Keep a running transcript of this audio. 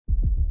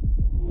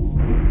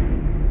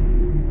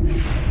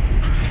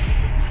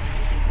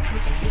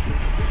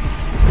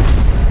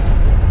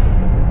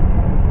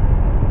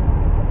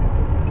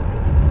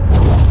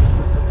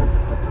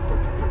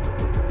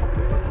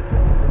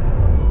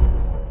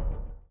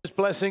There's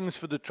blessings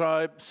for the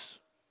tribes.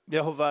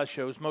 Yehovah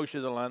shows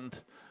Moshe the land,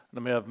 and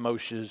then we have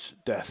Moshe's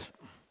death.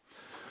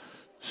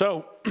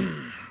 So,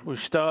 we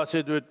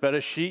started with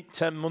Bereshit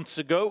 10 months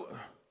ago.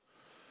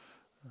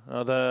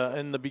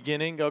 In the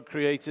beginning, God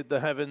created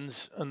the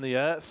heavens and the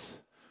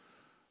earth.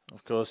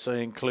 Of course, I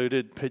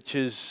included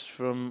pictures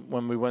from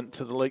when we went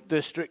to the Lake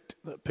District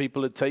that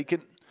people had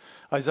taken.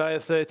 Isaiah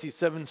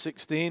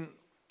 37:16.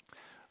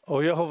 O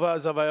Yehovah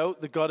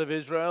Zavaot, the God of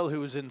Israel,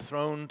 who is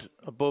enthroned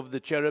above the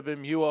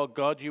cherubim, you are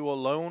God, you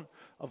alone.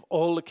 Of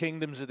all the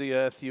kingdoms of the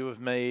earth, you have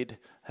made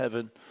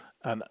heaven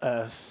and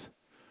earth.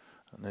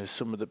 And there's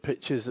some of the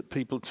pictures that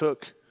people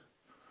took.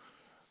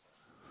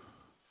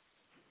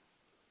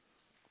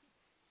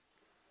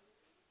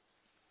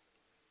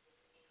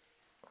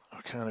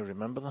 I can't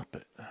remember that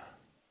bit.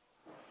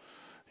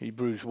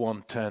 Hebrews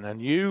 1:10.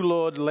 And you,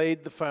 Lord,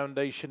 laid the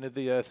foundation of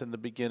the earth in the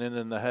beginning,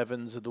 and the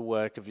heavens are the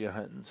work of your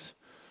hands.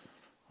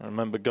 I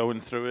remember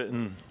going through it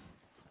and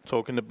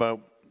talking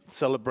about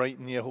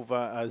celebrating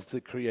Yehovah as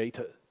the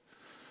creator.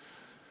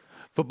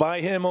 For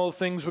by him all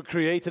things were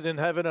created in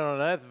heaven and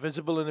on earth,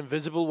 visible and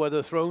invisible,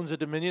 whether thrones or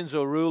dominions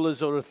or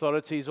rulers or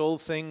authorities, all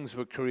things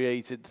were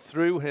created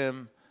through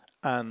him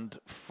and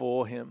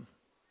for him.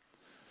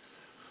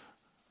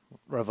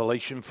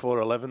 Revelation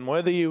 4:11.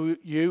 Whether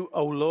you,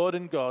 O Lord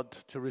and God,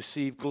 to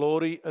receive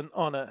glory and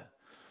honor,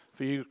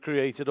 for you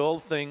created all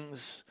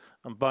things,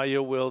 and by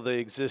your will they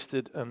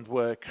existed and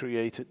were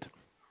created.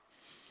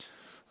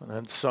 And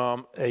then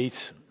Psalm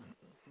 8,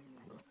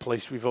 a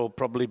place we've all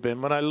probably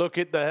been. When I look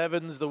at the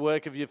heavens, the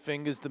work of your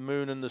fingers, the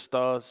moon and the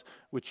stars,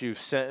 which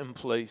you've set in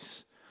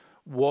place,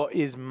 what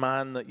is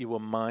man that you are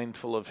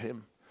mindful of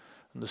him,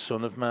 and the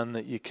Son of Man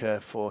that you care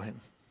for him?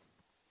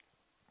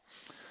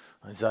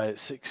 Isaiah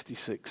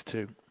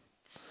 66:2.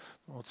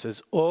 The Lord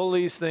says, all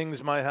these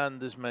things my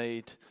hand has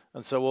made,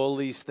 and so all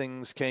these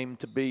things came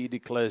to be,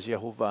 declares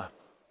Yehovah.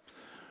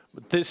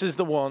 But this is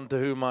the one to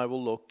whom I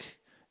will look,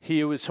 he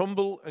who is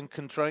humble and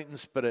contrite in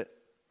spirit,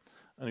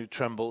 and who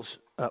trembles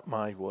at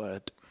my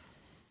word.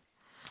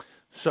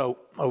 So,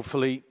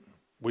 hopefully,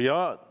 we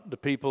are the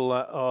people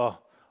that are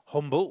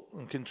humble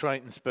and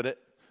contrite in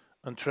spirit,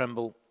 and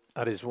tremble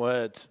at his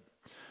word.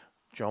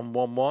 John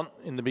 1:1,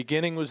 in the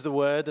beginning was the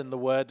Word, and the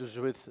Word was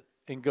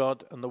in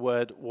God, and the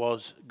Word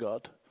was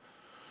God.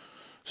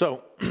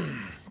 So,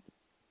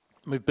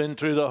 we've been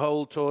through the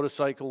whole Torah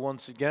cycle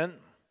once again,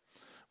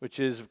 which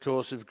is, of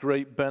course, of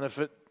great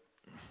benefit.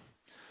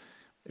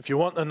 If you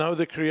want to know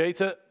the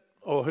Creator,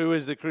 or who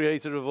is the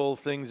Creator of all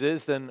things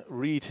is, then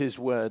read his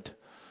Word.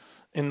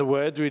 In the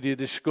Word, we do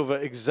discover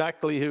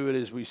exactly who it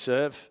is we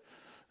serve,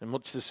 in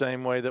much the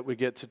same way that we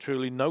get to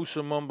truly know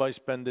someone by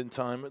spending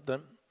time with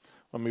them.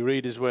 When we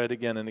read his Word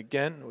again and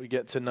again, we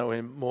get to know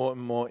him more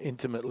and more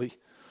intimately.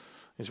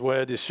 His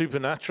Word is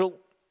supernatural,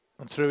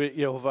 and through it,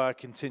 Yehovah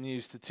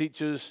continues to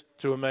teach us,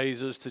 to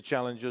amaze us, to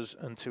challenge us,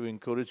 and to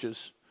encourage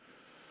us.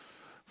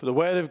 For the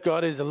Word of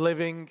God is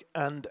living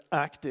and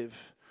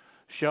active,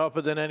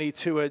 sharper than any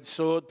two-edged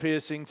sword,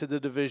 piercing to the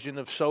division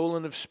of soul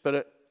and of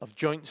spirit, of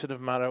joints and of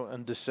marrow,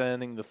 and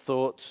discerning the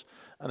thoughts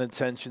and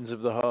intentions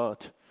of the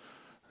heart.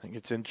 I think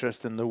it's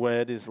interesting, the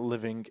Word is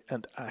living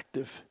and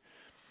active.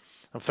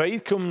 And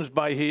faith comes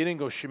by hearing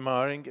or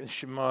shemaring, and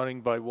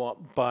shemaring by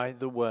what? By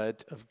the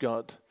word of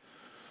God.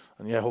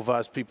 And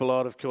Yehovah's people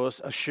are, of course,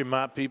 a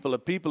Shema people, a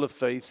people of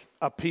faith,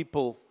 a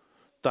people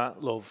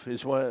that love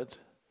his word.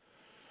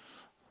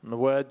 And the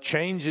word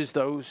changes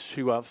those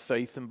who have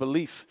faith and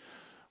belief.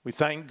 We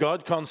thank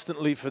God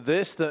constantly for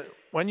this, that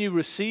when you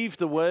received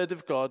the word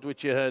of God,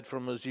 which you heard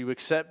from us, you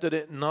accepted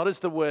it not as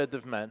the word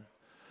of men,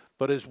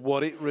 but as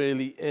what it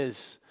really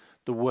is,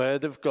 the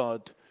word of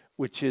God,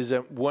 which is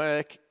at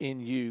work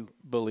in you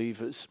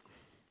believers.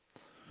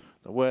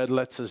 The word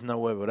lets us know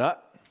where we're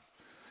at.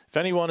 If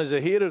anyone is a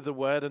hearer of the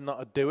word and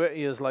not a doer,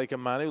 he is like a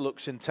man who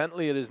looks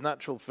intently at his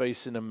natural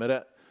face in a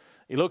mirror.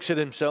 He looks at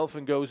himself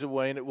and goes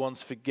away and at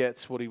once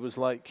forgets what he was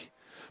like.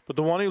 But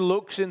the one who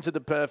looks into the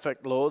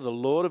perfect law, the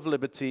Lord of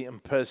liberty,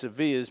 and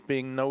perseveres,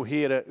 being no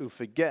hearer who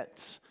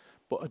forgets,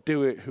 but a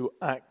doer who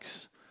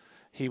acts,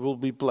 he will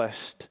be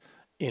blessed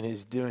in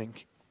his doing.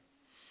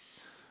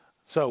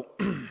 So,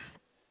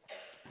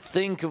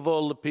 think of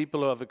all the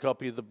people who have a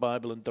copy of the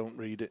Bible and don't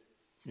read it.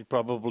 You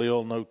probably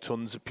all know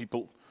tons of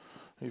people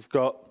who've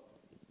got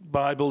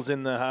Bibles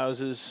in their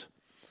houses,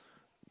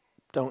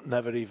 don't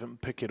never even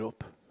pick it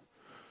up.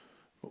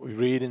 But we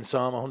read in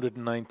Psalm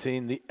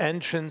 119, the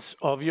entrance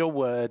of your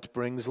word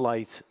brings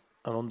light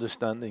and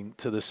understanding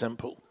to the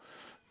simple.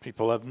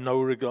 People have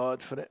no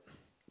regard for it.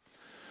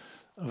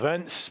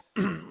 Events,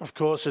 of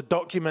course, are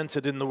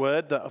documented in the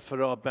word that are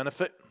for our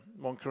benefit.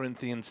 1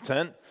 Corinthians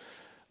 10.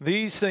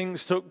 These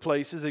things took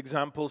place as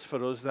examples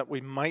for us that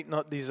we might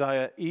not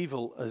desire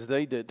evil as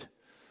they did.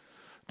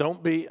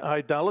 Don't be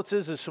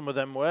idolaters as some of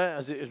them were.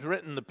 As it is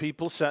written, the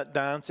people sat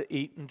down to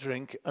eat and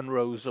drink and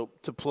rose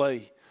up to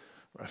play.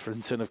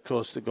 Referencing, of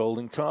course, the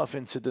golden calf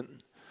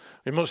incident.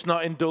 We must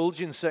not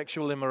indulge in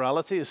sexual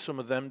immorality as some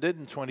of them did,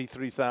 and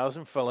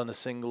 23,000 fell in a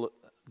single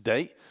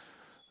day.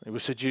 They were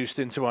seduced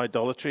into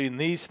idolatry, and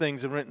these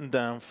things are written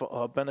down for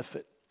our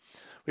benefit.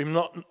 We've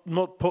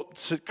not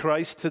put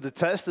Christ to the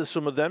test as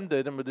some of them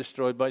did and were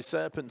destroyed by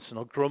serpents,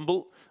 nor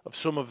grumble of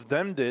some of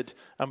them did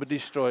and were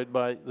destroyed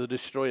by the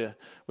destroyer,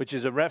 which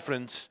is a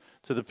reference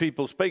to the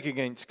people spake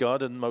against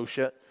God and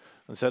Moshe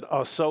and said,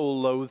 our soul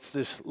loathes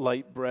this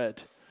light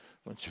bread,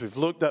 which we've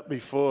looked at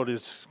before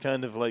is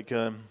kind of like,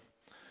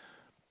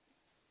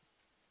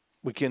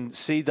 we can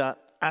see that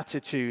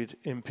attitude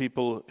in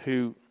people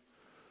who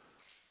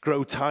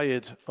grow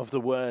tired of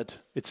the word.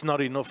 It's not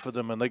enough for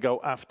them and they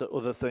go after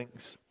other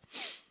things.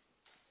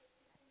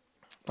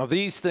 Now,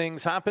 these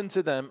things happened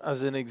to them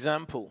as an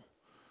example,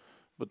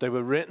 but they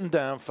were written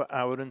down for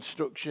our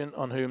instruction,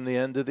 on whom the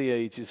end of the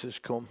ages has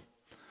come.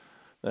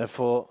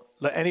 Therefore,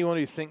 let anyone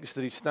who thinks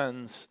that he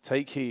stands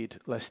take heed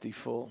lest he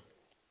fall.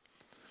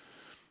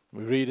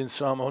 We read in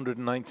Psalm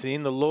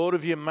 119, the Lord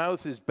of your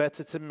mouth is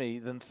better to me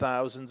than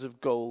thousands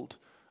of gold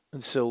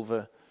and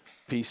silver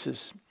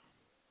pieces.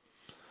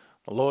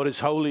 The Lord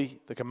is holy,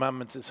 the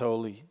commandment is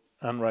holy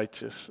and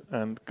righteous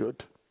and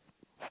good.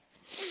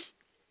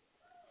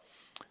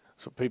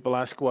 So people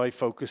ask why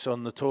focus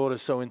on the Torah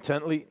so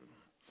intently.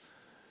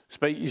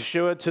 Spake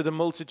Yeshua to the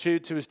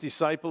multitude, to his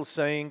disciples,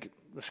 saying,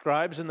 the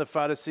scribes and the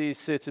Pharisees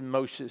sit in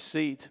Moshe's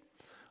seat.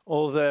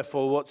 All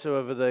therefore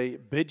whatsoever they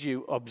bid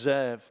you,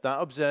 observe.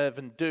 That observe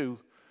and do,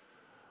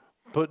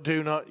 but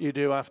do not you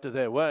do after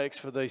their works,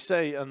 for they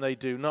say and they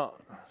do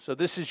not. So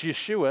this is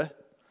Yeshua.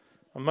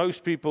 And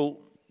most people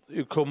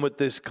who come with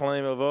this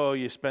claim of, oh,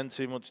 you spend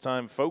too much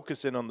time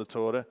focusing on the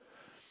Torah,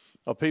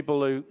 or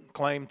people who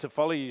claim to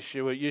follow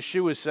Yeshua.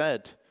 Yeshua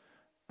said,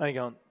 hang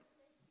on,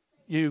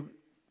 you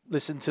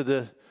listen to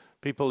the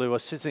people who are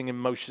sitting in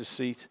Moshe's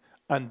seat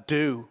and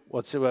do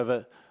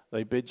whatsoever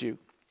they bid you.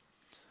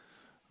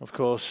 Of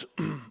course,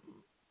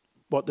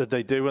 what did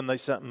they do when they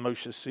sat in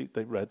Moshe's seat?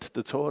 They read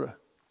the Torah.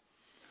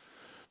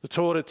 The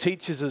Torah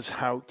teaches us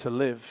how to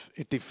live.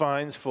 It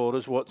defines for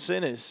us what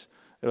sin is.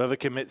 Whoever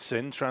commits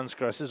sin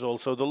transgresses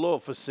also the law,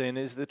 for sin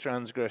is the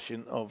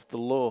transgression of the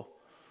law.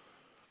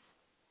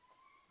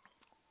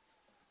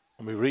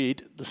 And we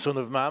read, the Son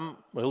of Man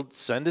will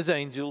send his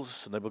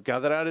angels, and they will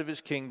gather out of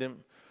his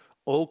kingdom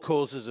all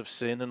causes of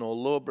sin and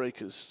all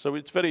lawbreakers. So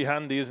it's very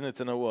handy, isn't it,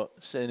 to know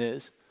what sin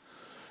is.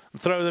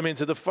 And throw them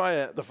into the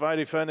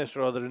fiery furnace,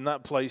 rather. In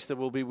that place there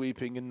will be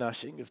weeping and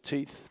gnashing of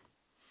teeth.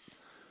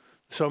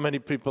 So many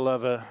people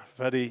have a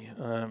very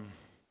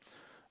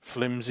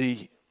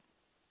flimsy,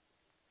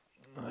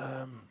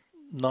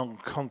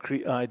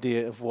 non-concrete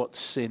idea of what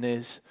sin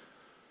is.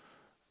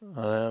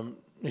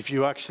 If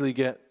you actually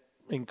get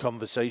in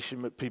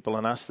conversation with people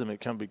and ask them,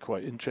 it can be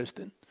quite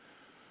interesting.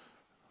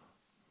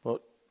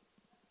 But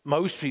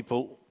most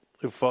people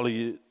who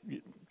follow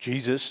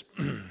Jesus,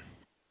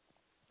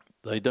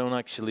 they don't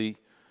actually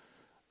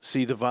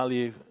see the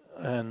value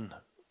in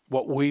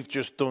what we've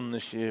just done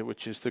this year,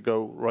 which is to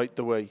go right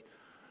the way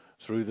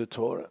through the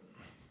Torah.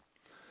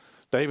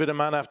 David, a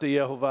man after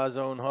Yehovah's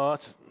own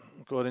heart,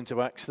 according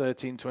to Acts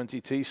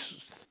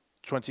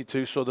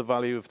 13:22, saw the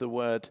value of the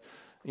word.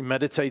 He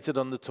meditated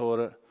on the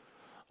Torah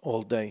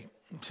all day.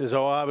 He says,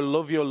 oh, I will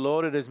love your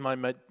Lord. It is my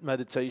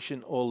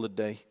meditation all the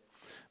day.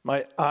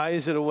 My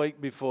eyes are awake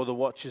before the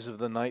watches of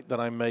the night, that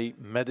I may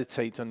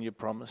meditate on your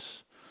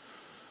promise.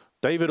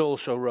 David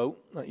also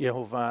wrote that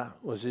Yehovah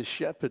was his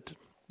shepherd.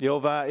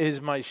 Yehovah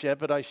is my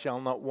shepherd, I shall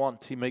not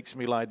want. He makes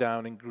me lie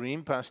down in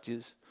green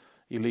pastures.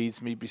 He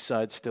leads me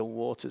beside still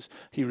waters.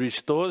 He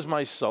restores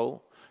my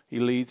soul. He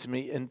leads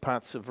me in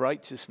paths of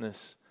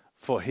righteousness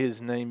for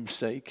his name's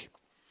sake.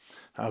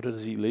 How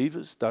does he lead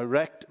us?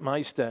 Direct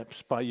my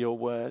steps by your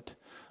word.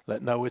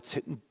 Let no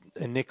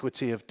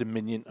iniquity have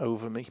dominion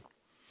over me.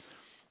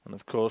 And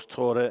of course,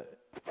 Torah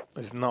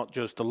is not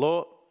just the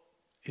law.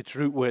 Its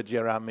root word,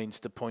 yerah, means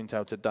to point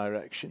out a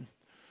direction.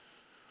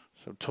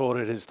 So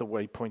Torah is the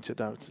way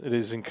pointed out. It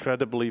is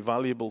incredibly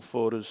valuable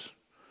for us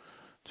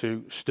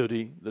to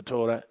study the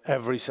Torah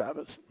every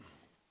Sabbath.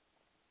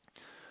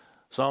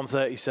 Psalm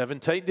 37,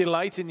 take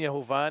delight in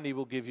Yehovah, and he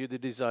will give you the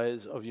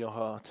desires of your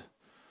heart.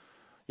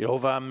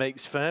 Yehovah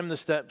makes firm the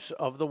steps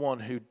of the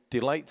one who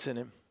delights in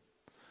him.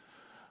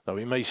 Though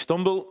he may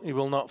stumble, he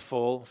will not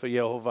fall, for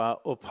Yehovah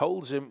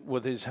upholds him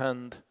with his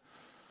hand.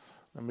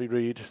 And we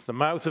read, the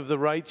mouth of the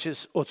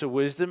righteous utter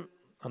wisdom,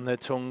 and their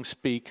tongue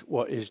speak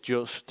what is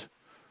just.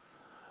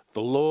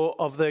 The law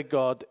of their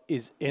God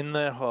is in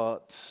their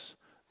hearts,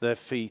 their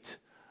feet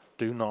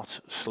do not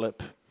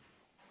slip.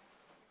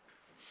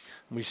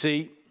 We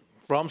see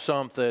from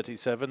Psalm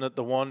 37 that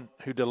the one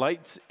who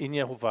delights in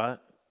Yehovah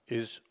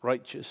is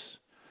righteous.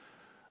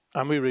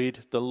 And we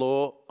read, the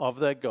law of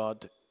their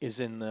God is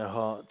in their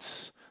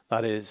hearts.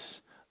 That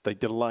is, they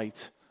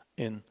delight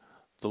in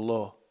the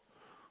law.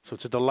 So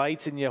to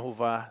delight in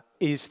Yehovah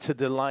is to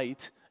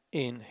delight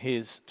in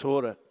his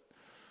Torah.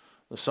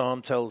 The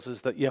psalm tells us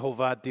that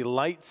Yehovah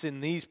delights in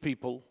these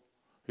people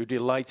who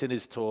delight in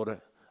his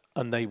Torah,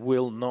 and they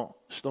will not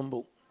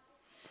stumble.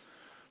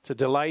 To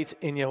delight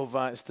in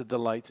Yehovah is to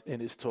delight in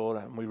his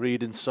Torah. And we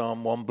read in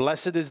Psalm 1,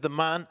 blessed is the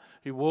man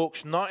who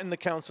walks not in the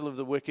counsel of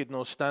the wicked,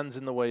 nor stands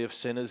in the way of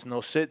sinners,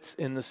 nor sits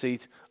in the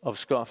seat of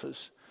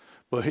scoffers.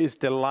 But his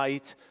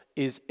delight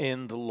is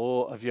in the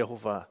law of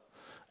Yehovah,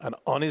 and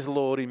on his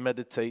law he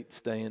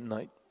meditates day and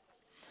night.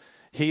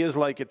 He is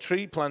like a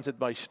tree planted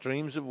by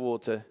streams of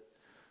water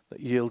that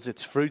yields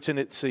its fruit in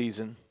its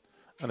season,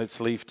 and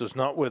its leaf does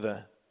not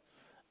wither.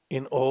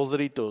 In all that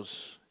he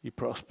does, he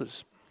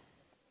prospers.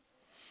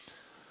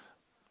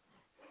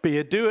 Be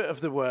a doer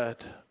of the word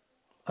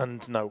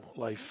and know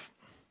life.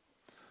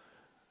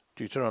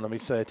 Deuteronomy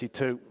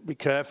 32. Be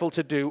careful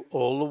to do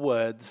all the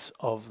words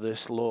of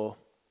this law.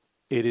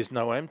 It is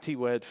no empty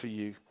word for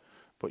you,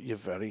 but your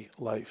very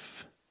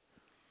life.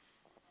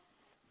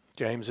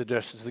 James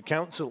addresses the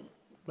council.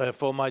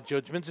 Therefore, my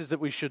judgment is that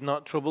we should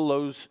not trouble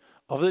those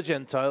of the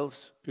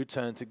Gentiles who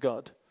turn to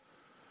God,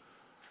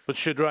 but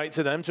should write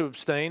to them to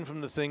abstain from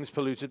the things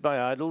polluted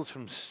by idols,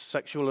 from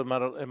sexual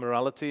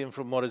immorality, and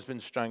from what has been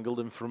strangled,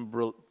 and from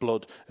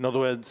blood. In other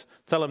words,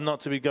 tell them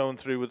not to be going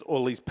through with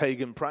all these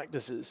pagan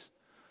practices.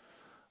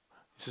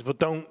 He says, but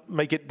don't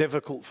make it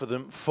difficult for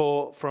them,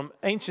 for from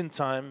ancient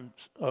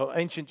times, or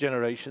ancient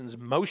generations,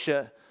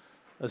 Moshe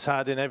has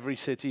had in every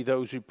city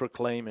those who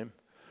proclaim him,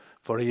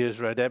 for he has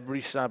read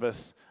every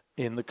Sabbath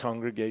in the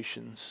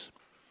congregations.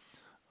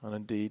 And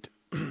indeed,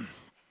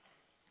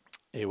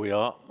 here we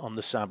are on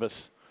the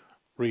Sabbath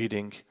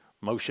reading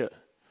Moshe.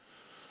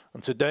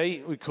 And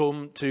today we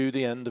come to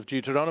the end of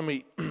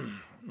Deuteronomy.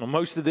 Now,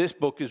 most of this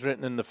book is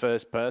written in the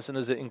first person,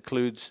 as it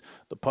includes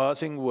the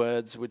parting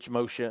words which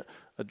Moshe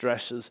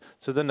addresses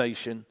to the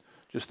nation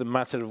just a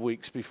matter of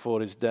weeks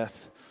before his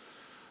death.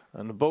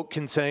 And the book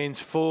contains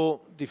 4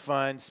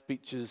 defined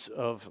speeches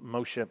of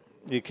Moshe.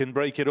 You can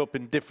break it up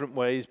in different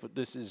ways, but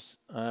this is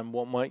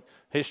one way.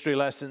 History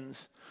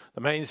lessons,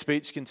 the main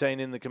speech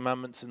containing the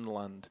commandments in the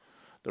land,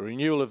 the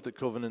renewal of the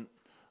covenant,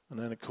 and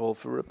then a call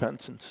for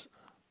repentance.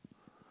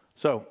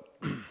 So,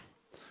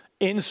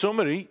 in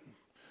summary,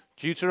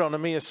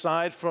 Deuteronomy,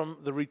 aside from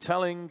the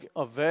retelling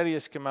of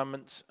various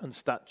commandments and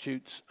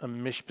statutes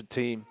and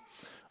mishpatim,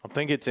 I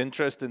think it's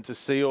interesting to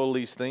see all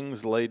these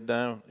things laid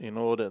down in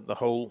order, the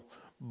whole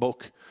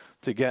book,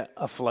 to get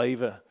a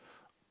flavor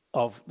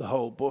of the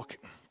whole book.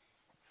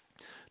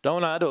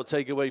 Don't add or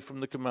take away from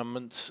the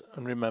commandments,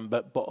 and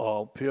remember, but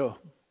all pure.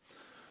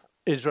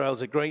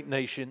 Israel's a great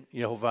nation.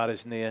 Yehovah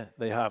is near.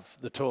 They have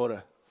the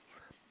Torah.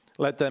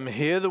 Let them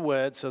hear the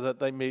word so that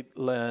they may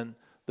learn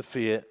the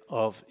fear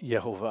of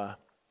Yehovah.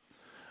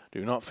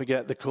 Do not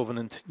forget the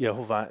covenant.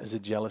 Yehovah is a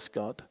jealous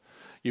God.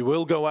 You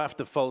will go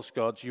after false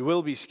gods. You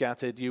will be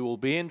scattered. You will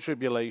be in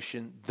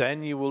tribulation.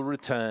 Then you will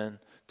return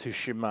to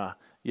Shema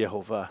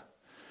Yehovah.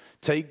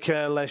 Take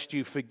care lest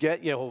you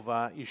forget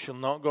Yehovah. You shall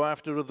not go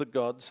after other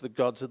gods, the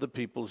gods of the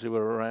peoples who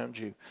are around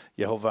you.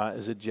 Yehovah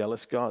is a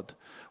jealous God.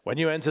 When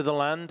you enter the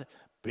land,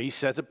 be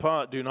set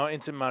apart. Do not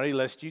intermarry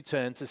lest you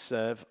turn to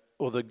serve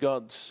other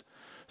gods.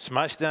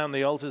 Smash down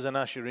the altars and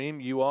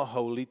Asherim. You are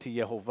holy to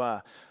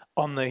Yehovah.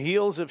 On the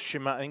heels of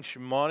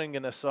shemaring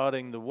and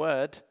asaring the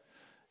word,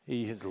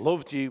 he has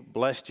loved you,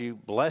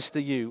 blessed are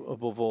you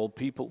above all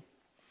people.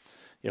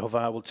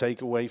 Yehovah will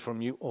take away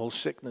from you all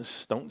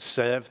sickness. Don't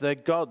serve their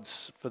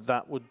gods, for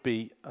that would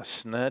be a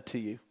snare to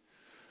you.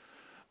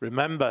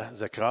 Remember,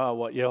 Zakar,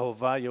 what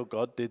Yehovah your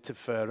God did to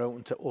Pharaoh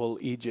and to all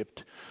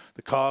Egypt.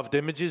 The carved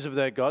images of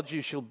their gods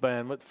you shall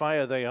burn with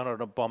fire. They are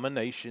an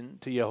abomination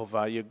to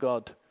Yehovah your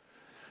God.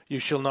 You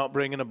shall not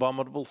bring an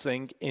abominable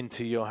thing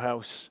into your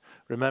house.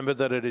 Remember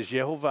that it is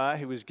Yehovah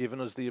who has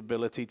given us the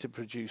ability to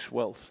produce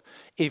wealth.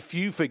 If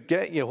you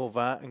forget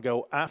Yehovah and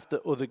go after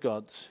other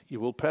gods, you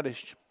will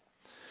perish.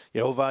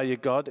 Yehovah your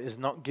God is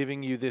not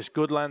giving you this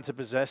good land to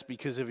possess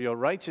because of your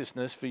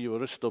righteousness, for you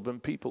are a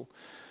stubborn people.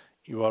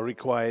 You are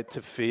required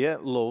to fear,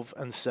 love,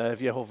 and serve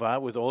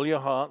Yehovah with all your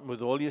heart and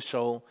with all your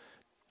soul,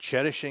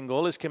 cherishing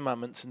all his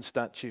commandments and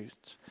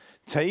statutes.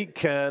 Take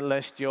care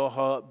lest your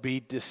heart be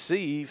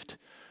deceived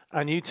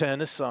and you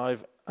turn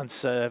aside and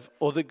serve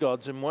other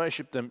gods and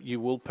worship them. You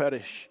will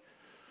perish.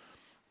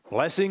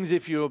 Blessings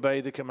if you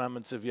obey the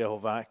commandments of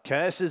Yehovah.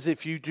 Curses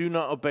if you do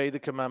not obey the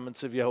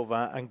commandments of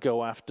Yehovah and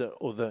go after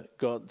other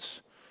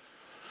gods.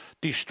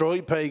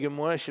 Destroy pagan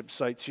worship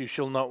sites. You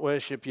shall not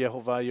worship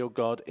Yehovah your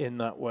God in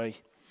that way.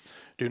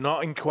 Do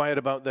not inquire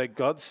about their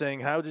gods,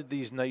 saying, how did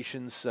these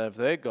nations serve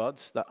their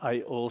gods, that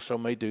I also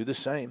may do the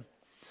same?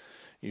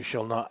 You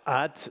shall not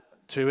add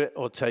to it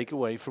or take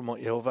away from what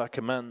Yehovah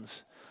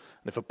commands.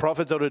 And if a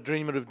prophet or a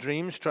dreamer of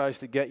dreams tries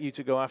to get you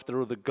to go after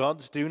other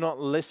gods, do not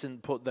listen,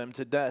 put them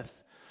to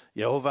death.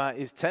 Yehovah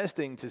is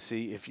testing to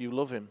see if you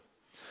love him.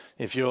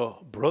 If your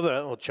brother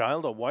or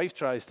child or wife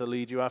tries to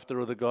lead you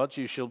after other gods,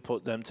 you shall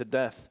put them to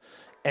death.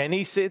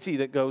 Any city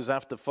that goes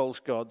after false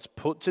gods,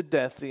 put to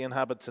death the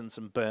inhabitants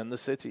and burn the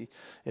city.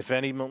 If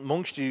any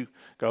amongst you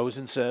goes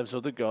and serves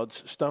other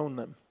gods, stone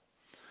them.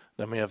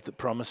 Then we have the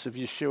promise of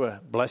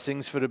Yeshua.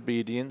 Blessings for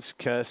obedience,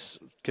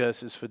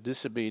 curses for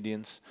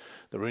disobedience,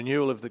 the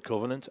renewal of the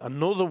covenant,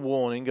 another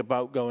warning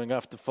about going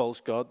after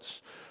false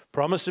gods,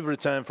 promise of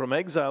return from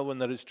exile when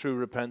there is true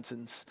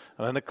repentance,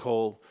 and then a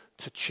call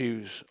to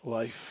choose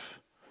life.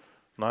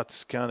 And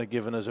that's kind of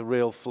given us a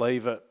real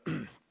flavor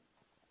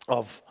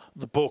of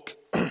the book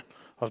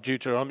of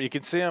Deuteronomy. You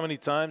can see how many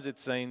times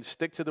it's saying,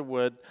 stick to the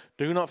word,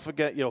 do not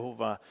forget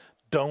Yehovah,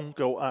 don't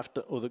go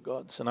after other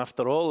gods. And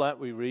after all that,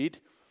 we read,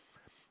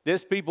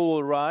 this people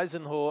will rise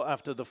and whore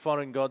after the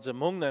foreign gods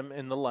among them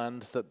in the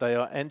land that they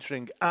are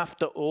entering.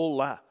 After all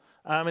that,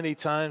 how many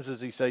times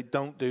does he say,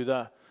 don't do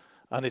that?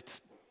 And it's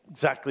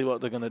exactly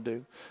what they're going to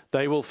do.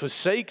 They will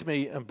forsake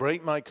me and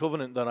break my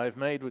covenant that I've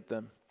made with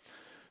them.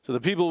 So the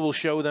people will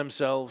show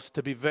themselves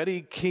to be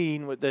very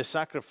keen with their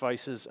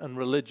sacrifices and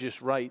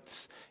religious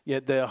rites,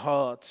 yet their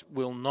hearts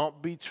will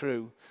not be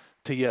true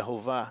to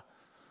Yehovah.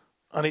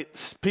 And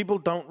people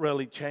don't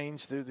really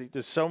change, do they?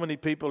 There's so many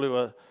people who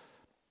are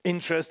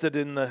interested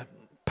in the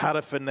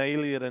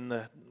paraphernalia and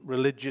the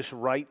religious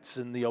rites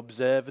and the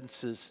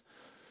observances.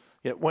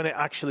 Yet when it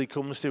actually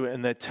comes to it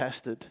and they're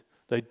tested,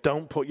 they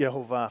don't put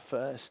Yehovah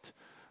first.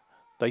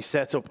 They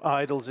set up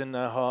idols in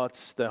their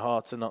hearts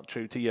are not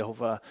true to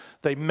Yehovah.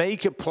 They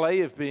make a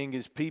play of being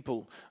his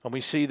people, and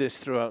we see this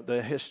throughout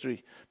their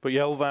history. But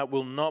Yehovah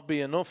will not be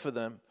enough for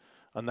them,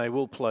 and they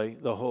will play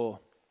the whore.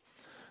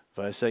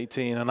 Verse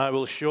 18, and I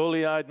will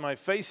surely hide my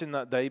face in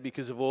that day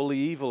because of all the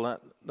evil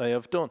that they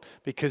have done,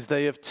 because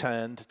they have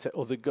turned to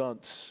other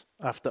gods,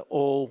 after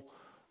all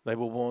they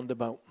were warned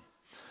about.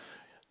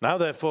 Now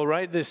therefore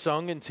write this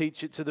song and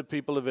teach it to the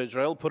people of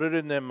Israel. Put it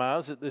in their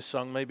mouths that this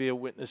song may be a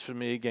witness for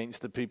me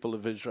against the people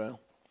of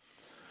Israel.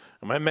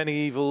 And when many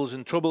evils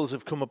and troubles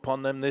have come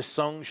upon them, this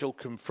song shall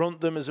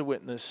confront them as a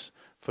witness,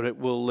 for it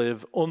will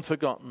live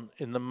unforgotten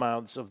in the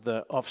mouths of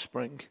their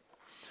offspring.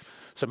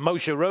 So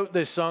Moshe wrote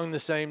this song the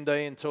same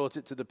day and taught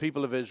it to the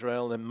people of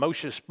Israel. And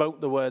Moshe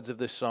spoke the words of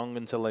this song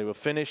until they were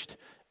finished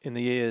in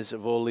the ears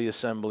of all the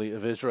assembly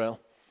of Israel.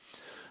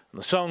 And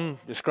the song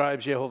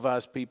describes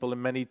Yehovah's people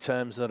in many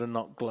terms that are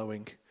not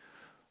glowing.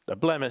 They're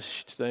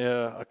blemished. They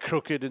are a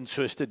crooked and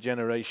twisted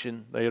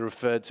generation. They are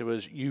referred to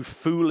as you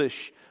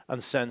foolish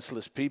and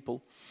senseless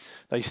people.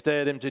 They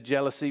stirred him to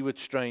jealousy with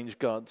strange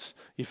gods.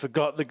 You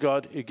forgot the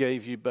God who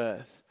gave you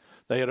birth.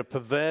 They are a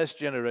perverse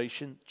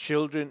generation,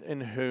 children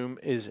in whom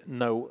is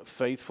no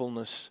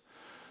faithfulness.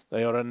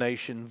 They are a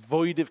nation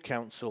void of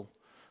counsel.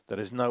 There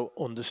is no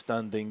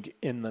understanding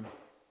in them.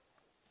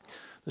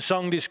 The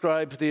song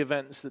describes the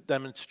events that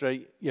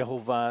demonstrate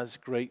Yehovah's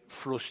great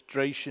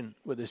frustration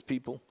with his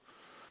people,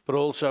 but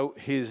also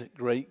his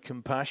great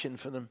compassion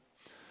for them.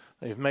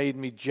 They've made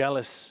me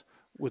jealous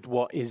with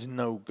what is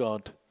no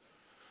God.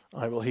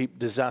 I will heap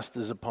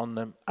disasters upon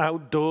them.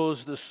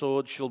 Outdoors the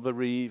sword shall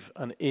bereave,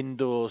 and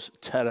indoors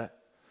terror.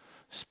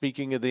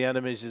 Speaking of the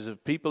enemies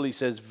of people, he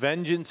says,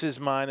 vengeance is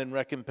mine and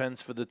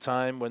recompense for the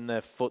time when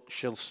their foot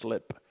shall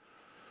slip.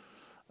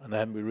 And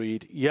then we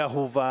read,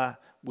 Yehovah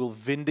will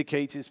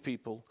vindicate his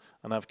people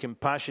and have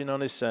compassion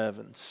on his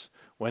servants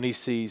when he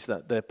sees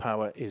that their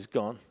power is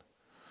gone.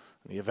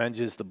 And he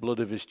avenges the blood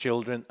of his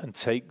children and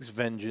takes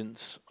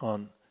vengeance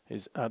on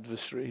his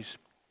adversaries.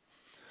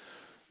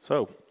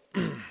 So,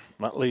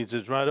 that leads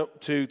us right up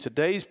to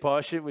today's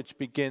parsha, which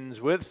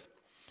begins with,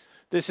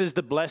 this is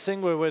the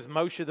blessing wherewith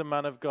Moshe, the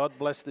man of God,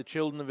 blessed the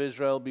children of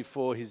Israel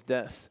before his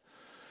death.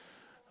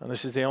 And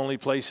this is the only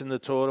place in the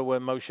Torah where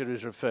Moshe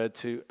is referred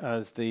to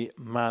as the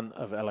man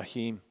of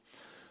Elohim.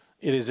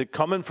 It is a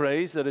common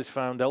phrase that is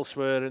found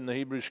elsewhere in the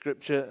Hebrew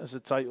scripture as a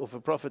title for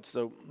prophets,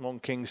 though 1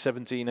 Kings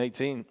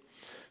 17:18.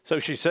 So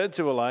she said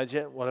to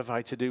Elijah, what have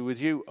I to do with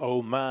you,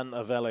 O man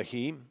of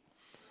Elohim?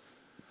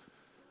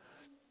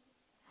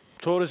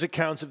 Torah's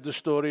account of the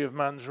story of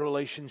man's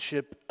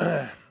relationship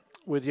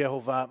with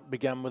Yehovah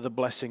began with a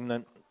blessing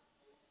then.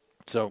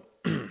 So,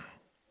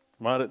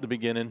 right at the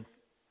beginning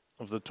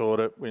of the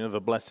Torah, we have a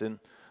blessing,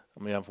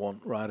 and we have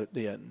one right at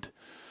the end.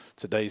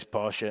 Today's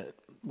parsha,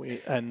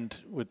 we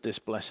end with this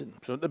blessing.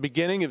 So at the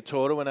beginning of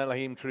Torah, when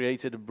Elohim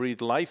created and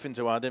breathed life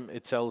into Adam,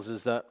 it tells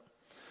us that,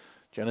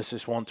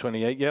 Genesis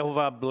 1:28,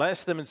 Yehovah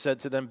blessed them and said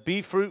to them,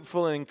 be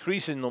fruitful and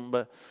increase in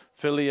number,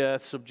 fill the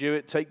earth, subdue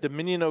it, take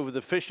dominion over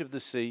the fish of the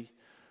sea,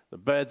 the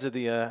birds of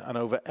the air, and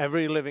over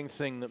every living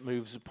thing that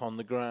moves upon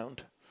the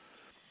ground.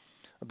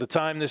 At the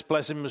time this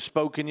blessing was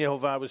spoken,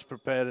 Yehovah was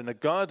preparing a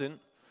garden,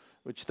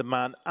 which the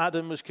man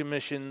Adam was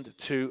commissioned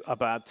to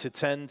abad, to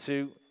tend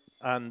to,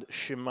 and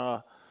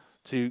shema,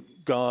 to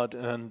guard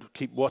and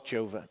keep watch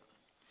over.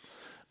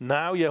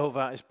 Now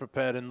Yehovah is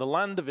preparing the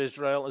land of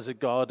Israel as a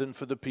garden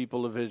for the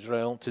people of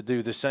Israel to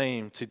do the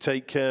same, to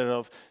take care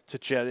of, to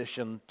cherish,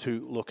 and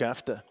to look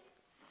after.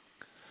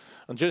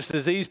 And just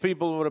as these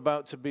people were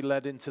about to be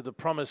led into the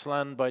promised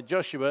land by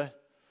Joshua,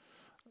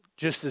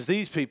 just as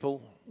these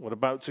people were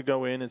about to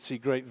go in and see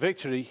great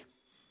victory,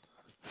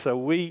 so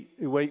we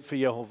who wait for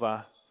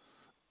Yehovah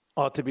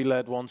are to be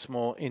led once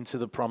more into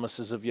the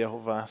promises of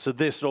Yehovah. So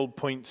this all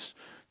points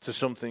to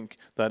something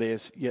that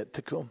is yet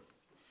to come.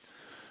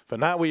 For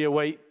now we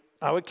await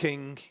our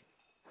King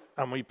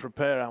and we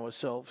prepare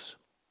ourselves.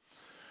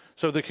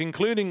 So the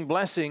concluding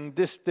blessing,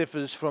 this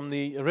differs from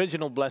the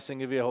original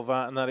blessing of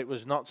Yehovah in that it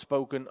was not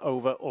spoken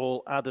over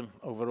all Adam,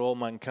 over all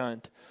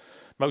mankind.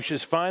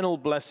 Moshe's final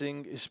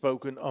blessing is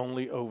spoken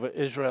only over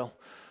Israel.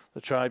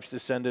 The tribes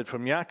descended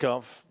from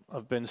Yaakov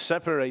have been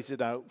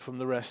separated out from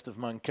the rest of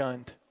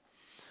mankind.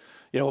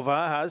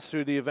 Yehovah has,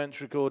 through the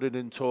events recorded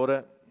in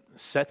Torah,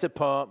 set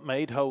apart,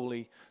 made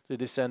holy the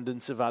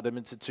descendants of Adam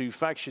into two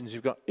factions.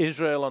 You've got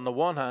Israel on the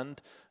one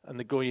hand and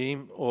the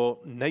Goyim, or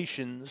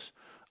nations,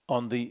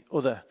 on the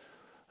other.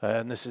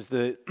 And this is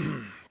the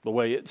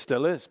way it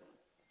still is.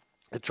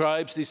 The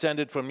tribes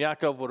descended from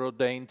Yaakov were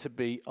ordained to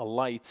be a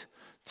light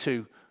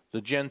to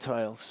the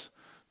Gentiles,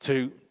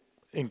 to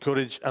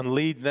encourage and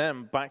lead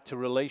them back to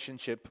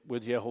relationship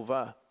with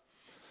Yehovah.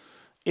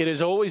 It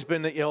has always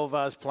been that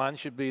Yehovah's plan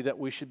should be that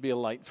we should be a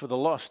light for the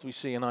lost. We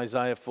see in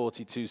Isaiah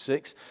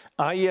 42:6,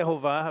 I,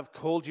 Yehovah, have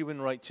called you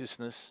in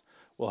righteousness,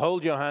 will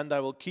hold your hand, I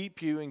will keep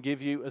you and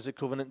give you as a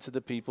covenant to the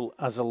people,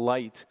 as a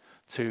light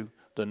to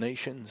the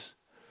nations.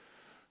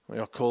 We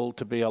are called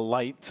to be a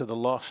light to the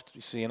lost. You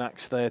see in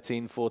Acts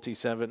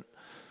 13:47,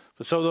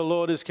 for so the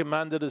Lord has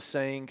commanded us,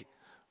 saying,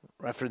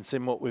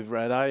 referencing what we've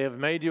read, I have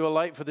made you a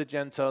light for the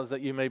Gentiles, that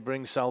you may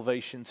bring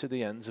salvation to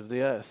the ends of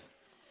the earth.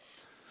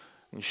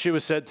 And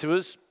Yeshua said to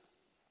us,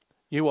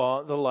 you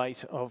are the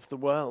light of the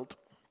world.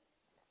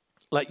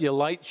 Let your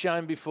light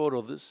shine before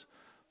others,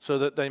 so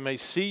that they may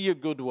see your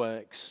good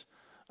works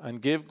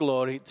and give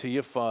glory to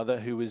your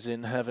Father who is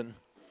in heaven.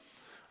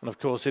 And of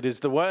course, it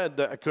is the word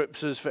that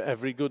equips us for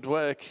every good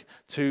work.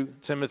 2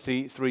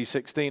 Timothy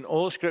 3:16,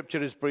 all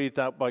scripture is breathed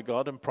out by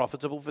God and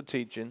profitable for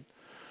teaching,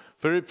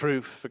 for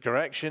reproof, for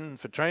correction,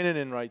 for training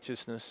in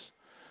righteousness,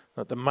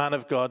 that the man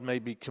of God may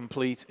be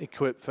complete,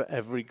 equipped for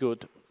every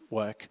good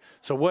work.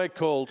 So we're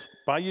called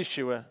by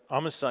Yeshua,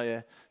 our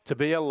Messiah, to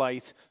be a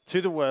light to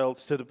the world,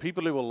 to the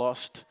people who are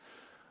lost.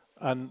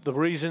 And the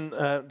reason,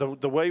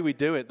 the way we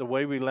do it, the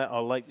way we let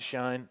our light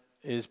shine,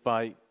 is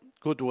by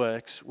good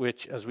works,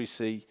 which, as we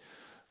see,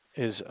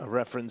 is a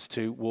reference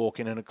to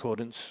walking in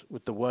accordance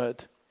with the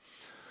word.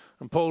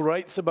 And Paul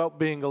writes about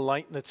being a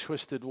light in a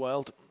twisted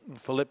world in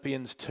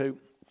Philippians 2.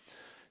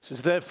 It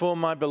says, therefore,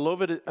 my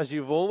beloved, as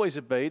you've always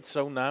obeyed,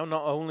 so now,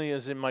 not only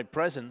as in my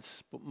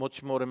presence, but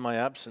much more in my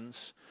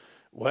absence,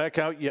 work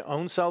out your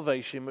own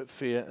salvation with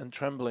fear and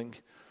trembling.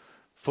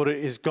 For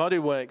it is God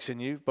who works in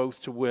you,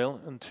 both to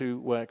will and to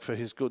work for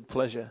his good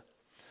pleasure.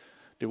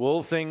 Do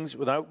all things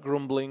without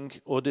grumbling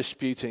or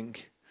disputing,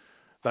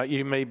 that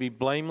you may be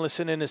blameless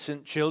and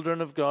innocent,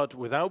 children of God,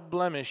 without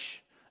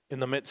blemish, in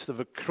the midst of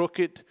a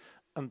crooked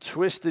and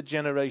twisted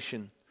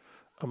generation,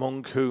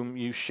 among whom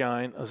you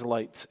shine as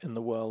lights in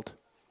the world,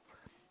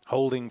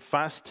 holding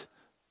fast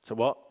to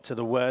what? To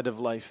the word of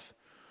life.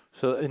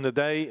 So that in the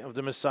day of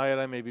the Messiah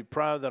I may be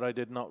proud that I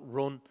did not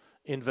run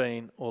in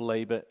vain or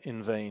labor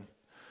in vain.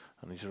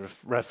 And he's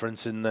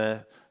referencing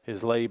there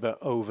his labor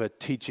over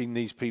teaching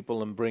these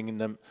people and bringing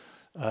them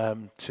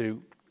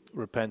to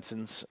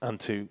repentance and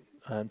to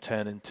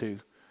turning to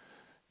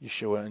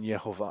Yeshua and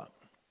Yehovah.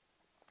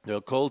 They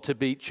are called to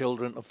be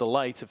children of the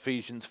light,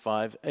 Ephesians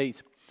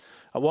 5:8.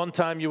 At one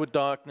time you were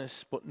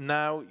darkness, but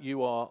now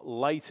you are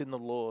light in the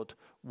Lord.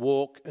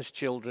 Walk as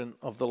children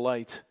of the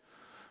light.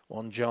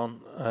 1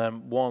 John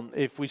 1.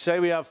 If we say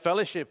we have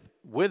fellowship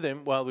with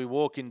him while we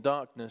walk in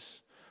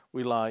darkness,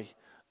 we lie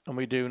and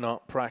we do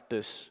not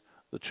practice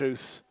the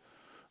truth.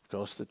 Of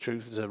course, the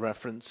truth is a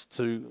reference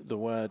to the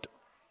word.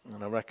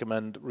 And I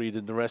recommend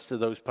reading the rest of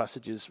those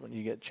passages when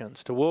you get a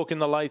chance. To walk in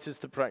the light is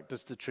to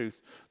practice the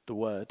truth, the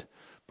word.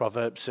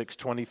 Proverbs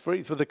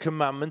 6:23. For the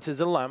commandment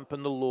is a lamp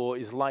and the law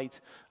is light,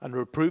 and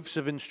reproofs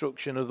of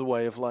instruction are the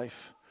way of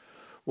life.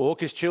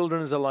 Walk as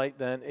children as a light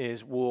then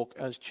is walk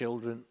as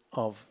children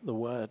of the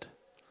word.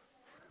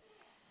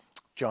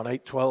 John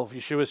 8:12,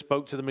 Yeshua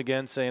spoke to them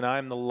again, saying, I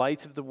am the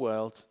light of the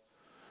world.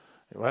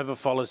 Whoever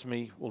follows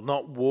me will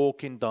not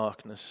walk in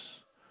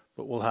darkness,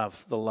 but will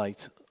have the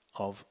light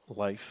of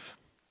life.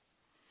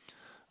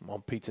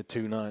 1 Peter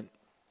 2:9,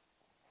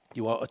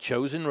 you are a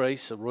chosen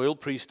race, a royal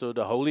priesthood,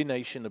 a holy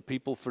nation, a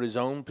people for his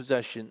own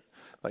possession,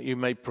 that you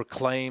may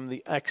proclaim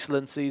the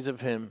excellencies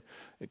of him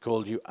who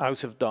called you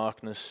out of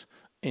darkness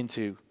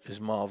into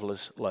his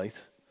marvelous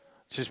light.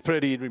 Which is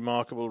pretty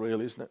remarkable,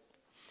 really, isn't it?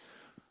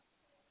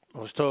 I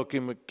was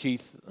talking with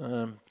Keith.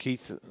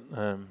 Keith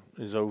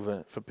is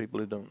over, for people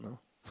who don't know.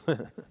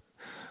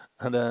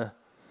 And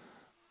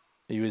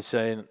he was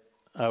saying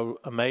how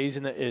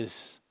amazing it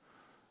is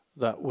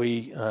that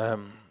we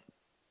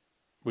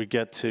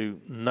get to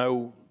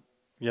know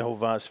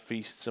Yehovah's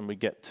feasts and we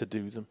get to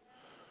do them.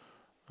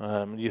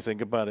 You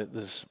think about it,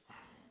 there's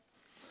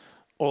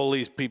all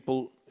these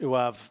people who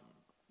have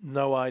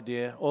no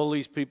idea, all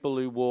these people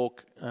who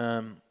walk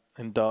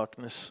in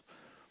darkness,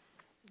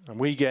 and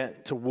we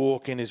get to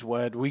walk in his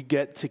word, we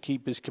get to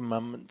keep his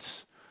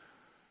commandments,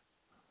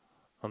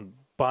 and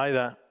by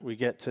that we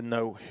get to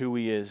know who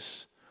he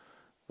is.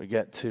 We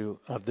get to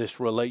have this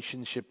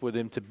relationship with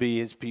him, to be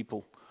his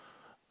people,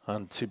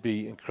 and to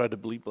be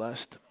incredibly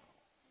blessed.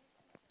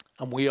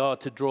 And we are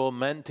to draw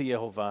men to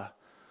Yehovah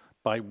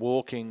by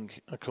walking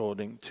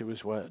according to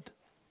his word.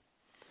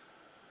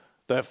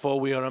 Therefore,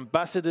 we are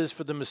ambassadors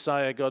for the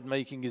Messiah, God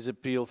making his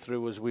appeal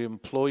through us. We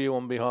implore you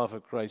on behalf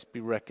of Christ,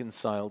 be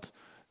reconciled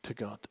to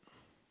God.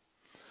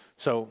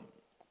 So,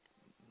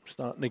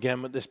 starting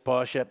again with this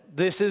parsha,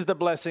 this is the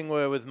blessing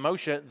wherewith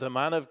Moshe, the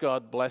man of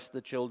God, blessed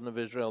the children of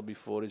Israel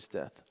before his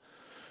death.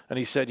 And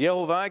he said,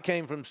 Yehovah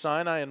came from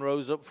Sinai and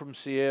rose up from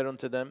Seir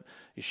unto them.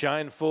 He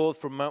shined forth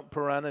from Mount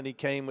Paran, and he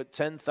came with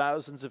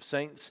 10,000s of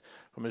saints.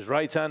 From his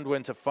right hand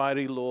went a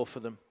fiery law for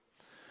them.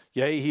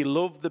 Yea, he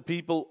loved the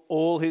people,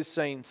 all his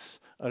saints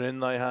are in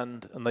thy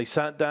hand, and they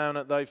sat down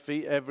at thy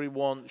feet, every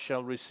one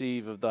shall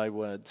receive of thy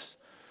words.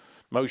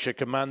 Moshe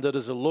commanded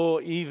as a law,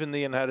 even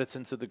the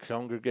inheritance of the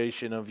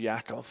congregation of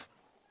Yaakov.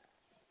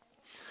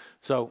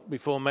 So,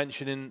 before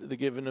mentioning the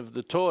giving of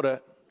the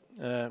Torah,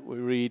 we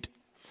read,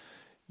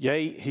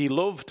 Yea, he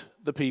loved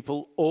the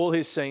people, all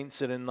his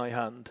saints are in thy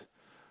hand,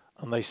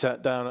 and they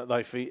sat down at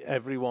thy feet,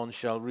 every one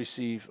shall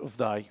receive of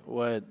thy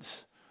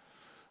words.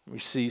 We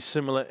see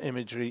similar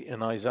imagery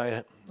in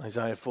Isaiah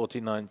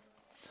 49.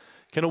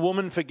 Can a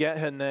woman forget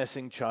her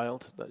nursing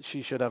child, that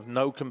she should have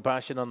no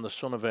compassion on the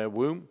son of her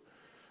womb?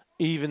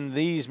 Even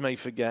these may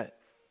forget,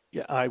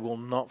 yet I will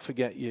not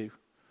forget you.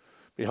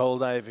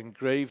 Behold, I have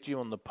engraved you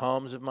on the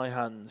palms of my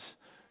hands.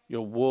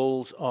 Your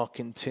walls are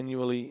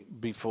continually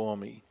before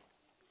me.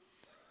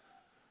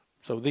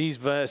 So these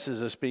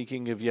verses are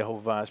speaking of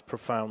Yehovah's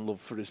profound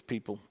love for his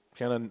people.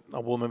 Can a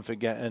woman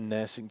forget her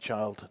nursing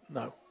child?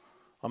 No,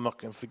 I'm not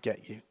going to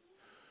forget you.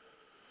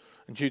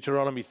 In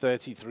Deuteronomy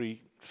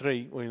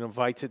 33:3, we're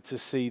invited to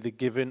see the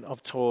giving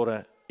of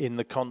Torah in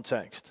the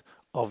context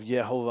of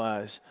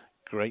Yehovah's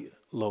great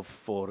love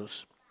for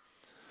us.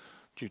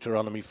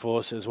 Deuteronomy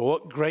 4 says, well,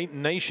 what great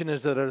nation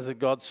is there as a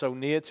God so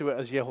near to it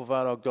as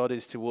Yehovah our God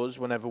is to us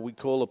whenever we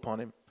call upon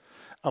him?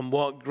 And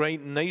what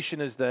great nation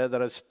is there that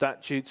has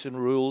statutes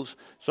and rules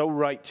so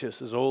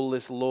righteous as all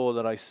this law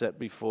that I set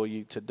before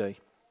you today?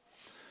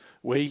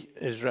 We,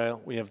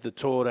 Israel, we have the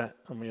Torah,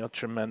 and we are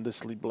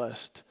tremendously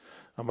blessed.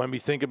 And when we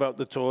think about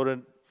the Torah,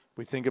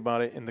 we think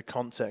about it in the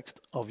context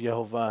of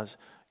Yehovah's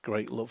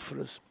great love for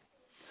us.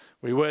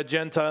 We were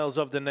Gentiles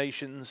of the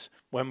nations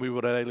when we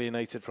were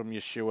alienated from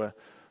Yeshua,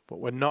 but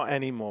we're not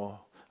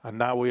anymore. And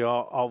now we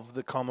are of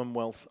the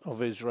commonwealth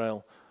of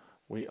Israel.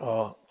 We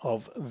are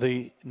of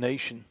the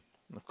nation,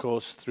 of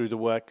course, through the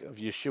work of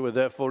Yeshua.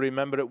 Therefore,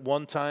 remember at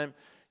one time,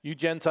 you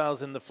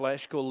Gentiles in the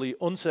flesh, called the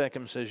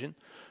uncircumcision,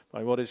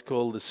 by what is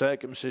called the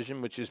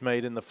circumcision, which is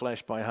made in the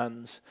flesh by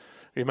hands.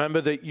 Remember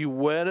that you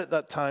were at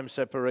that time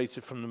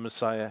separated from the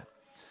Messiah,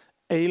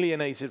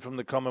 alienated from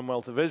the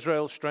commonwealth of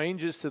Israel,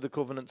 strangers to the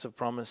covenants of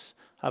promise,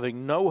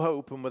 having no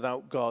hope and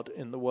without God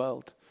in the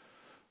world.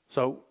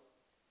 So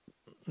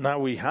now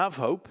we have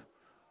hope.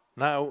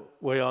 Now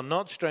we are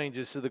not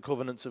strangers to the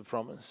covenants of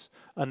promise.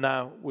 And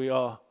now we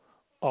are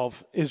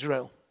of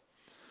Israel.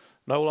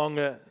 No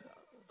longer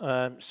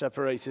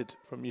separated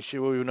from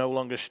Yeshua. We were no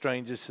longer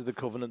strangers to the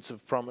covenants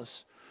of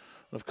promise.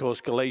 And of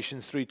course,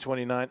 Galatians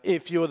 3:29,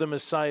 if you are the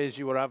Messiahs,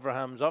 you are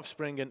Abraham's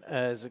offspring and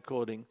heirs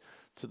according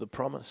to the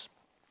promise.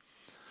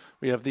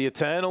 We have the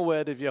eternal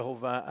word of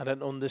Yehovah and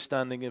an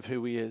understanding of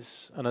who he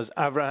is. And as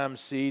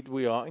Abraham's seed,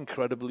 we are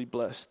incredibly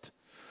blessed.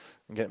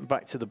 And getting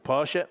back to the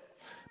Parsha,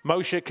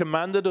 Moshe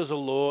commanded us a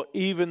law,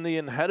 even the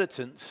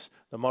inheritance,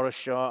 the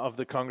Morashah of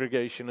the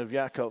congregation of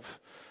Yaakov.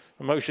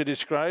 And Moshe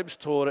describes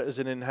Torah as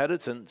an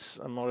inheritance,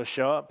 a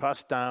Morashah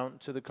passed down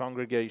to the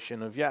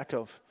congregation of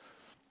Yaakov,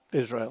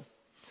 Israel.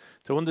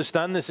 To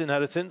understand this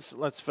inheritance,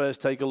 let's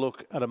first take a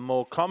look at a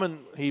more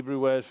common Hebrew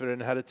word for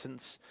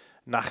inheritance,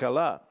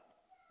 nachalah.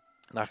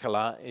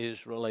 Nachalah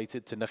is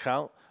related to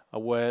nachal, a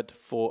word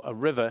for a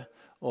river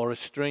or a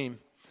stream.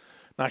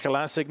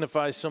 Nachalah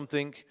signifies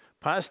something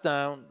passed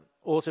down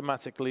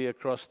automatically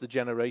across the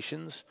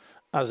generations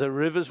as a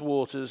river's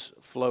waters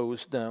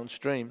flows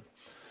downstream.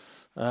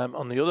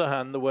 On the other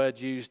hand, the word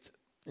used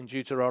in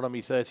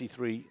Deuteronomy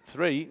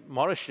 33:3,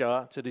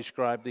 Morashah, to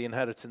describe the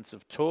inheritance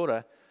of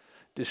Torah,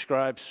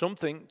 describes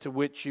something to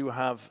which you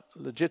have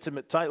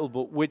legitimate title,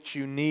 but which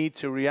you need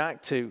to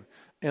react to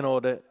in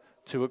order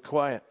to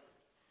acquire.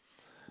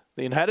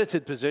 The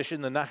inherited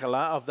position, the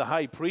nachalah of the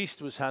high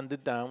priest, was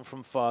handed down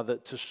from father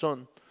to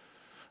son.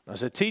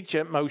 As a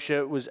teacher,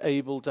 Moshe was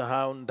able to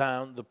hand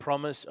down the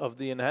promise of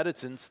the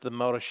inheritance, the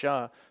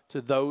Morashah,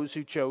 to those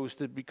who chose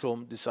to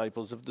become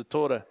disciples of the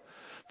Torah.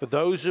 For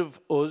those of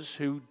us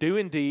who do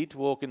indeed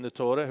walk in the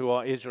Torah, who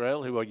are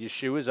Israel, who are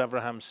Yeshua's,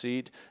 Abraham's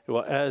seed, who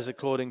are heirs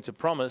according to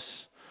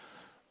promise,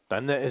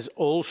 then there is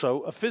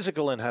also a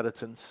physical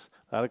inheritance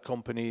that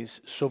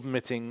accompanies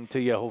submitting to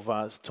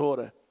Yehovah's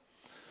Torah.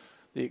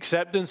 The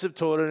acceptance of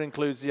Torah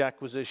includes the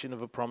acquisition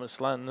of a promised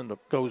land, and it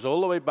goes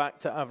all the way back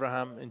to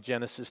Abraham in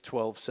Genesis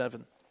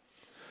 12:7.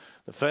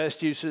 The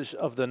first uses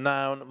of the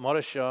noun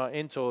Morashah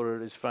in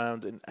Torah is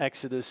found in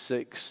Exodus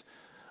 6,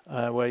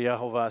 where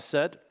Yehovah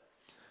said,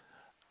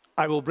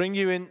 I will bring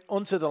you in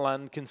unto the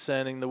land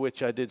concerning the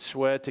which I did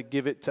swear to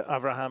give it to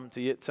Abraham, to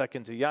Yitzhak,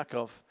 and to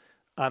Yaakov,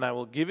 and I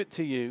will give it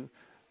to you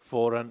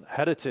for an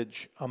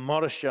heritage, a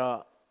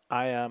Morashah.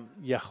 I am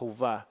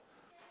Yehovah.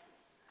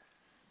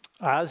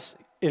 As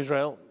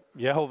Israel,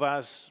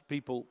 Yehovah's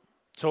people,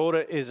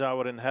 Torah is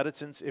our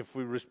inheritance if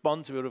we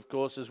respond to it, of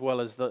course, as well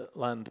as the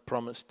land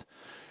promised.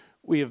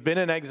 We have been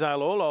in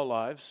exile all our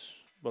lives,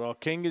 but our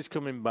King is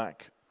coming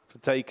back to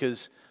take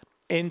us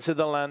into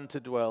the land to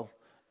dwell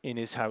in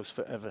his house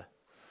forever.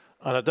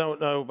 And I don't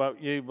know about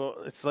you, but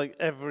it's like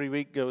every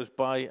week goes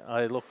by,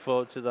 I look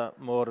forward to that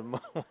more and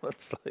more.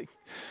 It's like,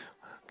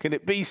 can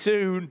it be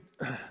soon?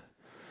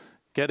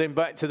 Getting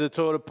back to the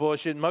Torah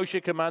portion,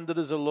 Moshe commanded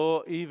as a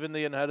law even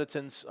the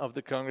inheritance of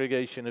the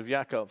congregation of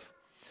Yaakov.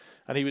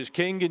 And he was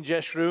king in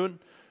Jeshurun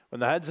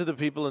when the heads of the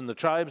people and the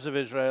tribes of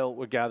Israel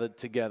were gathered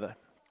together.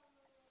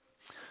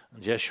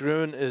 And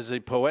Jeshurun is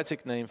a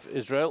poetic name for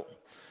Israel.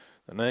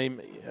 The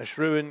name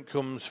Jeshurun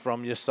comes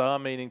from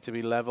Yasar, meaning to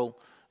be level,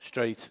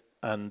 straight,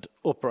 and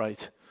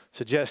upright,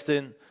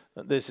 suggesting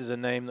that this is a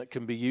name that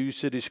can be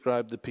used to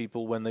describe the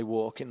people when they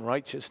walk in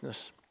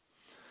righteousness.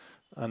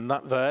 And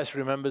that verse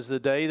remembers the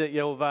day that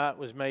Yehovah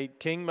was made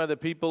king by the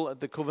people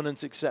at the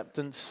covenant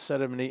acceptance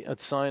ceremony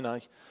at Sinai.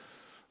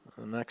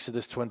 In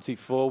Exodus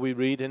 24 we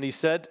read, and he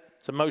said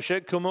to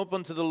Moshe, come up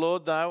unto the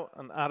Lord, thou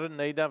and Aaron,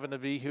 Nadab, and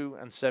Abihu,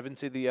 and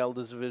 70 the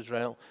elders of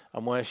Israel,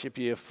 and worship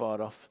ye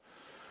afar off.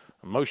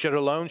 And Moshe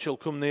alone shall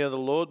come near the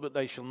Lord, but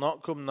they shall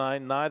not come nigh,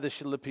 neither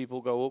shall the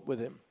people go up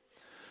with him.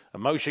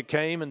 And Moshe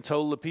came and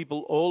told the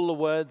people all the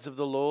words of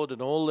the Lord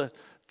and all the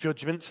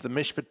judgments, the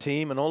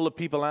Mishpatim, and all the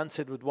people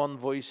answered with one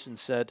voice and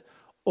said,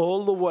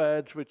 all the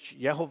words which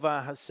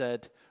Yehovah has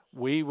said,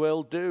 we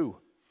will do.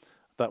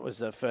 That was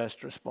their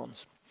first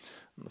response.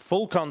 And the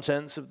full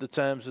contents of the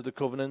terms of the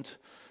covenant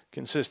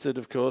consisted,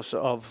 of course,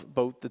 of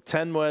both the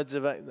 10 words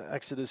of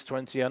Exodus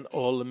 20 and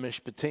all the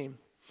Mishpatim.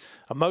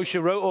 And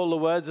Moshe wrote all the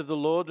words of the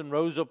Lord and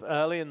rose up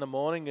early in the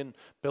morning and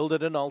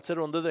builded an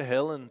altar under the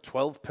hill and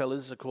 12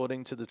 pillars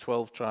according to the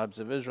 12 tribes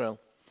of Israel.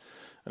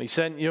 And he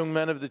sent young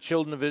men of the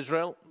children of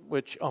Israel,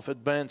 which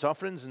offered burnt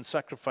offerings and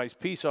sacrificed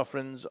peace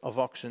offerings of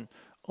oxen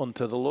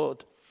unto the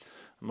Lord.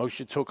 And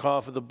Moshe took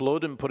half of the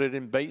blood and put it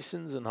in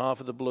basins, and half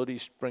of the blood he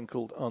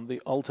sprinkled on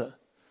the altar.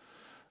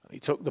 And he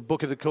took the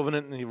book of the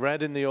covenant and he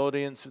read in the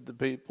audience of the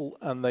people,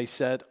 and they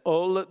said,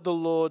 all that the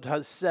Lord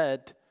has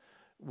said,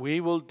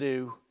 we will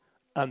do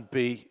and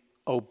be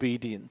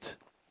obedient.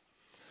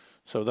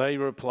 So they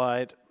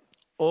replied,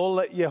 all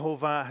that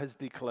Yehovah has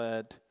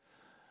declared,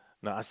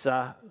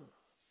 Na'asah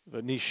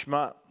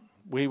v'nishma,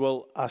 we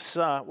will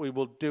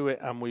do it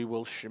and we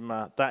will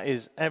shema. That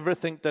is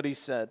everything that he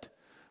said.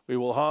 We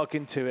will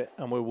hearken to it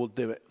and we will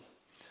do it.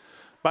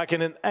 Back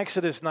in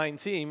Exodus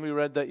 19, we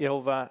read that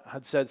Yehovah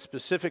had said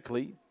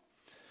specifically,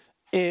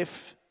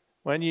 if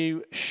when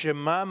you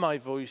shema my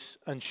voice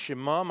and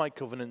shema my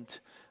covenant,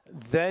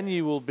 then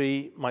you will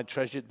be my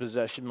treasured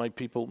possession, my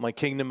people, my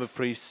kingdom of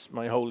priests,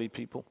 my holy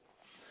people.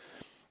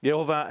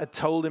 Yehovah had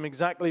told him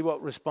exactly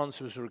what response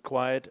was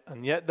required,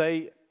 and yet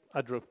they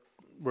had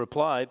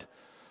replied,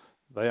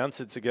 they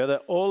answered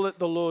together, all that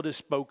the Lord has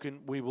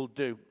spoken, we will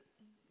do.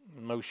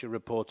 And Moshe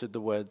reported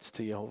the words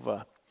to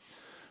Yehovah.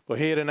 But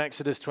here in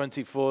Exodus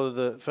 24,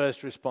 the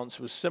first response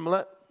was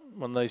similar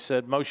when they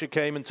said, Moshe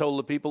came and told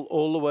the people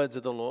all the words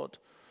of the Lord,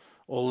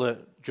 all the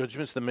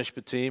judgments, the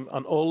Mishpatim,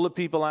 and all the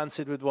people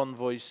answered with one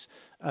voice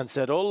and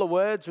said, all the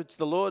words which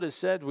the Lord has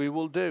said, we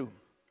will do.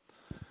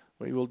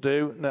 We will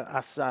do,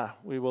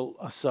 we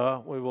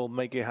will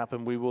make it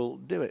happen, we will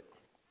do it.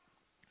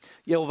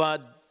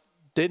 Yehovah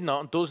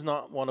does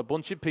not want a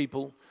bunch of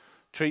people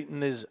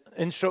treating his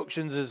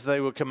instructions as they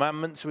were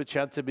commandments which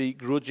had to be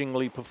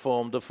grudgingly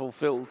performed or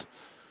fulfilled.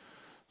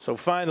 So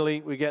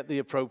finally, we get the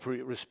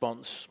appropriate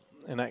response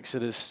in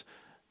Exodus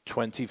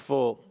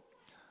 24.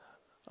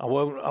 I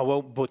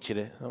won't butcher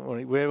it. Don't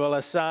worry. We will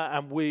asa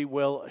and we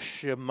will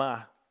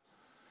shema.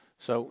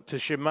 So to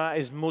shema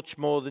is much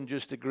more than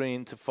just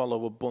agreeing to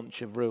follow a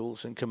bunch of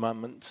rules and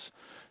commandments.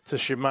 To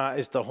shema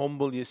is to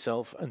humble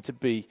yourself and to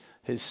be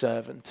his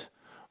servant.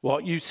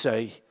 What you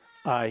say,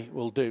 I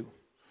will do.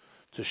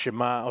 To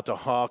shema or to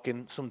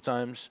hearken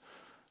sometimes,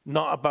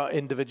 not about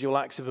individual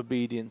acts of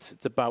obedience.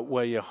 It's about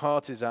where your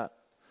heart is at.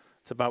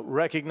 It's about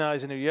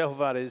recognizing who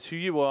Yehovah is, who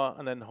you are,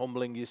 and then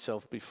humbling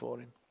yourself before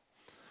him.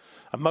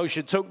 And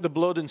Moshe took the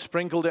blood and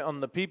sprinkled it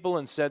on the people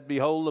and said,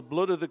 behold, the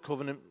blood of the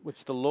covenant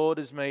which the Lord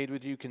has made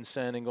with you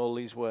concerning all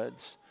these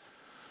words.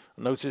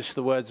 Notice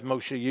the words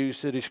Moshe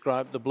used to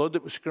describe the blood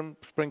that was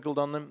sprinkled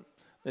on them.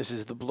 This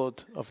is the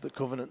blood of the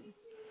covenant.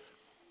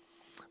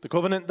 The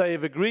covenant they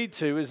have agreed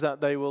to is that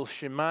they will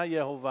shema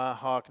Yehovah,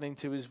 hearkening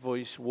to his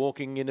voice,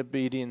 walking in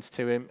obedience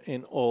to him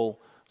in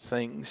all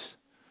things.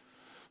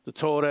 The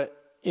Torah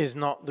is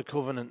not the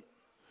covenant.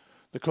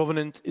 The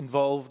covenant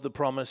involved the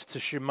promise to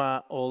shema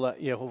all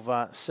that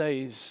Yehovah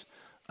says,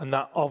 and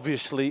that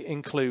obviously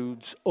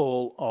includes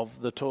all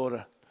of the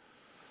Torah.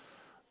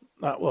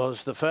 That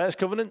was the first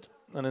covenant,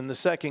 and in the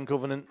second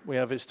covenant we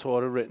have his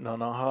Torah written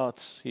on our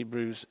hearts,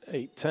 Hebrews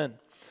 8:10.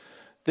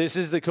 This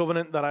is the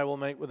covenant that I will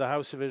make with the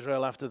house of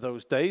Israel after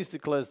those days,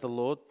 declares the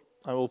Lord.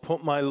 I will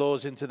put my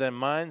laws into their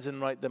minds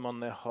and write them on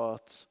their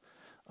hearts.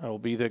 I will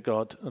be their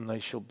God, and they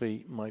shall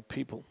be my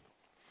people.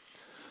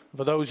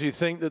 For those who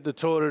think that the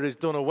Torah is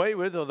done away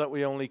with, or that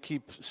we only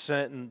keep a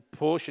certain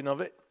portion of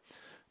it,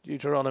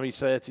 Deuteronomy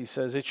 30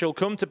 says, it shall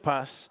come to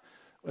pass,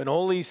 when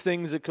all these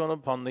things are come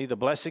upon thee, the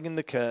blessing and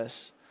the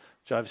curse,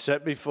 which I have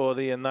set before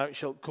thee, and thou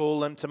shalt call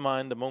them to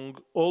mind among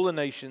all the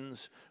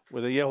nations,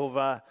 whither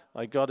Yehovah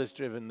thy God has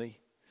driven thee.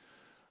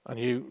 and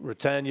you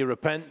return, you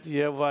repent to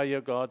Yehovah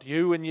your God,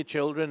 you and your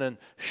children, and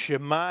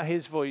shema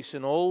his voice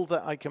in all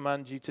that I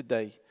command you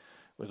today,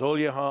 with all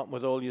your heart and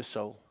with all your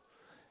soul,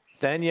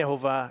 then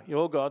Yehovah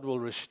your God will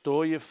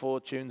restore your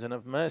fortunes and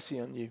have mercy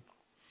on you.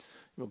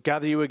 He will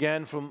gather you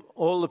again from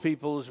all the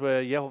peoples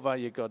where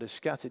Yehovah your God has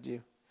scattered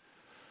you.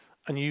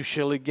 And you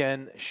shall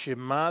again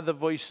shema the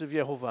voice of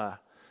Yehovah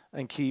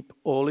and keep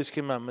all his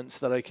commandments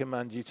that I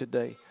command you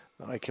today.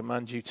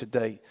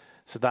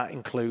 So that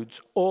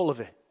includes all of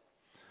it,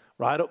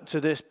 right up to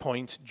this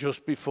point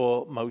just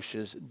before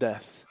Moshe's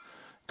death,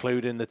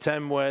 including the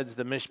 10 words,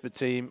 the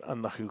Mishpatim,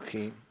 and the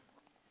Hukim.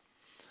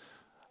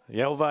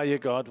 Yehovah your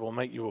God will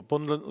make you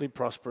abundantly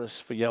prosperous,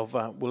 for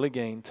Yehovah will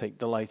again take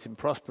delight in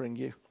prospering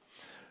you.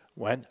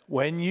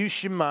 When you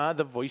shema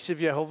the voice of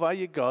Yehovah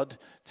your God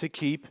to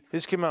keep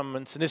his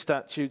commandments and his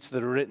statutes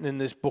that are written in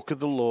this book of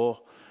the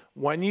law,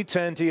 when you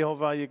turn to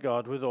Yehovah your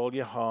God with all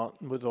your heart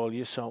and with all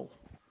your soul.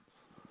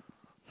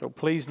 So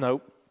please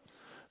note,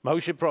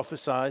 Moshe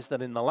prophesies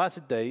that in the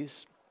latter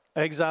days,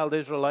 exiled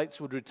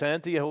Israelites would return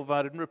to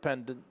Yehovah in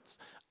repentance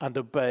and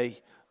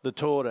obey the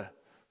Torah.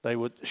 They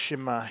would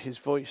shema his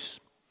voice.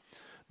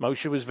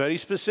 Moshe was very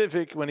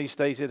specific when he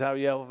stated how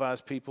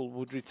Yehovah's people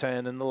would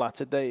return in the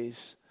latter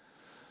days.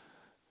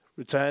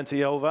 Return to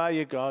Yehovah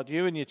your God,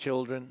 you and your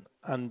children,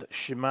 and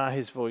shema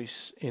his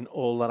voice in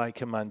all that I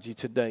command you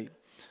today.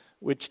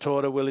 Which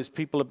Torah will his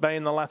people obey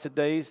in the latter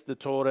days? The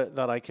Torah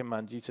that I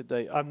command you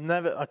today.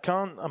 I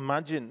can't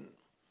imagine.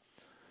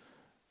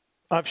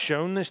 I've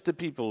shown this to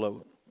people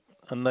though,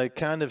 and they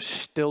kind of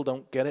still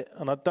don't get it.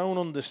 And I don't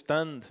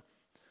understand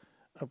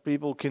how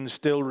people can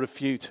still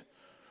refute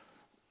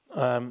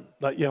that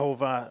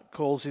Yehovah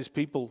calls his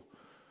people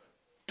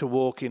to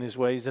walk in his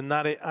ways, and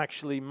that it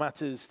actually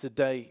matters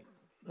today.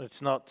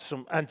 It's not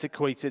some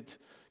antiquated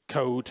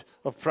code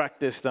of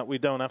practice that we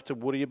don't have to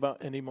worry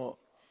about anymore.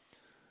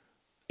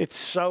 It's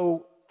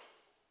so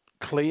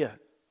clear,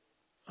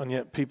 and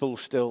yet people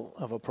still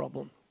have a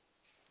problem.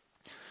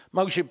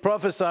 Moshe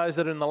prophesies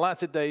that in the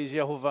latter days,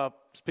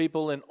 Yehovah's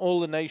people in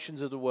all the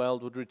nations of the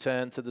world would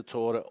return to the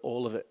Torah,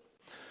 all of it,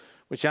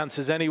 which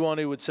answers anyone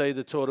who would say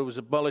the Torah was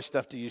abolished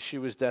after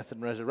Yeshua's death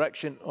and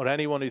resurrection, or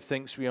anyone who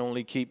thinks we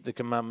only keep the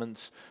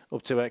commandments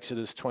up to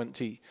Exodus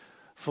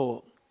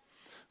 24.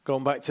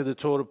 Going back to the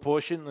Torah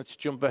portion, let's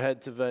jump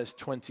ahead to verse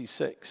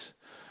 26.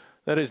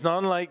 There is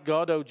none like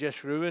God, O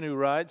Jeshurun, who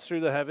rides through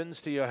the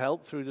heavens to your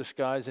help through the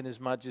skies in his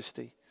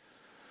majesty.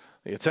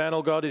 The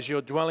eternal God is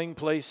your dwelling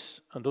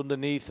place, and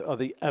underneath are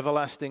the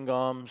everlasting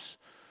arms.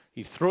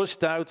 He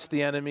thrust out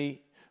the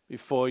enemy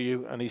before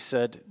you, and he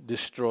said,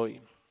 destroy.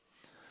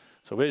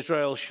 So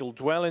Israel shall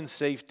dwell in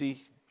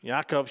safety.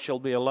 Yaakov shall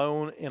be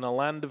alone in a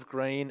land of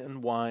grain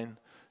and wine,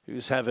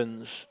 whose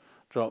heavens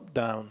drop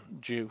down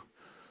dew.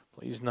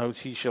 Please note,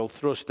 he shall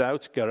thrust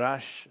out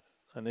Garash,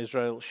 and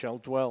Israel shall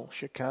dwell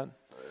Shekan.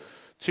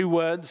 2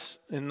 words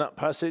in that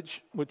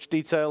passage which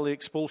detail the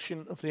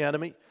expulsion of the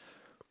enemy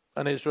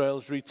and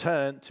Israel's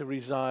return to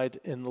reside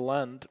in the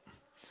land.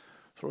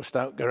 Thrust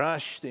out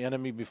Garash, the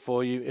enemy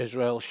before you,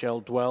 Israel shall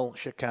dwell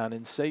Shekan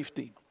in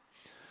safety.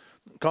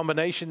 The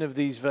combination of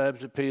these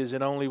verbs appears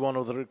in only one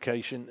other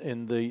occasion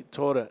in the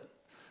Torah.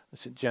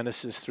 It's in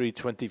Genesis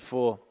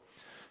 3:24.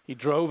 He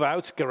drove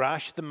out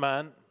Garash, the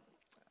man,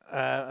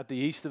 at the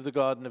east of the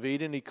Garden of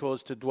Eden. He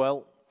caused to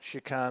dwell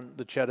Shekan,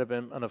 the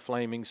cherubim, and a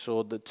flaming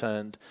sword that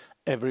turned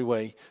every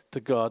way to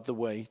guard the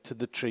way to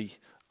the tree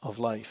of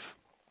life.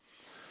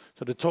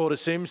 So the Torah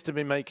seems to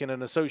be making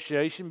an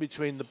association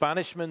between the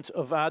banishment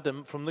of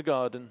Adam from the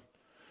garden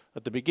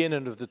at the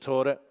beginning of the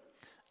Torah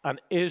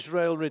and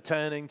Israel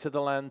returning to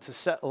the land to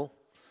settle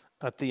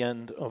at the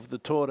end of the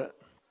Torah.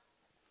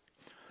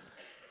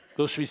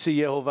 Thus we see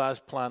Yehovah's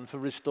plan for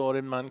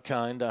restoring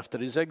mankind after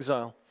his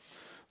exile.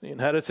 The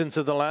inheritance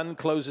of the land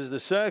closes the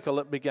circle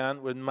that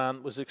began when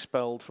man was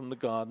expelled from the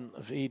Garden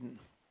of Eden.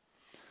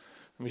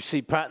 And we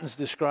see patterns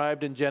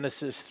described in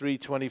Genesis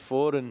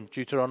 3:24 and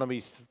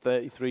Deuteronomy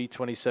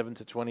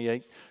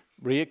 33:27-28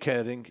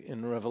 reoccurring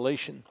in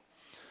Revelation.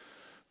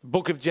 The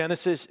book of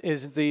Genesis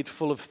is indeed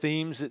full of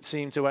themes that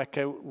seem to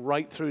echo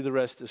right through the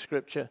rest of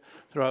Scripture,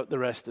 throughout the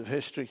rest of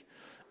history.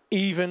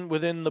 Even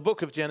within the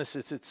book of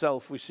Genesis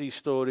itself, we see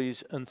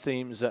stories and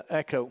themes that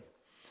echo.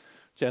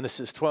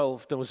 Genesis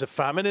 12, there was a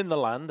famine in the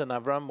land, and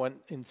Abram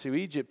went into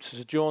Egypt to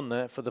sojourn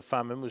there, for the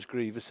famine was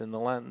grievous in the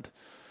land.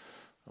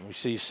 And we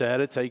see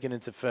Sarah taken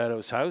into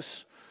Pharaoh's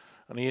house,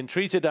 and he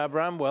entreated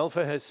Abram well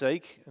for her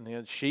sake, and he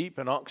had sheep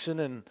and oxen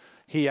and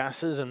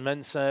he-asses and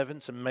men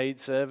servants and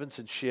maid servants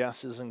and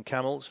she-asses and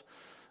camels.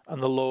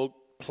 And the Lord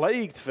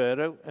plagued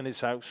Pharaoh and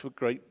his house with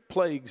great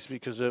plagues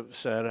because of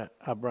Sarah,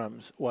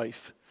 Abram's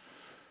wife.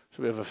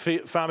 So we have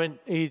a famine,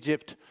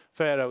 Egypt,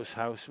 Pharaoh's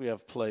house, we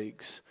have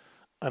plagues.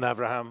 And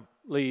Abraham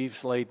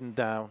leaves laden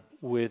down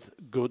with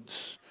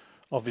goods,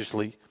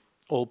 obviously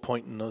all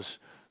pointing us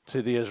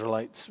to the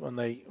Israelites when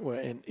they were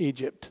in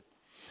Egypt.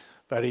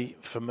 Very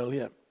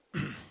familiar.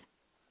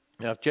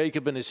 You have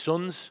Jacob and his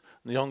sons,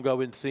 and the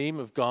ongoing theme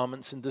of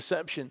garments and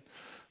deception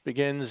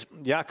begins.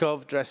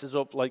 Yaakov dresses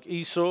up like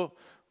Esau,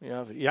 We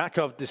have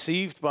Yaakov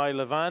deceived by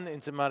Lavan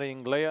into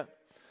marrying Leah.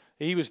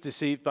 He was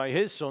deceived by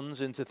his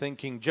sons into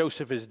thinking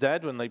Joseph is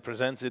dead when they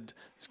presented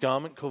his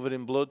garment covered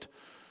in blood.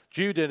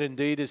 Judah,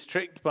 indeed, is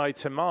tricked by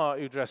Tamar,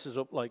 who dresses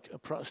up like a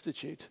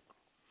prostitute.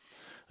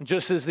 And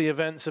just as the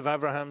events of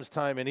Abraham's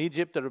time in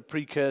Egypt are a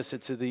precursor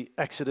to the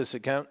Exodus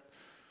account,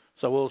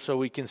 so also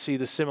we can see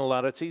the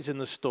similarities in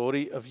the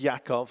story of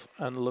Yaakov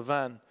and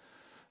Lavan.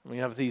 And we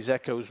have these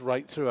echoes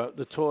right throughout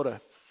the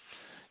Torah.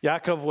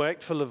 Yaakov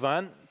worked for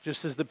Lavan,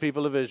 just as the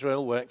people of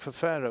Israel worked for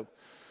Pharaoh.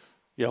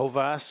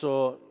 Yehovah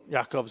saw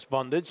Yaakov's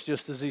bondage,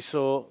 just as he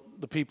saw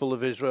the people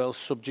of Israel's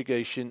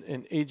subjugation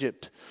in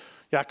Egypt.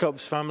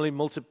 Yaakov's family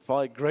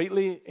multiplied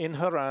greatly in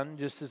Haran,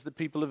 just as the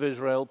people of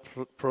Israel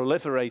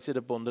proliferated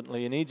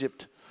abundantly in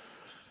Egypt.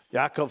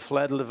 Yaakov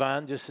fled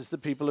Lavan, just as the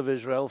people of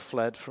Israel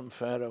fled from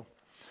Pharaoh.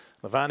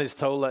 Lavan is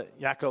told that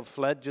Yaakov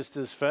fled, just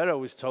as Pharaoh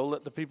was told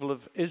that the people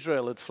of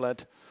Israel had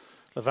fled.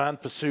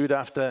 Lavan pursued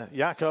after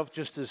Yaakov,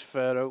 just as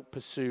Pharaoh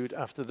pursued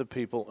after the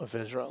people of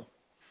Israel.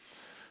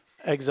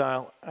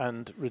 Exile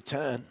and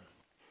return.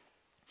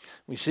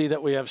 We see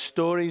that we have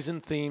stories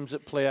and themes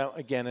that play out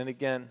again and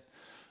again.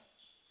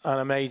 And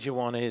a major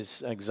one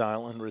is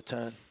exile and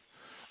return.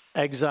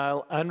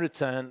 Exile and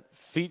return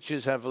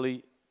features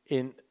heavily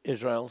in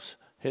Israel's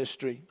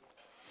history.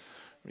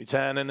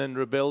 Returning and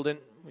rebuilding,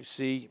 we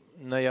see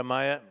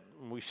Nehemiah,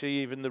 we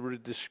see even the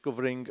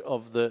rediscovering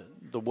of the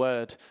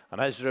word. And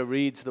Ezra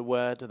reads the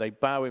word, they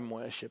bow in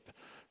worship,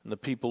 and the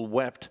people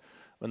wept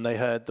when they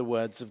heard the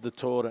words of the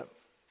Torah.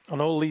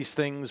 And all these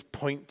things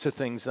point to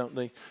things, don't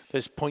they?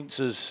 This points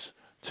us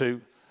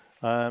to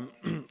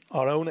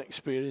our own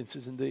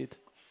experiences indeed.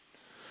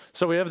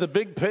 So we have the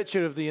big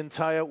picture of the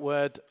entire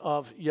word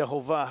of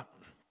Yehovah.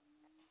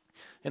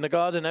 In the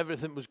garden,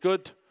 everything was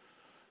good.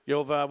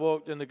 Yehovah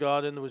walked in the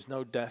garden, there was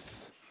no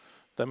death.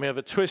 Then we have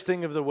a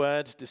twisting of the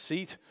word,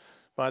 deceit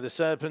by the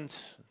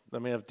serpent.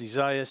 Then we have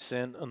desire,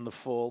 sin, and the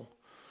fall.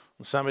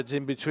 And somewhere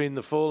in between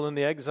the fall and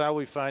the exile,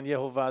 we find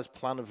Yehovah's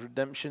plan of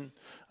redemption.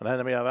 And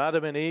then we have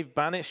Adam and Eve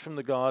banished from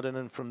the garden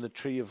and from the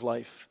tree of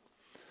life.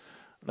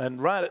 And then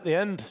right at the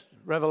end,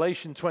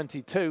 Revelation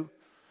 22,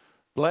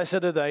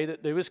 blessed are they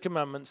that do his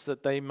commandments,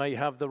 that they may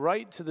have the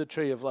right to the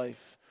tree of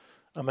life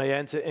and may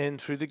enter in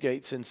through the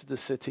gates into the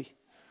city.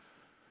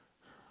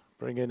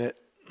 Bringing it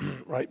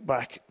right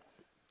back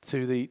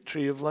to the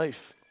tree of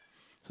life.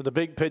 So the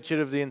big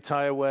picture of the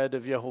entire word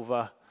of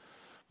Yehovah.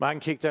 Man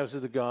kicked out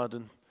of the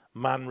garden,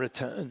 man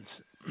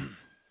returns.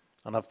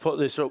 And I've put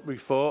this up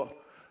before,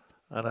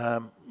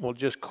 and we'll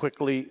just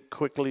quickly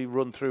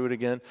run through it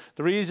again.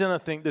 The reason I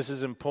think this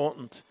is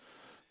important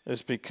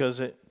is because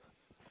it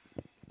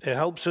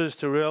helps us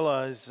to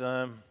realize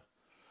that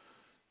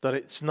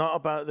it's not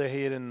about the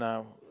here and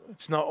now.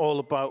 It's not all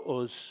about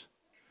us.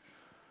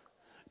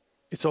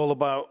 It's all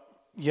about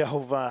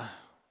Yehovah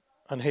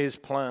and his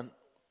plan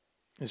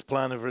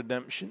of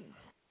redemption.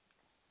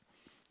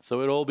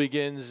 So it all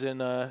begins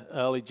in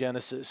early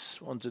Genesis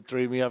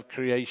 1-3. We have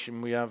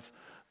creation, we have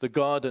the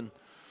garden,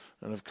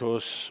 and of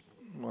course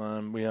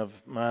we have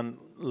man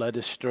led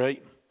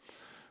astray.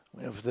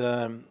 We have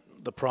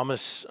the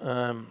promise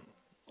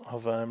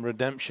of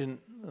redemption,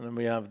 and then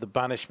we have the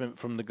banishment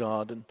from the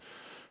garden.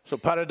 So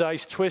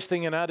paradise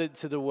twisting and added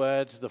to the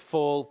word, the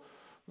fall,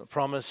 the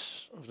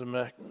promise of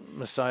the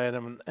Messiah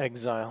and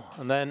exile.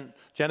 And then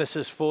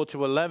Genesis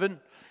 4-11,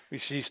 we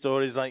see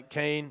stories like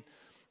Cain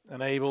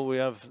and Abel. We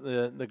have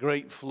the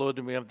great flood,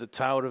 and we have the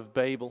Tower of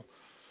Babel.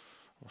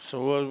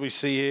 So what we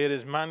see here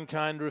is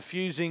mankind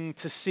refusing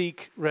to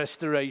seek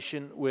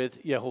restoration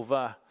with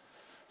Yehovah.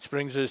 Which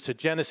brings us to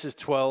Genesis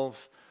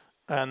 12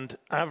 and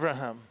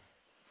Abraham.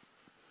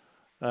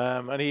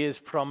 And he is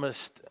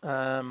promised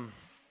land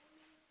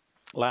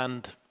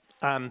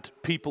and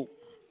people.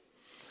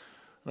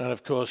 And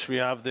of course we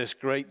have this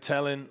great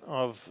telling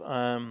of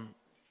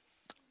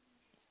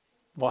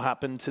what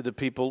happened to the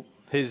people,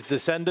 his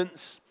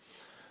descendants,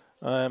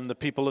 the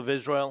people of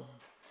Israel.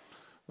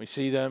 We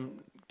see them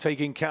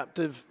taken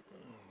captive.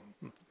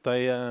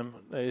 They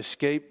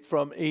escape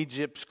from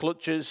Egypt's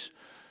clutches,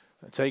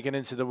 taken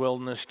into the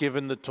wilderness,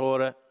 given the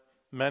Torah.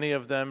 Many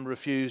of them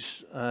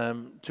refuse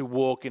to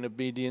walk in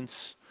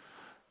obedience.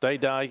 They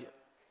die,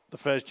 the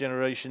first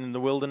generation in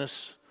the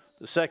wilderness.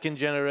 The second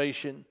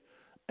generation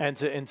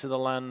enter into the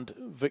land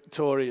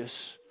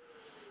victorious.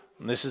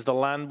 And this is the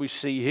land we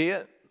see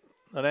here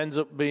that ends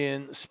up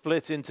being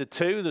split into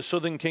two, the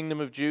southern kingdom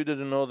of Judah,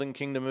 the northern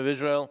kingdom of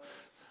Israel.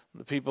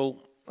 The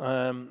people,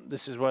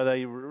 this is where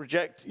they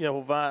reject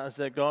Yehovah as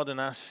their God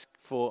and ask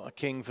for a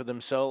king for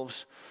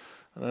themselves.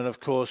 And then, of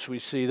course, we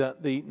see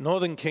that the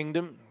northern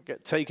kingdom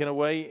get taken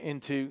away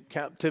into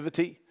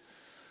captivity.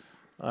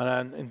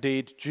 And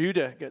indeed,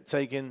 Judah get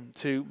taken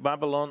to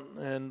Babylon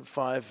in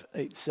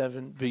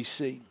 587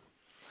 BC.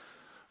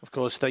 Of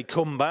course, they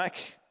come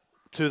back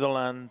to the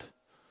land.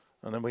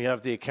 And then we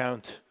have the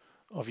account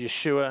of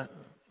Yeshua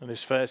and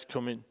his first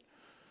coming.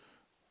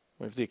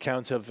 We have the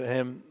account of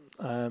him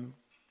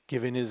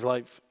giving his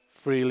life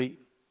freely.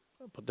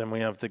 But then we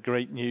have the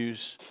great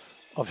news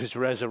of his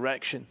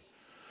resurrection.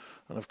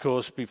 And of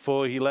course,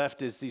 before he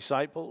left his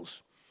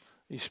disciples,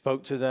 He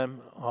spoke to them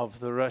of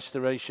the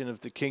restoration of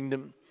the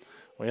kingdom.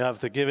 We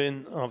have the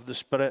giving of the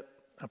Spirit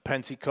at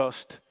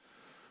Pentecost.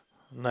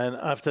 And then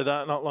after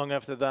that, not long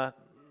after that,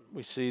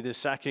 we see the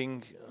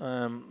sacking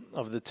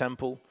of the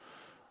temple,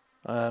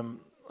 and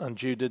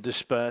Judah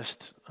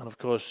dispersed. And of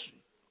course,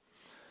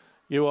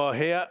 you are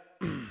here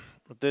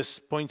at this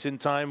point in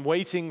time,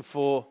 waiting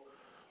for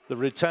the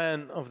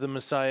return of the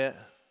Messiah,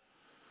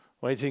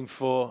 waiting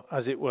for,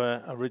 as it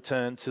were, a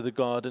return to the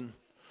garden.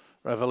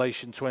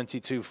 Revelation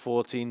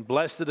 22:14.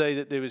 Blessed the day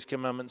that do his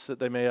commandments, that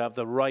they may have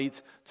the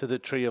right to the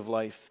tree of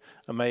life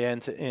and may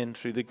enter in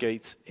through the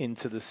gate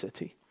into the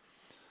city.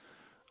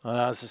 And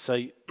as I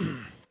say,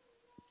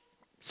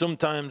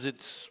 sometimes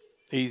it's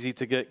easy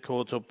to get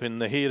caught up in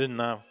the here and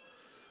now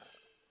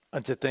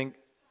and to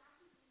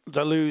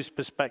lose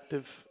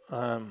perspective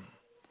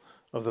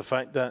of the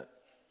fact that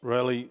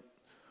really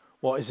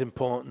what is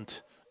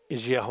important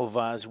is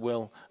Yehovah's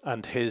will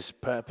and his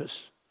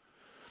purpose.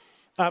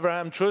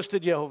 Abraham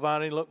trusted Yehovah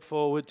and he looked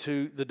forward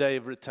to the day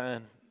of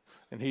return.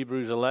 In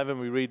Hebrews 11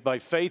 we read, by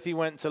faith he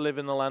went to live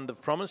in the land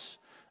of promise,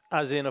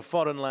 as in a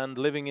foreign land,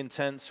 living in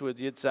tents with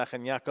Yitzhak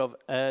and Yaakov,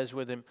 heirs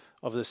with him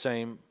of the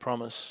same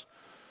promise.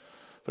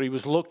 For he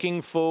was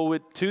looking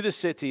forward to the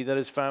city that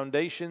has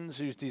foundations,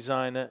 whose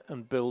designer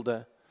and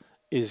builder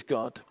is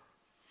God.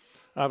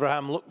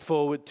 Abraham looked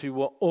forward to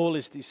what all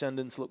his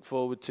descendants look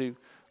forward to,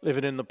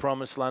 living in the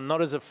promised land,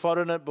 not as a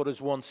foreigner, but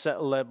as one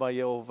settled there by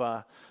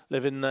Yehovah,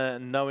 living there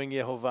and knowing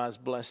Yehovah's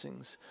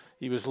blessings.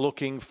 He was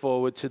looking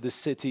forward to the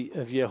city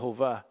of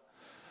Yehovah.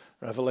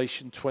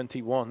 Revelation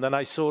 21. Then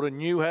I saw a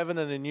new heaven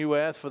and a new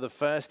earth, for the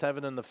first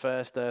heaven and the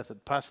first earth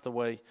had passed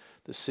away.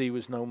 The sea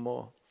was no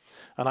more.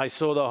 And I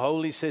saw the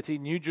holy city,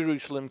 New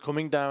Jerusalem,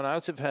 coming down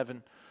out of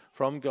heaven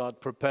from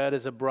God, prepared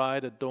as a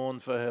bride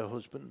adorned for her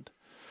husband.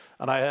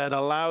 And I heard a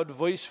loud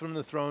voice from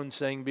the throne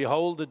saying,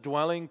 behold, the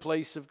dwelling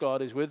place of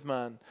God is with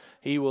man.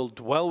 He will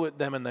dwell with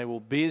them and they will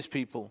be his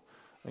people.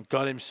 And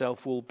God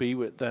himself will be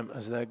with them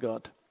as their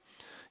God.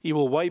 He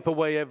will wipe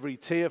away every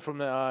tear from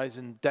their eyes,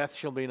 and death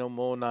shall be no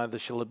more, neither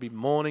shall there be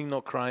mourning,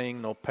 nor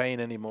crying, nor pain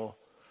any more,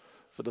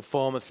 for the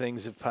former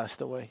things have passed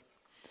away.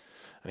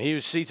 And he who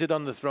was seated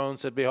on the throne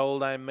said,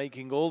 behold, I am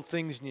making all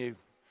things new.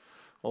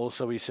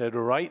 Also he said,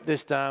 write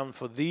this down,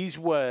 for these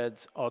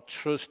words are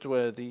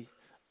trustworthy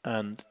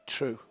and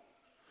true.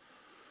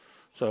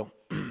 So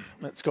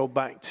let's go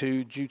back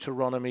to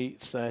Deuteronomy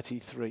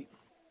 33.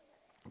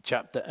 The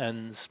chapter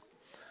ends.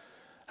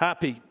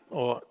 Happy,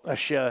 or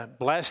Asher,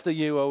 blessed are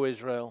you, O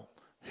Israel,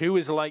 who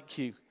is like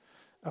you,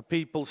 a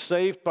people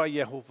saved by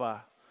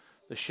Yehovah,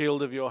 the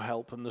shield of your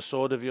help and the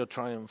sword of your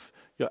triumph.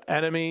 Your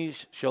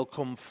enemies shall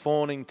come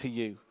fawning to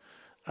you,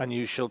 and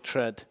you shall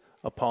tread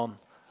upon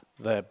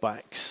their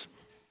backs.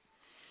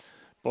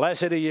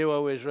 Blessed are you,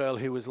 O Israel,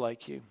 who is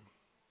like you.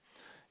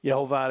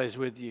 Yehovah is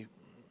with you.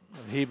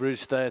 In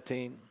Hebrews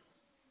 13,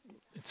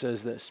 it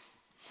says this,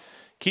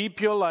 keep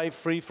your life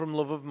free from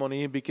love of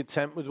money and be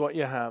content with what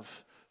you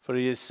have. For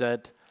he has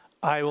said,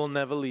 I will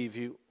never leave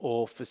you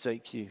or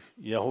forsake you.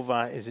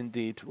 Yehovah is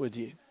indeed with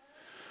you.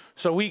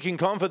 So we can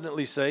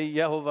confidently say,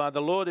 Yehovah,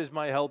 the Lord is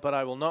my helper,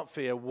 I will not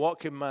fear. What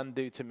can man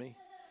do to me?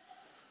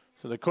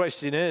 So the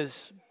question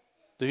is,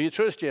 do you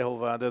trust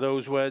Yehovah? Do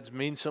those words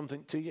mean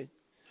something to you?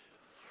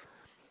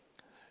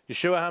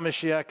 Yeshua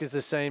HaMashiach is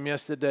the same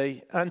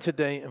yesterday and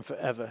today and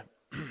forever.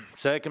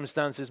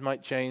 Circumstances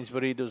might change,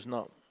 but he does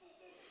not.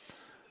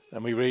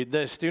 And we read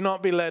this, do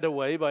not be led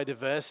away by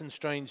diverse and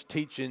strange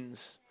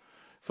teachings,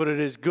 for it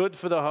is good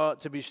for the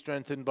heart to be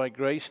strengthened by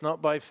grace,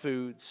 not by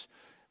foods,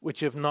 which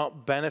have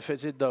not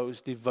benefited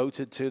those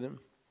devoted to them.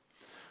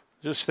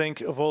 Just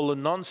think of all the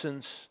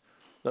nonsense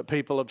that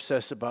people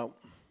obsess about,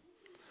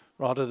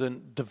 rather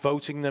than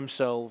devoting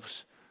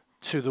themselves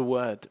to the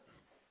word.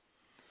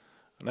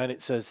 And then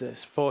it says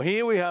this, for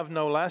here we have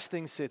no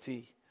lasting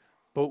city,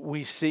 but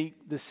we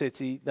seek the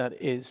city that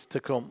is to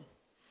come.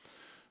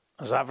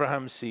 As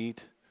Abraham's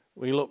seed,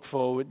 we look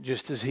forward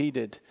just as he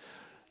did.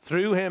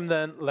 Through him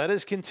then, let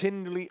us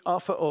continually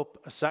offer up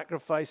a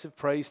sacrifice of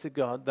praise to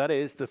God, that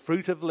is, the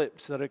fruit of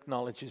lips that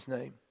acknowledge his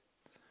name.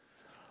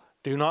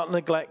 Do not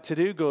neglect to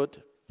do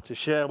good, to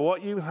share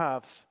what you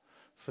have,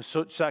 for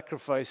such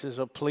sacrifices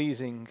are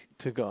pleasing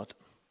to God.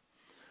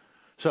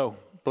 So,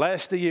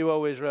 blessed are you,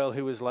 O Israel,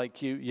 who is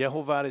like you.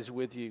 Yehovah is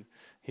with you.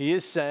 He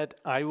has said,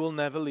 I will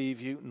never leave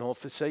you nor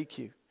forsake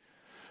you.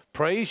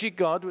 Praise ye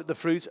God with the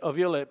fruit of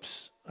your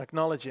lips.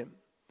 Acknowledge him.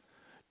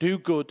 Do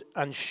good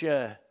and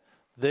share.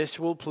 This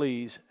will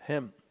please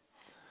him.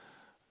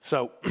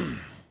 So,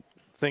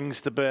 things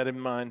to bear in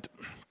mind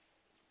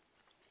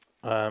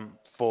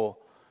for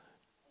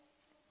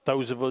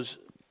those of us,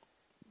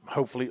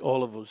 hopefully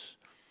all of us,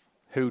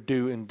 who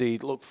do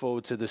indeed look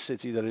forward to the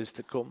city that is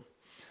to come.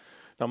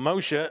 Now,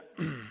 Moshe,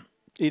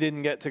 he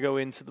didn't get to go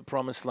into the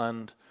promised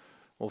land.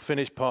 We'll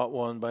finish part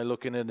one by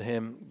looking at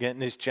him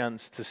getting his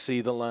chance to see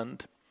the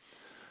land.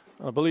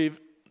 I believe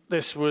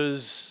this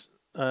was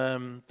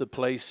the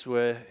place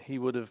where he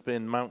would have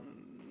been, Mount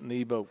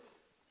Nebo.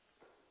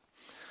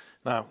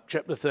 Now,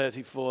 chapter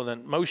 34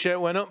 then. Moshe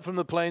went up from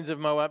the plains of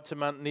Moab to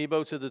Mount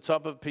Nebo to the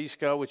top of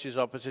Pisgah, which is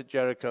opposite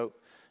Jericho.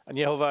 And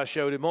Yehovah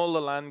showed him all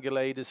the land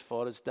Gilead as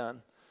far as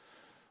Dan,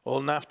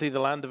 all Naphtali, the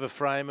land of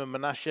Ephraim and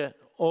Manasseh,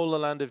 all the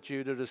land of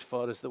Judah as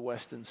far as the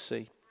western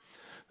sea.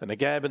 The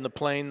Negeb and the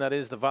plain, that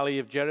is, the valley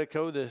of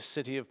Jericho, the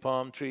city of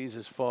palm trees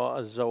as far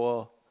as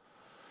Zoar.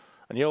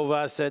 And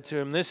Yehovah said to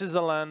him, this is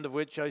the land of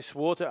which I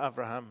swore to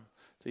Abraham,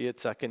 to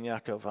Yitzhak and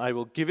Yaakov. I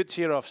will give it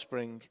to your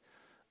offspring.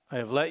 I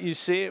have let you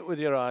see it with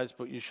your eyes,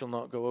 but you shall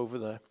not go over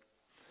there.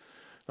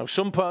 Now,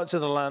 some parts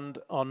of the land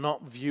are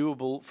not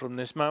viewable from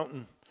this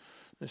mountain.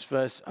 This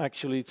verse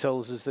actually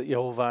tells us that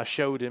Yehovah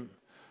showed him,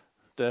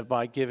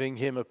 thereby giving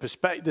him a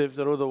perspective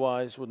that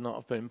otherwise would not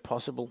have been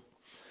possible.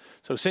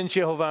 So since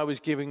Yehovah was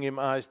giving him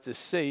eyes to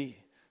see,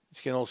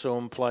 which can also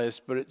imply a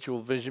spiritual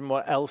vision,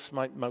 what else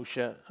might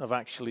Moshe have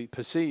actually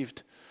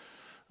perceived?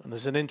 And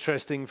there's an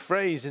interesting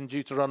phrase in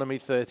Deuteronomy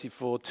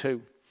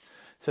 34:2.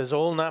 It says,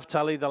 all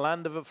Naphtali, the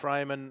land of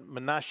Ephraim and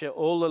Manasseh,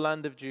 all the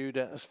land of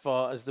Judah as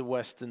far as the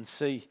western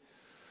sea.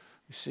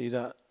 You see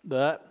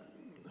that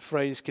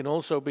phrase can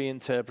also be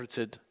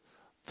interpreted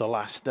the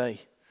last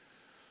day.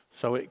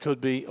 So it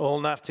could be all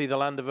Naphtali, the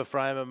land of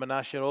Ephraim and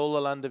Manasseh, all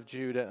the land of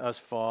Judah as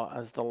far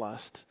as the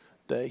last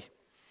day.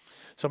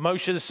 So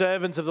Moshe, the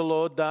servant of the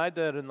Lord, died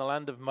there in the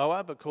land of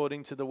Moab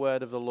according to the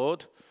word of the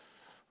Lord.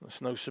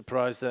 It's no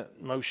surprise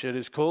that Moshe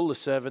is called the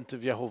servant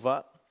of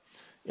Yehovah.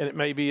 And it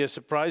may be a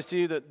surprise to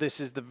you that this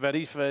is the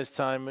very first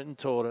time in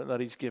Torah that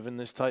he's given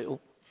this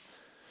title.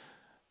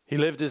 He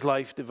lived his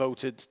life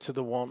devoted to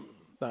the one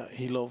that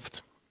he loved.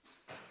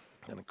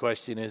 And the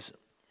question is,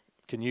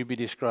 can you be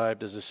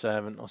described as a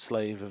servant or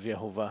slave of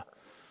Yehovah?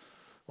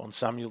 1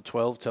 Samuel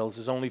 12 tells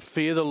us, only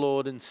fear the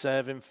Lord and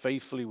serve him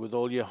faithfully with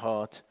all your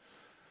heart.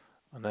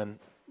 And then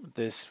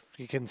this,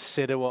 you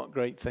consider what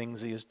great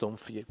things he has done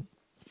for you.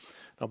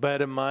 Now bear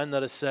in mind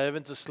that a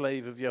servant or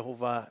slave of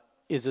Yehovah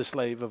is a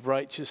slave of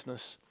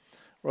righteousness.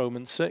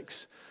 Romans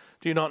 6.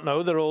 Do you not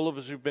know that all of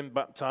us who've been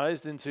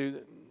baptized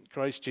into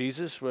Christ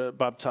Jesus were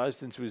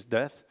baptized into his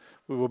death?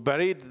 We were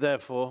buried,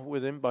 therefore,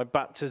 with him by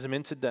baptism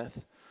into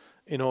death,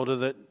 in order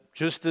that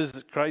just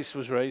as Christ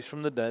was raised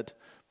from the dead,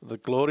 with the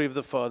glory of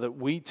the Father,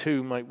 we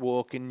too might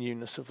walk in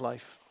newness of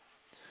life.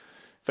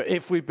 For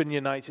if we've been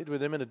united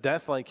with him in a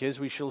death like his,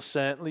 we shall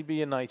certainly be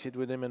united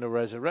with him in a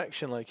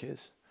resurrection like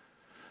his.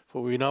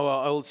 For we know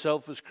our old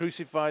self was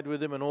crucified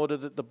with him in order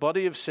that the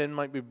body of sin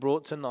might be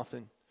brought to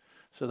nothing,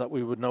 so that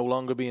we would no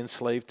longer be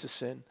enslaved to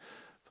sin.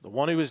 For the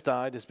one who has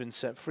died has been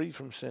set free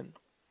from sin.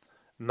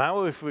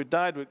 Now if we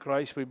died with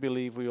Christ, we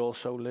believe we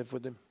also live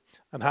with him.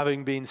 And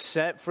having been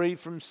set free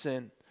from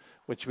sin,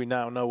 which we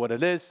now know what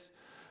it is,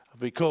 have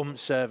become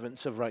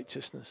servants of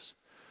righteousness.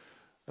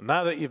 And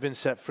now that you've been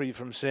set free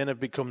from sin,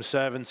 have become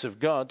servants of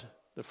God,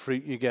 the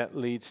fruit you get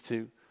leads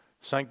to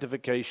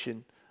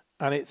sanctification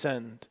and its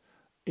end,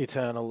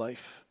 eternal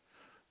life.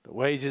 The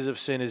wages of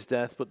sin is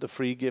death, but the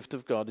free gift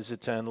of God is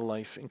eternal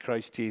life in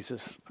Christ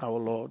Jesus our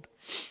Lord.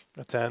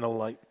 Eternal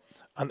life.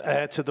 And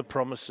heir to the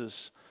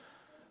promises,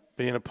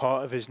 being a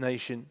part of his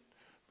nation,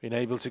 being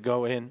able to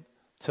go in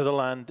to the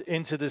land,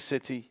 into the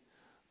city,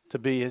 to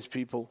be his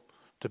people,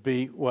 to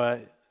be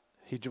where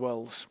he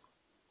dwells.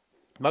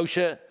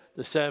 Moshe,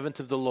 the servant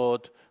of the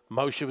Lord.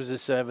 Moshe was a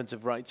servant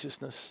of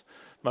righteousness.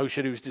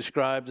 Moshe, who was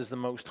described as the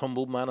most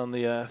humble man on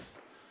the earth.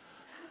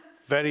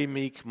 Very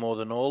meek, more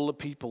than all the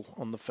people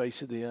on the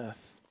face of the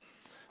earth.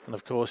 And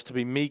of course, to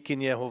be meek in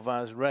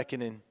Yehovah's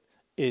reckoning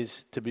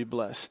is to be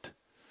blessed,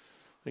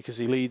 because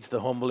he leads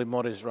the humble in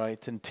what is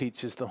right and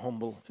teaches the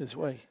humble his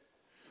way.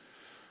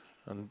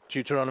 And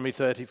Deuteronomy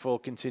 34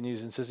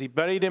 continues and says, he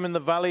buried him in the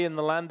valley in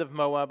the land of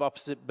Moab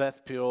opposite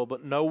Beth Peor,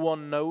 but no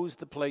one knows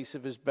the place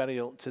of his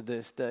burial to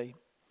this day.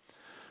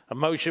 And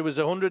Moshe was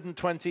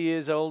 120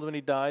 years old when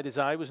he died. His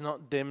eye was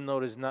not dim,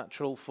 nor his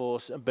natural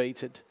force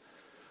abated.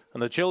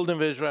 And the children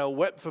of Israel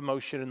wept for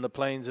Moshe in the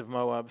plains of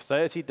Moab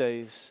 30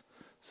 days.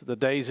 So the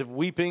days of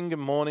weeping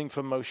and mourning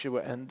for Moshe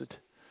were ended.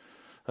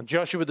 And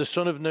Joshua the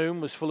son of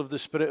Nun was full of the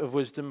spirit of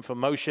wisdom, for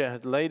Moshe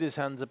had laid his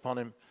hands upon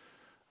him.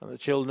 And the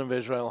children of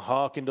Israel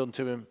hearkened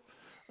unto him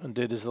and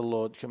did as the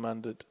Lord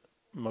commanded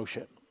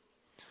Moshe.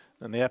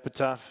 And the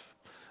epitaph,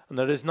 and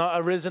there has not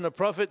arisen a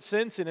prophet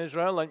since in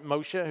Israel like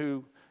Moshe,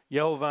 who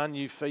Yehovah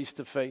knew face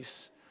to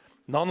face.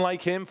 None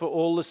like him for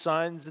all the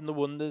signs and the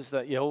wonders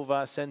that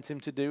Yehovah sent him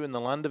to do in the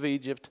land of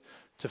Egypt,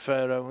 to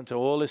Pharaoh and to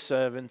all his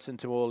servants and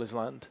to all his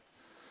land.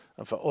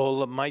 And for all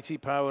the mighty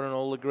power and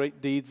all the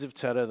great deeds of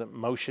terror that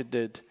Moshe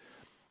did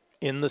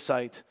in the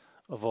sight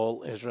of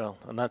all Israel.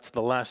 And that's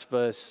the last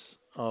verse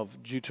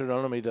of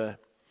Deuteronomy there.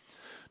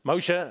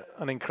 Moshe,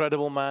 an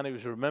incredible man who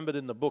was remembered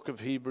in the book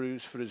of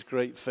Hebrews for his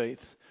great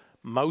faith.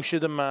 Moshe,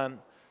 the man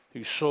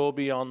who saw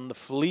beyond the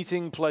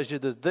fleeting pleasure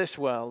of this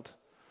world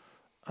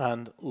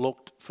and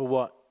looked for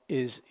what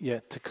is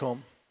yet to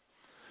come.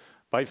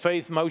 By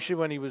faith, Moshe,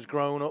 when he was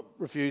grown up,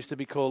 refused to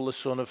be called the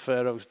son of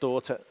Pharaoh's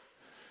daughter,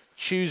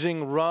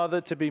 choosing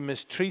rather to be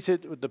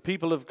mistreated with the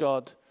people of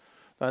God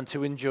than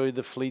to enjoy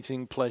the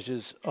fleeting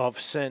pleasures of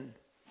sin.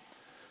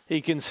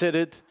 He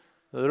considered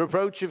The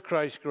reproach of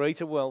Christ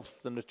greater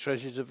wealth than the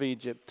treasures of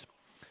Egypt,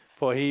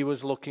 for he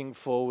was looking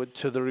forward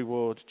to the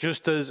reward,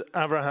 just as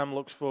Abraham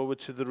looks forward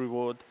to the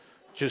reward,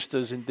 just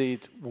as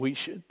indeed we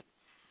should.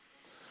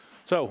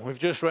 So, we've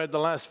just read the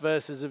last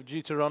verses of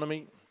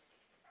Deuteronomy,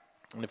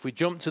 and if we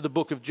jump to the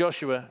book of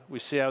Joshua, we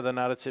see how the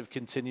narrative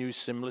continues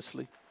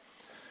seamlessly.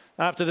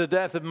 After the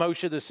death of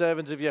Moshe, the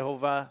servant of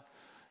Jehovah,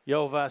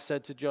 Jehovah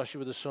said to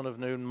Joshua the son of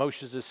Nun,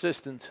 Moshe's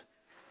assistant,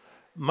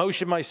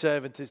 Moshe, my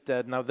servant, is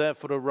dead. Now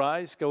therefore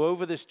arise, go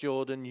over this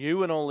Jordan,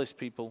 you and all this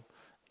people,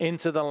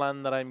 into the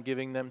land that I am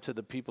giving them to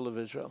the people of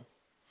Israel.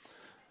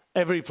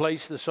 Every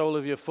place the sole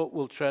of your foot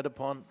will tread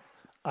upon,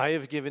 I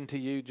have given to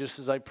you, just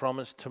as I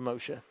promised to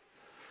Moshe.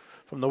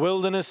 From the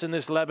wilderness in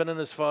this Lebanon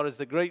as far as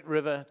the great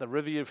river, the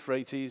river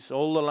Euphrates,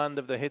 all the land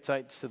of the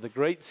Hittites to the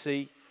great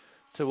sea,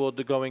 toward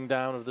the going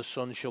down of the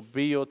sun shall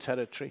be your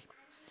territory.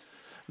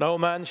 No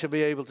man shall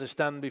be able to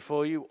stand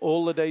before you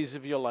all the days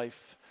of your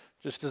life.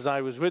 Just as I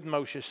was with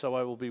Moshe, so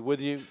I will be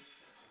with you.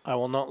 I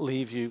will not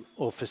leave you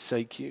or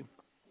forsake you.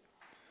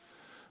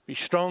 Be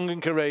strong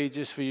and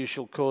courageous, for you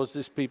shall cause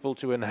this people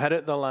to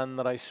inherit the land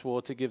that I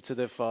swore to give to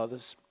their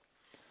fathers.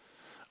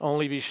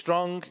 Only be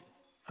strong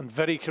and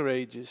very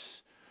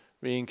courageous,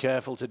 being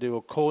careful to do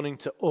according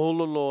to all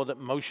the law that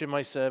Moshe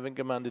my servant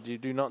commanded you.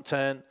 Do not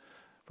turn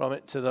from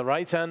it to the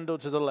right hand or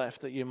to the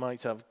left, that you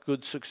might have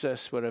good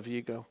success wherever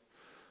you go.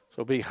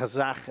 So be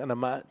chazak and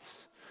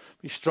amatz.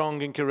 Be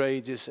strong and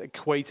courageous,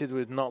 equated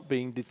with not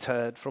being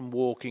deterred from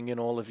walking in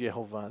all of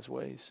Jehovah's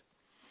ways.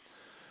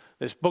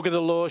 This book of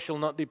the law shall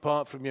not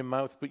depart from your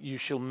mouth, but you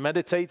shall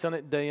meditate on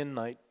it day and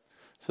night,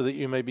 so that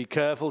you may be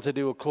careful to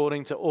do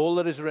according to all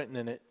that is written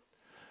in it.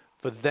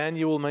 For then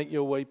you will make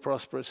your way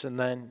prosperous, and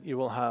then you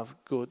will have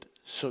good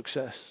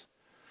success.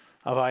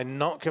 Have I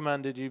not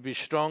commanded you? Be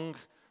strong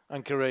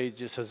and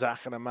courageous,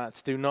 Hazach and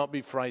Amatz. Do not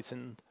be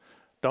frightened.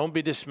 Don't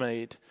be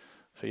dismayed,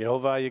 for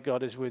Jehovah your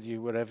God is with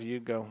you wherever you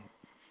go.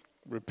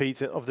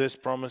 Repeat it of this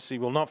promise. He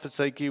will not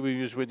forsake you,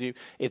 he is with you.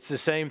 It's the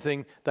same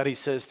thing that he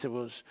says to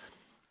us.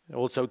 It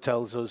also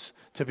tells us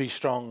to be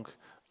strong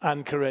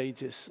and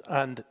courageous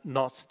and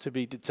not to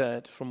be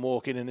deterred from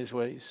walking in his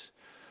ways.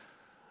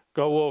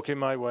 Go walk in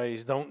my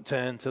ways. Don't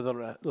turn to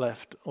the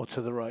left or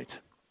to the right.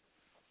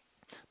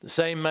 The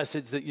same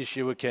message that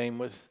Yeshua came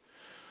with.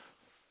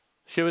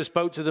 Yeshua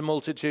spoke to the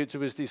multitude,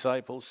 to his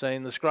disciples,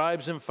 saying, the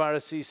scribes and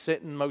Pharisees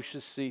sit in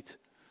Moshe's seat.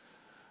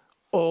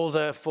 All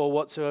therefore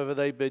whatsoever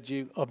they bid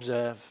you,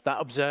 observe. That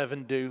observe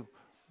and do,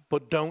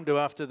 but don't do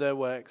after their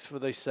works, for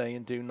they say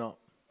and do not.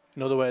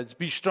 In other words,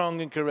 be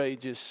strong and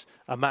courageous.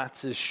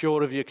 Amatz is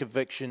sure of your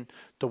conviction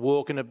to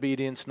walk in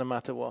obedience no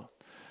matter what.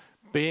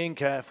 Being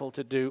careful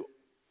to do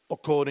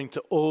according to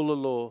all the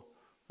law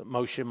that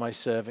Moshe my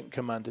servant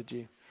commanded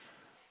you.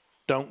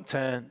 Don't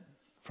turn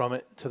from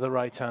it to the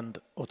right hand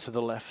or to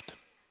the left.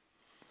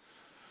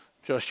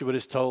 Joshua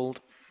is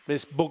told,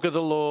 this book of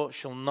the law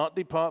shall not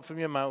depart from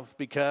your mouth.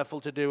 Be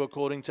careful to do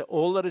according to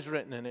all that is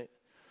written in it.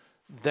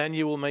 Then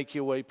you will make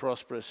your way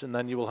prosperous, and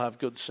then you will have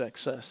good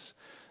success.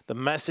 The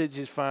message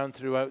is found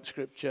throughout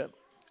Scripture,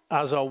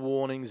 as are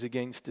warnings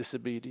against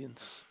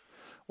disobedience.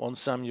 1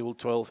 Samuel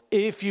 12.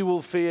 If you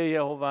will fear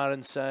Jehovah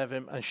and serve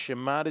him, and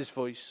shema his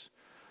voice,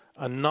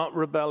 and not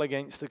rebel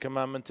against the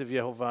commandment of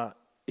Jehovah,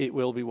 it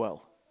will be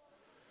well.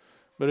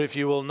 But if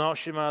you will not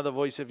shema the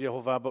voice of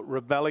Jehovah, but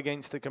rebel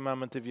against the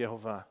commandment of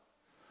Jehovah,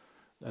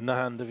 then the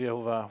hand of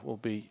Jehovah will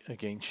be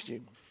against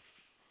you.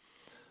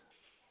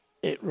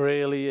 It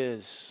really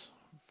is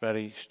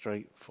very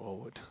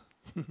straightforward.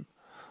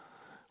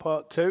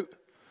 Part 2.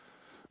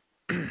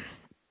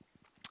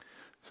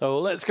 So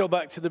let's go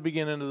back to the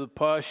beginning of the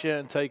Parsha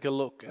and take a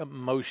look at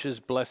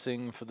Moshe's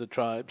blessing for the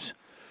tribes.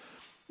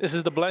 This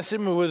is the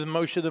blessing wherewith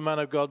Moshe, the man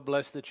of God,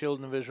 blessed the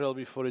children of Israel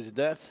before his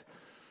death.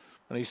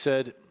 And he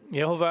said,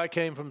 Jehovah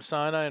came from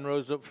Sinai and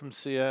rose up from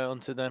Seir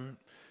unto them,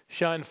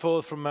 shined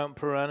forth from Mount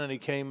Paran, and he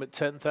came with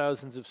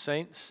 10,000s of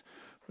saints.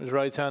 From his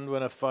right hand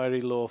went a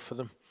fiery law for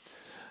them.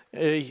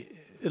 He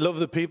loved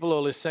the people,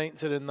 all his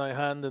saints are in thy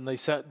hand, and they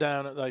sat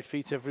down at thy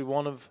feet. Every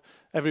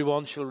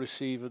one shall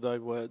receive of thy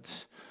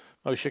words.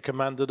 Moshe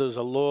commanded us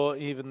a law,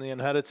 even the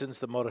inheritance,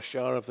 the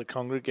morashah of the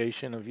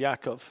congregation of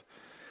Yaakov.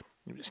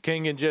 He was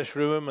king in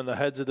Jeshurun, and the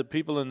heads of the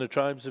people and the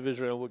tribes of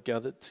Israel were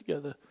gathered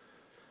together.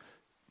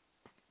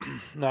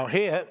 Now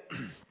here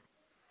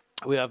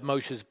we have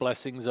Moshe's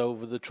blessings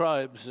over the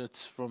tribes.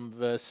 It's from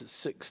verses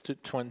 6 to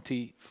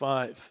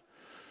 25,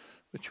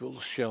 which we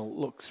shall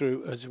look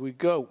through as we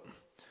go.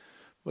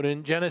 But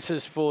in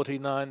Genesis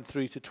 49,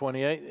 3 to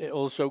 28, it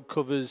also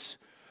covers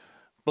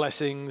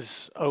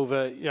blessings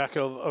over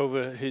Yaakov,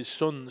 over his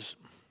sons.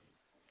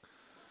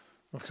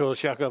 Of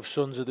course, Yaakov's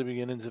sons are the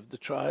beginnings of the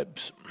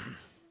tribes.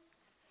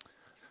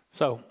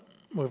 So,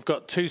 we've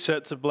got two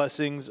sets of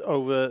blessings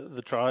over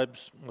the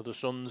tribes, or the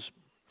sons,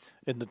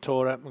 in the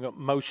Torah. We've got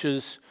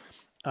Moshe's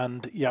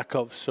and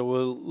Yaakov. So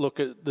we'll look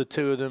at the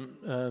two of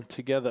them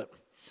together.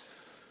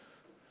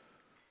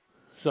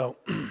 So,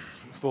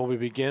 before we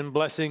begin,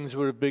 blessings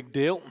were a big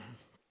deal.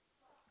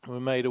 We were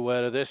made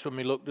aware of this when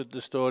we looked at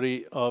the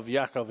story of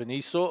Yaakov and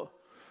Esau.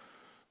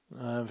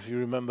 If you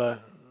remember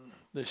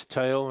this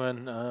tale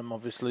when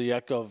obviously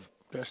Yaakov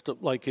dressed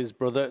up like his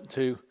brother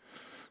to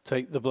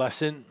take the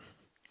blessing.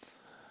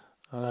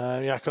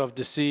 Yaakov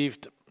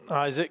deceived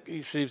Isaac. He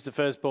receives the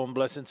firstborn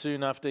blessing.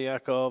 Soon after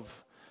Yaakov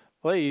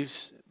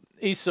leaves,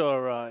 Esau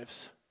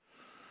arrives.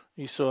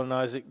 Esau and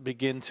Isaac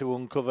begin to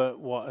uncover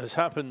what has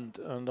happened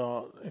and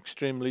are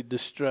extremely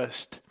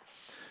distressed.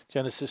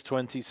 Genesis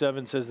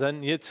 27 says,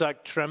 Then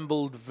Yitzhak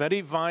trembled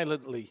very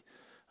violently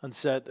and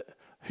said,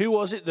 Who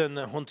was it then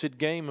that hunted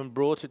game and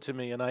brought it to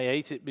me, and I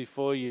ate it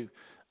before you,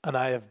 and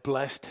I have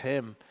blessed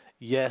him?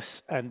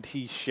 Yes, and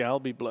he shall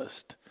be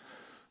blessed.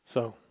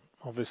 So,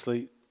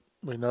 obviously,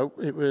 we know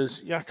it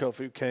was Yaakov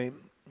who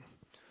came.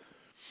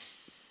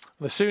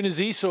 And as soon as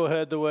Esau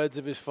heard the words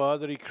of his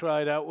father, he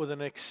cried out with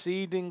an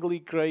exceedingly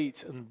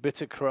great and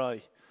bitter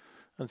cry,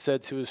 and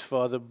said to his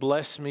father,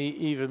 Bless me,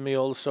 even me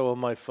also, O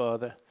my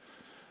father.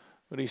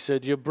 But he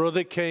said, Your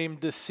brother came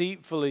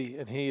deceitfully,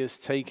 and he has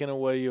taken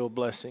away your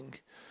blessing.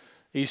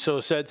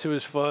 Esau said to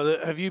his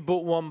father, Have you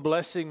but one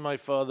blessing, my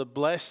father?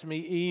 Bless me,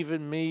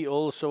 even me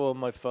also, O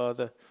my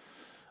father.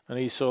 And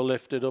Esau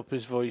lifted up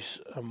his voice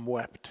and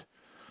wept.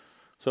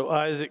 So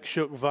Isaac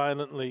shook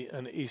violently,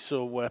 and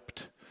Esau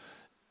wept.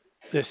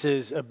 This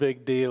is a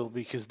big deal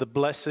because the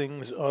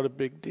blessings are a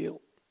big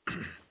deal.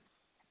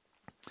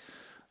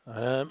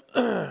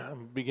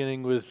 I'm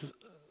beginning with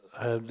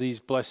these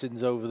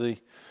blessings over the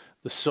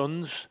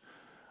sons.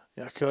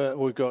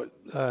 We've got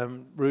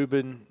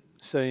Reuben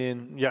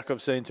saying, Yaakov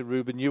saying to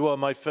Reuben, You are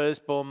my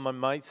firstborn, my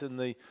might, and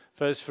the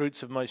first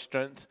fruits of my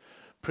strength,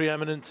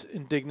 preeminent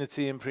in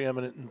dignity and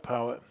preeminent in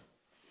power.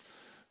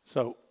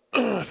 So,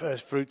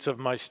 first fruits of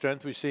my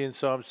strength, we see in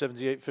Psalm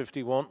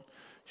 78:51.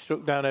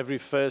 Struck down every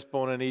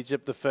firstborn in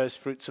Egypt, the first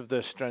fruits of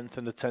their strength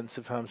and the tents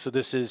of Ham. So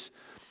this is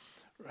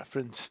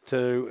reference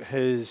to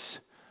his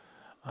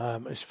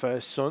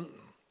first son.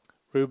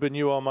 Reuben,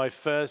 you are my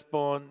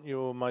firstborn,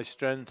 you are my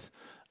strength,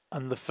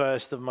 and the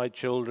first of my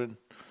children.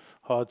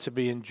 Hard to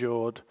be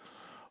endured,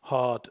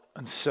 hard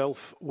and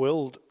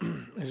self-willed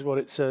is what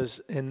it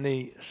says in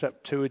the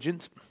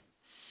Septuagint.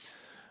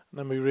 And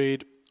then we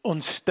read,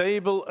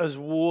 Unstable as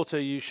water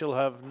you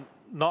shall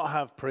not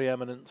have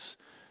preeminence.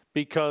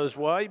 Because,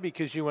 why?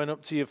 Because you went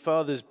up to your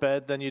father's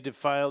bed, then you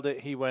defiled it,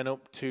 he went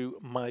up to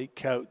my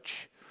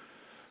couch.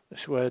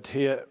 This word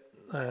here,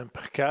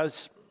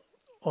 pakaz,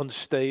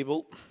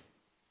 unstable,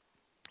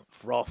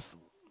 froth,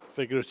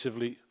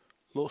 figuratively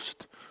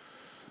lust.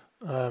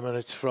 And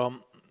it's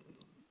from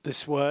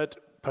this word,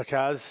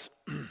 pakaz,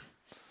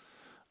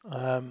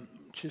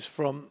 which is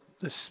from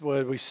this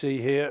word we see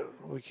here.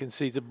 We can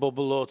see to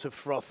bubble or to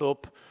froth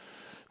up,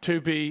 to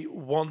be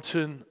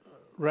wanton,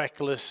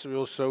 reckless. We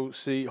also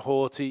see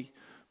haughty,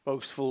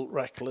 boastful,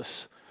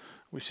 reckless.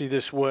 We see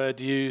this word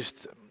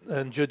used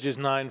in Judges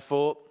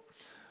 9:4.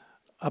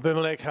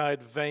 Abimelech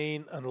hired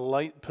vain and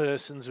light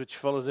persons which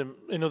followed him.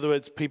 In other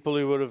words, people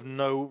who were of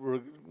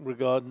no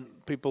regard,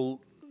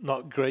 people,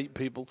 not great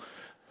people.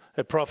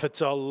 Their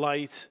prophets are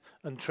light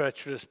and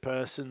treacherous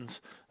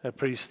persons. Their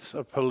priests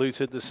have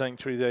polluted the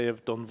sanctuary. They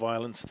have done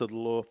violence to the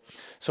law.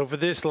 So for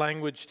this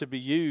language to be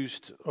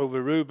used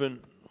over Reuben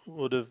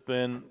would have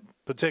been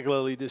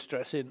particularly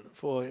distressing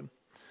for him.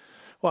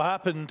 What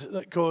happened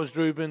that caused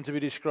Reuben to be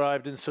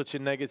described in such a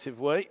negative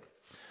way?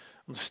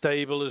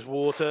 Unstable as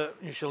water,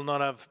 you shall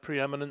not have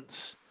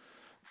preeminence.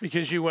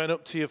 Because you went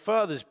up to your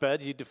father's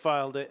bed, you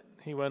defiled it,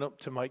 he went up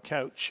to my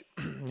couch.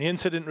 The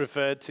incident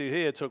referred to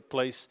here took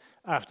place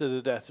after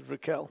the death of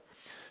Rachel,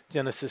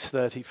 Genesis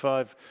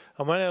 35.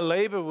 And when her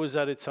labor was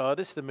at its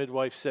hardest, the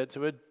midwife said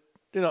to her,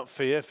 Do not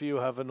fear, for you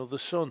have another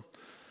son.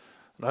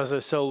 And as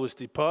her soul was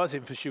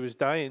departing, for she was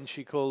dying,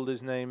 she called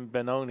his name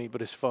Benoni,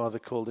 but his father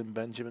called him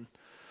Benjamin.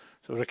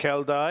 So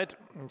Rachel died,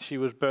 and she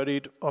was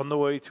buried on the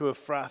way to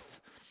Ephrath,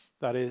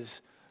 that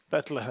is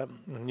Bethlehem.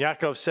 And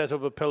Yaakov set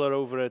up a pillar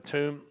over her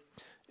tomb.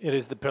 It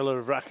is the pillar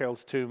of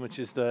Rachel's tomb, which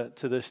is there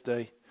to this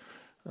day.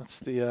 That's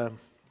the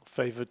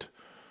favored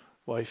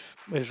wife.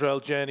 Israel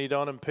journeyed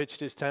on and pitched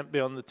his tent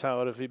beyond the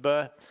tower of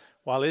Heber.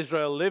 While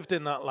Israel lived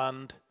in that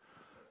land,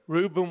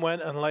 Reuben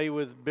went and lay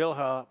with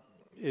Bilhah,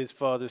 his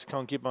father's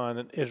concubine,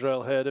 and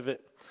Israel heard of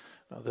it.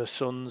 Now, the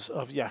sons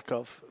of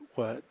Yaakov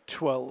were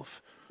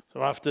 12.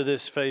 So after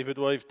this favored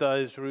wife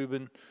dies,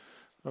 Reuben,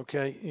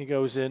 he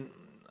goes in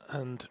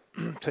and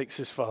takes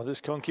his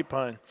father's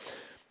concubine.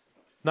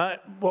 Now,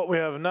 what we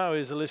have now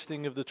is a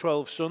listing of the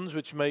 12 sons,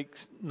 which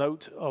makes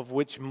note of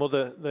which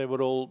mother they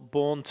were all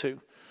born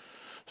to.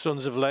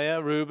 Sons of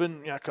Leah,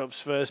 Reuben,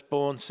 Yaakov's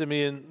firstborn,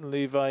 Simeon,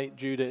 Levi,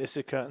 Judah,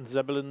 Issachar, and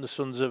Zebulun. The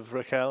sons of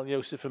Rachel,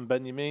 Joseph and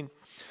Benjamin.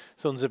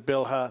 Sons of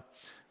Bilhah,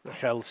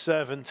 Rachel's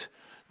servant,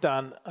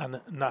 Dan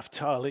and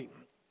Naphtali.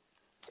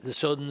 The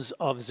sons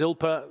of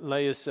Zilpah,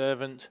 Leah's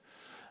servant,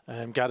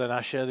 Gad and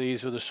Asher.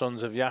 These were the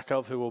sons of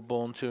Yaakov who were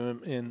born to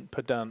him in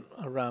Padan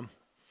Aram.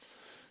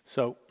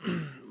 So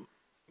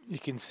you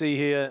can see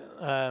here,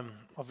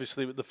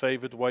 obviously with the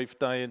favored wife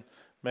dying,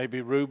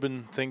 maybe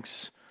Reuben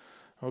thinks,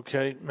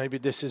 okay, maybe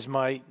this is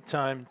my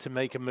time to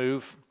make a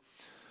move.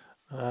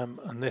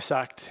 And this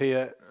act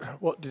here,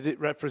 what did it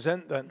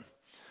represent then?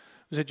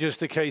 Was it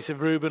just a case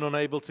of Reuben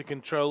unable to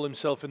control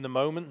himself in the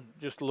moment,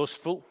 just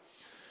lustful?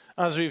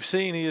 As we've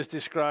seen, he is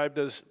described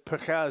as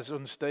pachaz,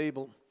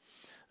 unstable.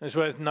 And it's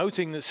worth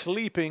noting that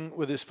sleeping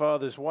with his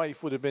father's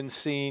wife would have been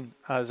seen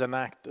as an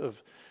act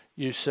of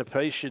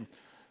usurpation,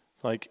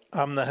 like,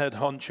 I'm the head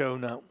honcho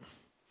now.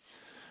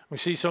 We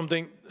see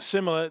something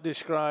similar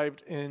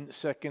described in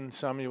 2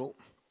 Samuel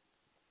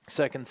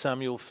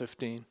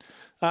 15.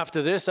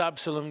 After this,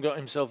 Absalom got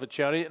himself a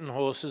chariot and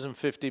horses and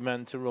 50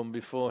 men to run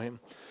before him.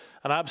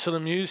 And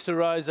Absalom used to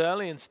rise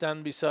early and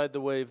stand beside the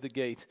way of the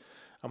gate.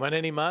 And when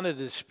any man had a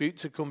dispute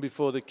to come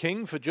before the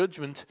king for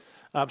judgment,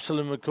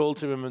 Absalom would call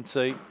to him and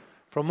say,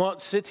 "From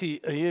what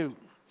city are you?"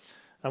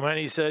 And when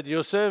he said,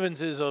 "Your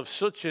servant is of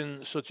such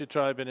and such a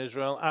tribe in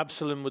Israel,"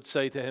 Absalom would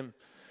say to him,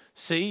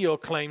 "See, your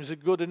claims are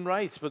good and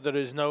right, but there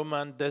is no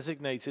man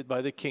designated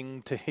by the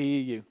king to hear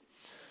you."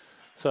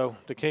 So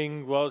the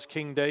king was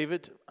King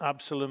David.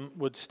 Absalom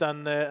would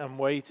stand there and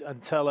wait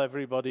and tell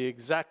everybody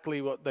exactly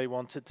what they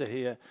wanted to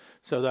hear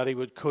so that he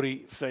would curry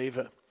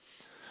favor.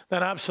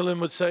 Then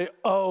Absalom would say,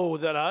 "Oh,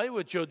 that I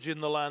were judge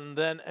in the land,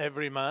 then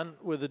every man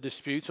with a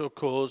dispute or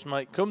cause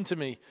might come to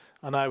me,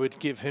 and I would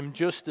give him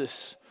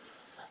justice."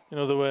 In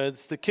other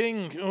words, the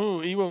king,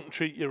 he won't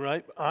treat you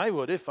right. I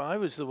would if I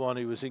was the one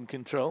who was in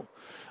control.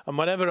 And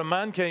whenever a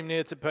man came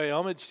near to pay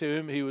homage to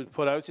him, he would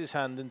put out his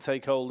hand and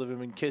take hold of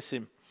him and kiss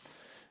him,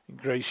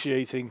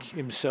 ingratiating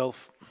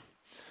himself.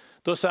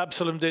 Thus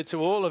Absalom did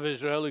to all of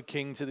Israel who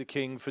came to the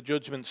king for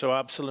judgment. So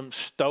Absalom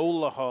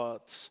stole the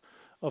hearts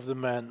of the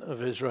men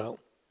of Israel.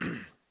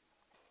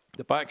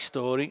 The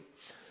backstory: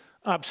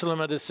 Absalom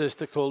had a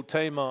sister called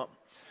Tamar.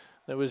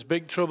 There was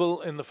big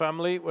trouble in the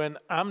family when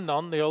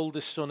Amnon, the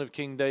oldest son of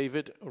King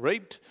David,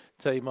 raped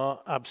Tamar,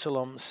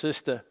 Absalom's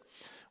sister.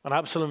 When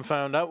Absalom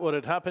found out what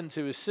had happened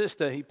to his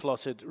sister, he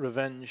plotted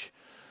revenge.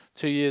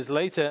 2 years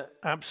later,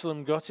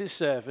 Absalom got his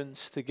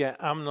servants to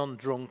get Amnon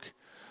drunk,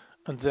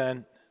 and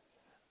then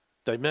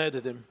they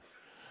murdered him.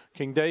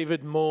 King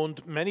David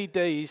mourned many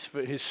days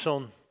for his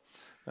son.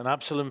 And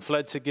Absalom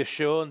fled to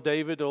Geshur, and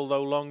David,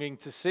 although longing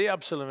to see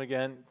Absalom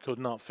again, could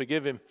not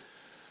forgive him.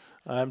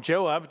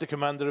 Joab, the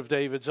commander of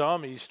David's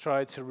armies,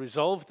 tried to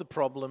resolve the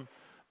problem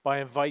by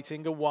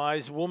inviting a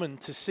wise woman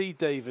to see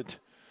David.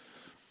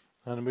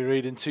 And we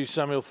read in 2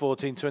 Samuel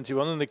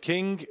 14:21, "And the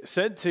king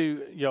said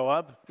to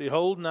Joab,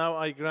 'Behold, now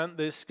I grant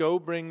this, go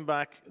bring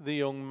back the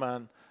young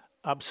man,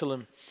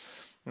 Absalom.'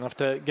 And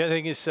after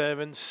getting his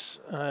servants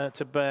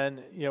to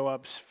burn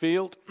Joab's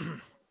field,"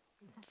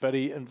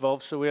 very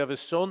involved, so we have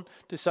his son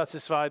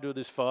dissatisfied with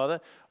his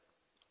father.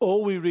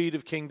 All we read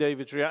of King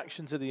David's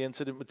reaction to the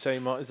incident with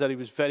Tamar is that he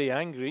was very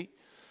angry.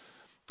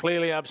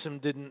 Clearly, Absalom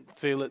didn't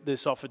feel that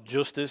this offered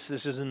justice.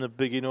 This isn't a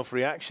big enough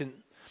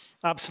reaction.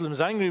 Absalom's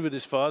angry with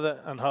his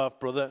father and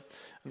half-brother,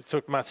 and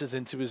took matters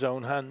into his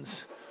own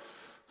hands.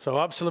 So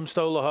Absalom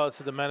stole the hearts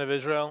of the men of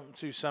Israel.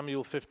 2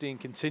 Samuel 15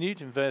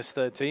 continued in verse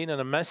 13, "And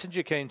a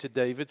messenger came to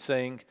David,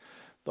 saying,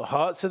 'The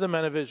hearts of the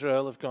men of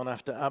Israel have gone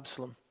after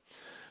Absalom.'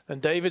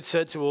 And David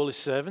said to all his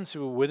servants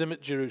who were with him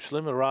at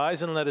Jerusalem,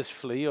 'Arise and let us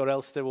flee, or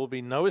else there will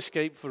be no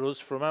escape for us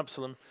from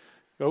Absalom.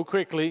 Go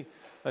quickly,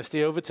 lest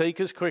he overtake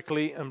us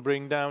quickly and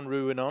bring down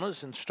ruin on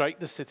us and strike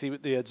the city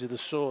with the edge of the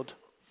sword.'"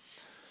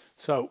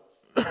 So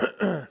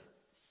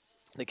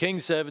the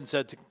king's servant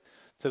said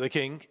to the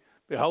king,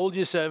 "Behold,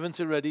 your servants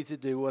are ready to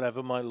do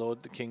whatever my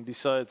lord the king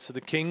decides." So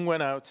the king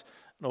went out,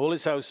 and all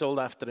his household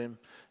after him.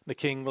 The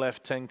king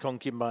left 10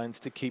 concubines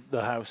to keep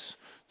the house.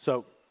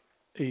 So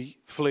he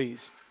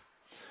flees.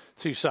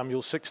 2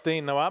 Samuel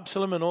 16. "Now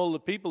Absalom and all the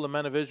people, the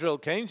men of Israel,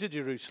 came to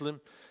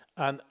Jerusalem,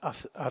 and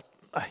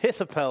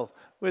Ahithophel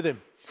with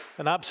him.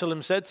 And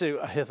Absalom said to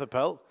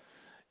Ahithophel,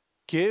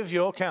 'Give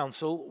your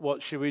counsel,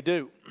 what shall we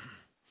do?'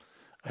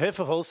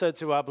 Ahithophel said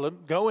to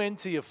Absalom, 'Go in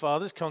to your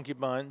father's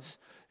concubines,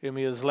 whom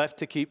he has left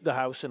to keep the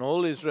house, and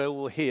all Israel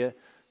will hear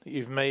that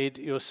you've made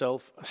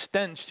yourself a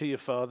stench to your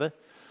father,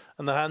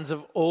 and the hands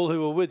of all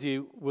who are with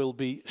you will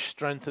be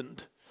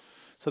strengthened.'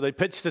 So they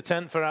pitched a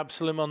tent for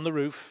Absalom on the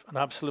roof, and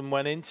Absalom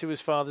went into his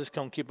father's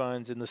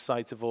concubines in the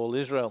sight of all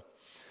Israel.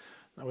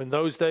 Now in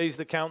those days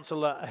the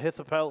counsel that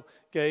Ahithophel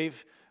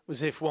gave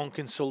was if one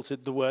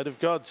consulted the word of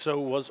God. So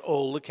was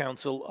all the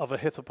counsel of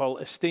Ahithophel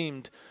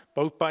esteemed,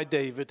 both by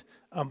David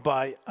and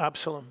by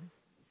Absalom."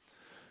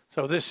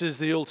 So this is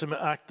the ultimate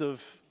act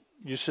of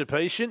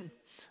usurpation.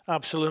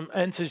 Absalom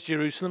enters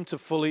Jerusalem to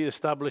fully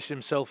establish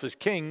himself as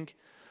king,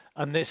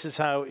 and this is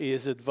how he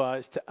is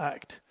advised to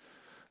act.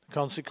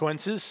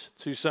 Consequences,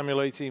 2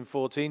 Samuel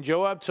 18:14.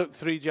 "Joab took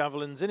 3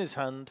 javelins in his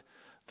hand,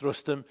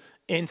 thrust them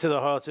into the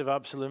heart of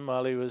Absalom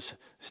while he was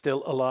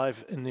still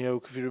alive in the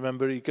oak." If you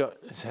remember, he got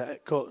his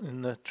head caught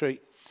in the tree.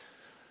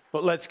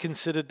 But let's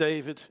consider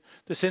David.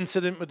 This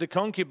incident with the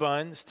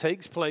concubines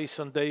takes place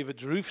on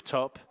David's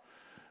rooftop,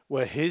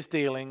 where his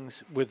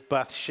dealings with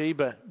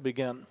Bathsheba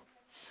began.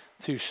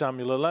 2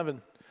 Samuel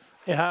 11.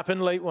 It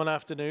happened late one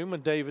afternoon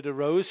when David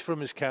arose from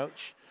his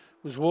couch,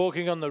 was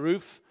walking on the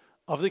roof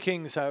of the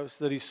king's house,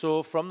 that he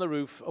saw from the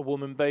roof a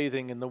woman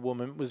bathing, and the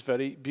woman was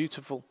very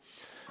beautiful.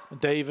 And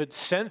David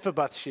sent for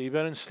Bathsheba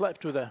and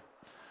slept with her.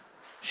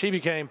 She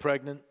became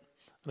pregnant,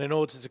 And in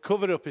order to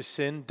cover up his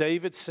sin,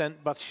 David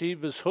sent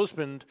Bathsheba's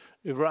husband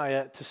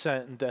Uriah to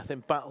certain death in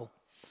battle.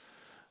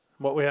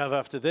 What we have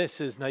after this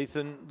is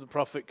Nathan, the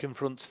prophet,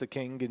 confronts the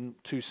king in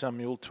 2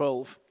 Samuel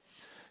 12.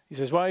 He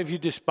says, "Why have you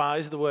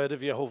despised the word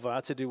of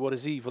Jehovah to do what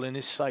is evil in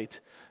his sight?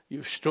 You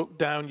have struck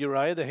down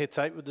Uriah the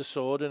Hittite with the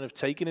sword and have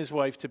taken his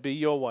wife to be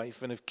your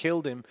wife and have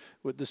killed him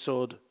with the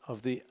sword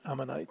of the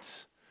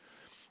Ammonites.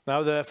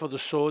 Now therefore the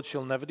sword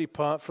shall never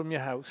depart from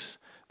your house,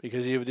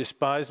 because you have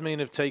despised me and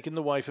have taken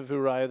the wife of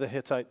Uriah the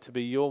Hittite to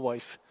be your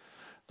wife.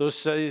 Thus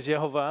says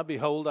Jehovah,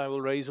 behold, I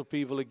will raise up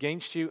evil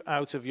against you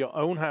out of your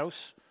own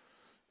house,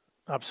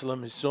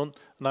 Absalom his son,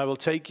 and I will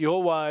take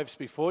your wives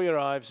before your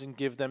eyes and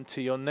give them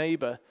to your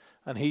neighbor,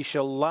 and he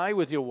shall lie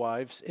with your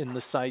wives in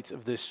the sight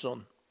of this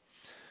son.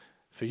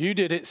 For you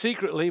did it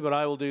secretly, but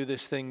I will do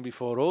this thing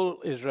before all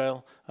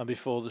Israel and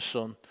before the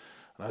sun."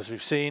 And as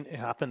we've seen, it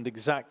happened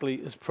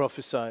exactly as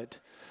prophesied.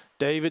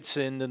 David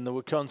sinned and there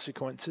were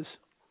consequences.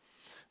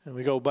 And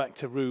we go back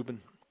to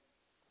Reuben,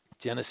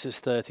 Genesis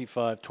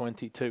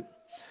 35:22.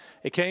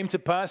 "It came to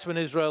pass when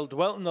Israel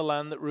dwelt in the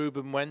land that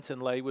Reuben went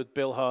and lay with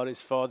Bilhah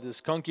his father's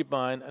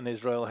concubine, and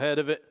Israel heard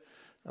of it.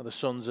 And the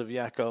sons of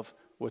Yaakov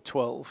were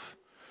 12.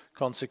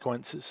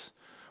 Consequences.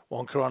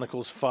 1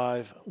 Chronicles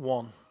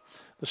 5:1.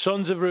 "The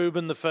sons of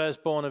Reuben, the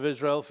firstborn of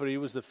Israel, for he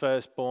was the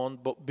firstborn,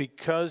 but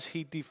because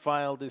he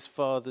defiled his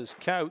father's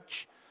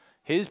couch,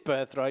 his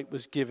birthright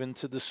was given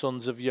to the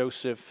sons of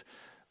Joseph,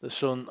 the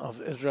son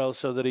of Israel,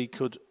 so that he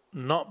could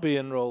not be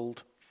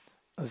enrolled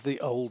as the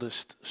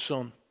oldest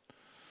son."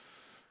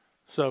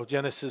 So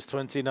Genesis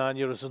 29,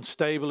 "You're as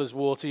unstable as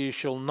water. You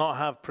shall not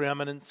have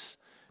preeminence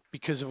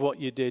because of what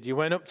you did. You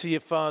went up to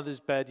your father's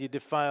bed. You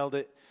defiled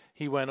it.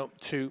 He went up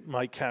to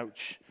my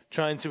couch,"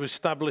 trying to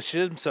establish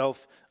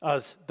himself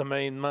as the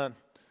main man.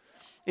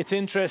 It's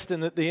interesting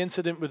that the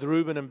incident with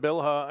Reuben and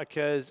Bilhah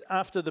occurs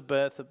after the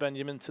birth of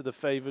Benjamin to the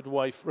favored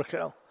wife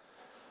Rachel,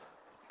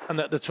 and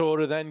that the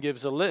Torah then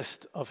gives a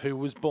list of who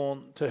was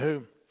born to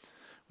whom,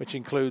 which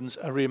includes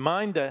a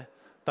reminder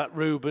that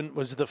Reuben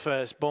was the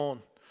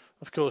firstborn.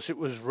 Of course, it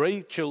was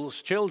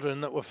Rachel's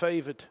children that were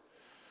favored.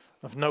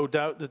 I've no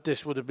doubt that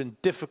this would have been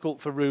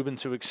difficult for Reuben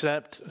to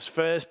accept. As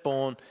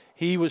firstborn,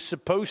 he was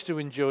supposed to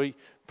enjoy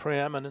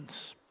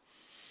preeminence.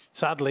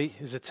 Sadly,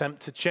 his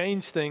attempt to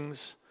change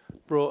things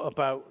brought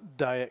about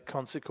dire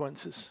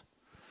consequences.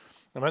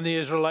 And when the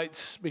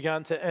Israelites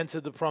began to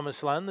enter the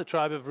promised land, the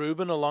tribe of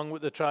Reuben, along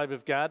with the tribe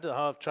of Gad, the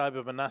half-tribe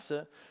of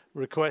Manasseh,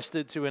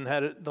 requested to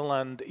inherit the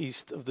land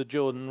east of the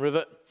Jordan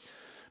River.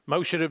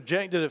 Moshe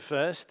objected at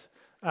first,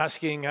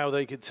 asking how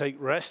they could take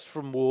rest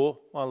from war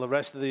while the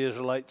rest of the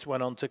Israelites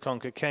went on to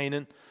conquer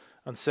Canaan,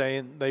 and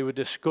saying they were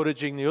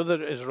discouraging the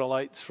other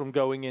Israelites from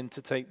going in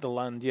to take the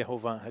land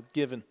Jehovah had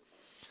given.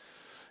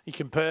 He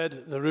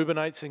compared the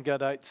Reubenites and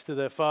Gadites to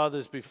their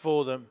fathers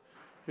before them,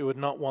 who had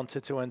not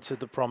wanted to enter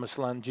the promised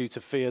land due to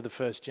fear the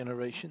first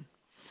generation.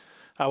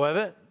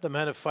 However, the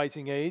men of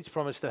fighting age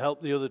promised to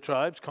help the other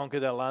tribes conquer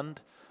their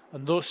land,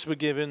 and thus were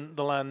given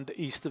the land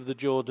east of the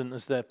Jordan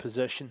as their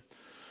possession.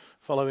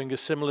 Following a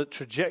similar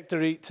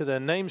trajectory to their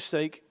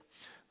namesake,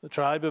 the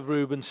tribe of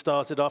Reuben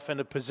started off in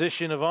a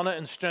position of honor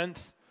and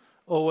strength,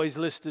 always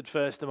listed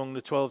first among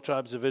the 12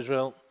 tribes of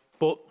Israel.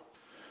 But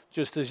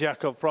just as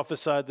Yaakov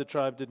prophesied, the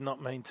tribe did not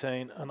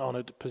maintain an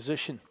honored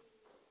position.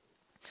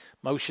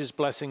 Moshe's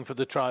blessing for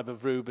the tribe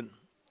of Reuben,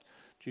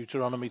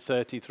 Deuteronomy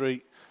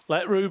 33.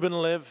 "Let Reuben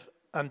live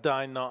and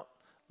die not.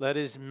 Let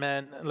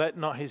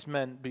not his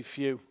men be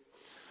few."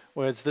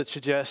 Words that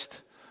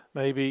suggest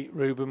maybe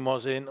Reuben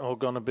was in or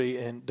going to be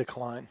in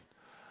decline.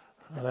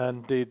 And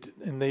indeed,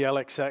 in the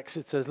LXX,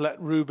 it says, "Let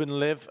Reuben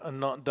live and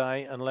not die,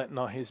 and let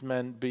not his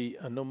men be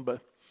a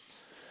number."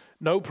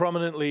 No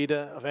prominent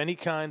leader of any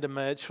kind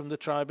emerged from the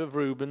tribe of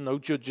Reuben, no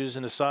judges,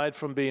 and aside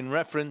from being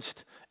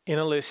referenced in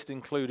a list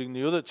including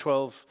the other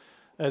 12,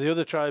 the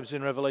other tribes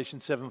in Revelation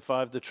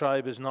 7:5, the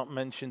tribe is not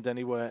mentioned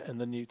anywhere in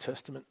the New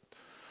Testament.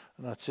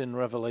 And that's in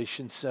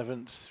Revelation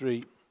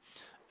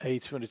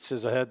 7:3-8, when it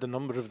says, "I heard the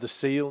number of the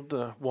seal,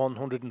 the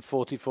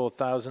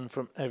 144,000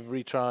 from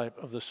every tribe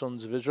of the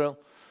sons of Israel."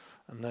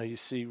 And now you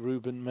see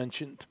Reuben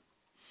mentioned.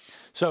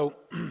 So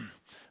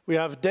we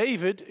have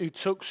David, who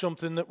took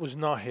something that was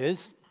not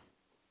his,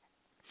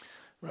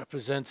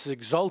 represents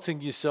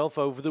exalting yourself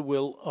over the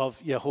will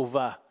of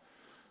Jehovah.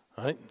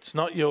 Right? It's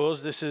not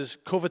yours. This is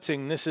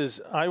coveting. This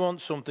is, I want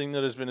something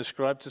that has been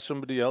ascribed to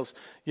somebody else.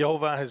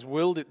 Jehovah has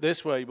willed it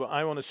this way, but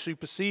I want to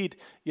supersede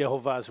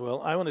Jehovah's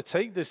will. I want to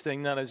take this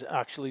thing that is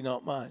actually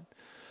not mine.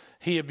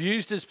 He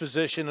abused his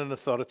position and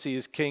authority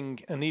as king,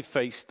 and he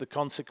faced the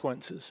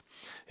consequences.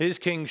 His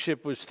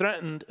kingship was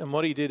threatened, and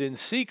what he did in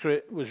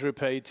secret was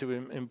repaid to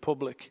him in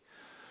public.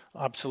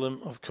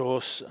 Absalom, of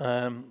course,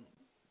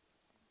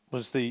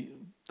 was the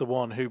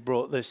one who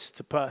brought this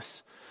to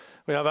pass.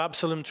 We have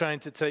Absalom trying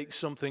to take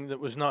something that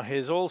was not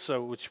his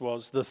also, which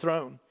was the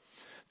throne,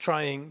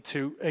 trying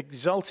to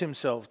exalt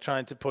himself,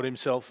 trying to put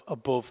himself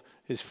above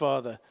his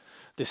father.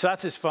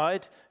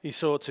 Dissatisfied, he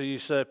sought to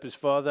usurp his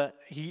father.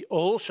 He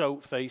also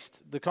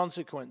faced the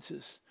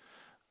consequences.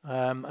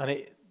 And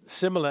it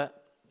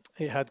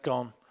had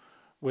gone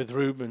with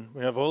Reuben.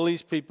 We have all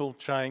these people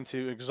trying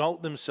to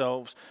exalt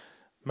themselves,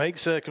 make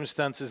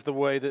circumstances the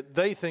way that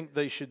they think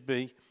they should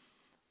be,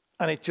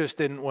 and it just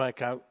didn't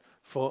work out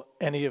for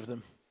any of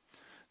them.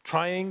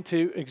 Trying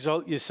to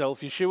exalt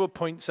yourself, Yeshua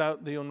points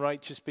out the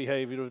unrighteous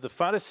behavior of the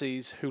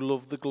Pharisees who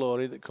love the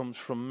glory that comes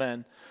from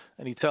men,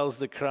 and he tells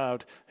the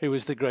crowd who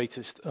is the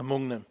greatest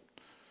among them.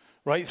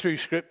 Right through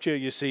Scripture,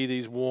 you see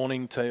these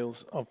warning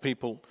tales of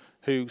people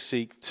who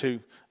seek to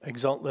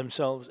exalt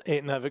themselves.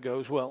 It never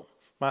goes well.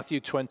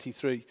 Matthew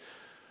 23,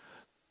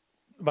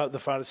 about the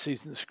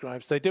Pharisees and the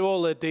scribes. They do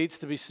all their deeds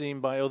to be seen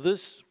by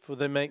others, for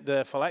they make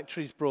their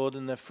phylacteries broad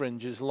and their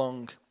fringes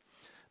long.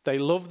 They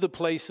love the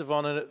place of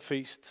honor at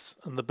feasts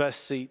and the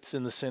best seats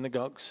in the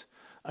synagogues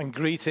and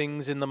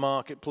greetings in the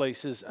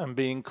marketplaces and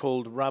being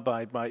called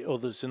rabbi by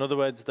others. In other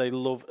words, they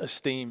love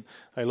esteem.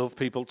 They love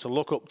people to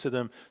look up to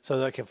them so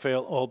they can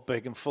feel all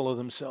big and full of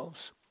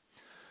themselves.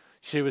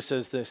 Yeshua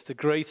says this, the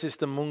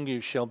greatest among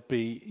you shall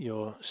be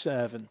your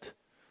servant.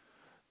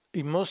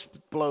 He must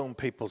have blown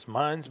people's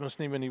minds,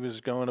 mustn't he, when he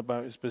was going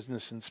about his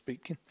business and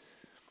speaking.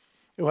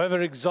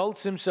 Whoever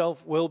exalts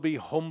himself will be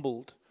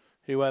humbled.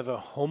 Whoever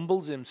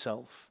humbles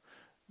himself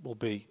will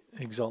be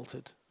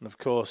exalted. And of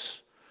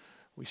course,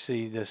 we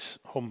see this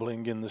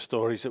humbling in the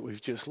stories that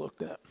we've just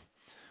looked at.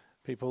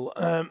 People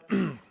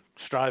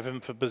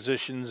striving for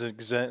positions,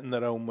 exerting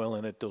their own will,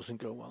 and it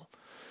doesn't go well.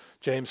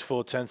 James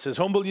 4:10 says,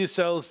 humble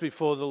yourselves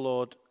before the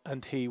Lord,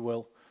 and he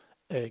will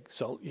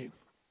exalt you.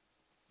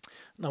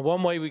 Now,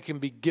 one way we can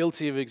be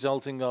guilty of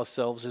exalting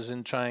ourselves is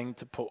in trying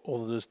to put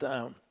others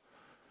down.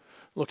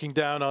 Looking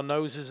down our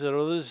noses at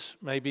others,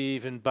 maybe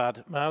even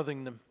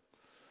bad-mouthing them.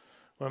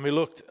 When we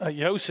looked at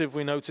Joseph,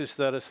 we noticed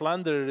that a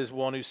slanderer is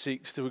one who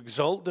seeks to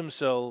exalt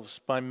themselves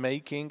by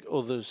making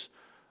others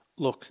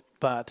look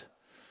bad.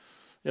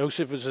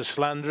 Joseph was a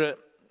slanderer.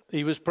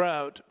 He was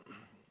proud.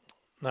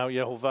 Now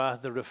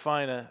Yehovah, the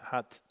refiner,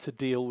 had to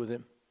deal with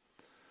him.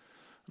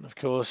 And of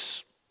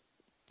course,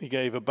 he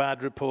gave a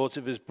bad report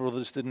of his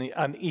brothers, didn't he?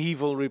 An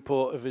evil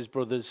report of his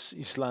brothers.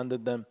 He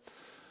slandered them.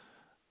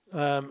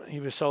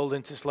 He was sold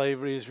into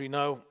slavery, as we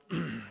know.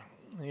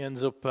 He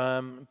ends up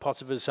in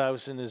Potiphar's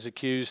house and is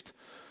accused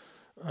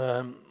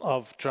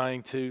of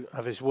trying to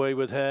have his way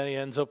with her. He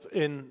ends up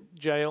in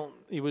jail.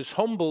 He was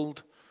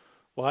humbled.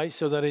 Why?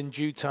 So that in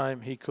due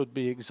time he could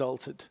be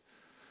exalted.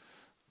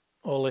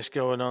 All this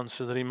going on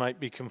so that he might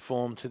be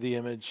conformed to the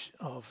image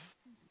of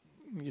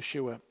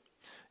Yeshua.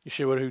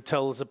 Yeshua, who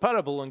tells a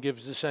parable and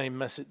gives the same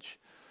message.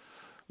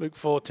 Luke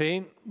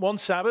 14, one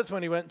Sabbath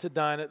when he went to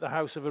dine at the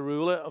house of a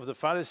ruler of the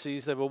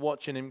Pharisees, they were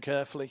watching him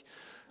carefully.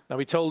 Now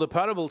he told a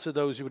parable to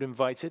those who were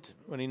invited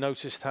when he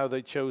noticed how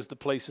they chose the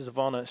places of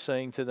honor,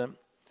 saying to them,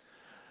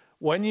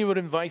 when you were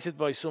invited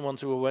by someone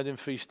to a wedding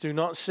feast, do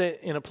not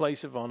sit in a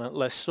place of honor,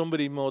 lest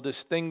somebody more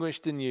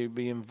distinguished than you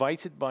be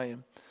invited by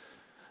him.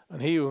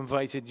 And he who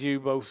invited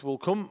you both will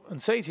come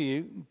and say to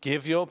you,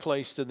 give your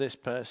place to this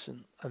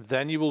person, and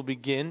then you will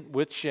begin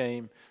with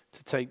shame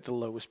to take the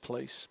lowest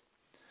place.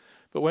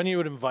 But when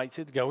you are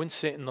invited, go and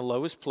sit in the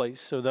lowest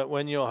place, so that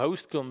when your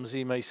host comes,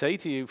 he may say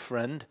to you,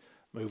 friend,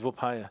 move up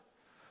higher.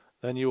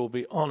 Then you will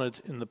be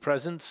honored in the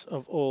presence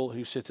of all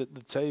who sit at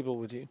the table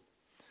with you.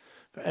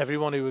 For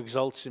everyone who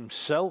exalts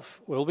himself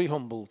will be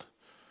humbled,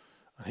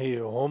 and he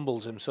who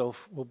humbles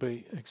himself will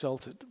be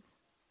exalted.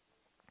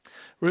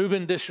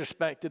 Reuben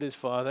disrespected his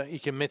father. He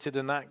committed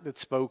an act that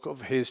spoke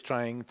of his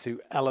trying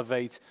to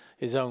elevate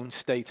his own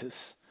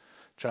status,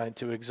 trying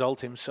to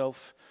exalt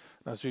himself.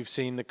 As we've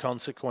seen, the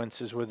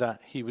consequences were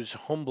that he was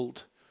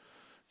humbled.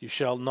 You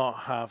shall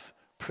not have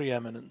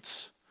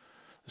preeminence.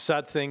 The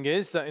sad thing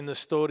is that in the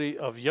story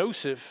of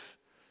Joseph,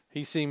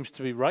 he seems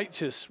to be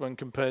righteous when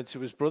compared to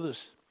his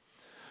brothers.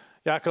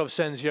 Yaakov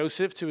sends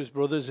Joseph to his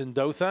brothers in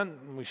Dothan,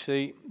 and we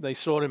see they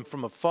saw him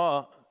from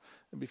afar.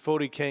 And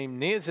before he came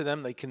near to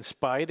them, they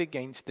conspired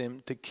against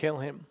him to kill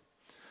him.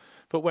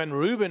 But when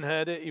Reuben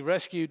heard it, he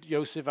rescued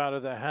Joseph out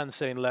of their hands,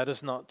 saying, let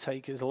us not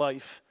take his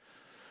life.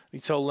 He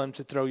told them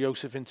to throw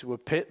Joseph into a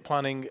pit,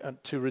 planning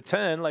to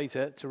return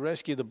later to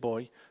rescue the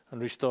boy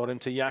and restore him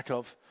to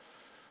Yaakov.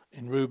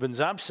 In Reuben's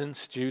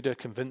absence, Judah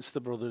convinced the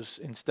brothers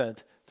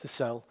instead to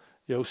sell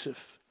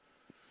Joseph.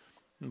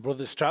 The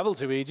brothers traveled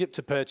to Egypt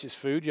to purchase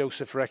food.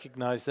 Joseph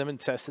recognized them and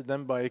tested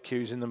them by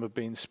accusing them of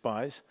being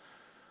spies.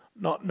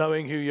 Not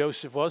knowing who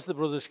Joseph was, the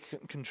brothers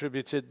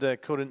contributed their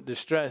current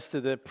distress to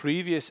their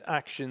previous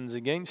actions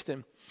against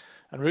him.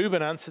 And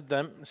Reuben answered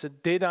them and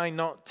said, did I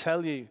not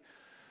tell you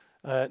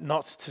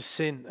not to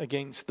sin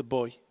against the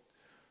boy?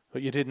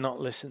 But you did not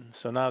listen.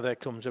 So now there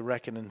comes a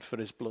reckoning for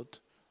his blood.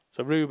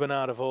 So Reuben,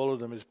 out of all of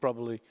them, is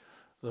probably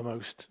the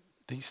most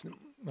decent.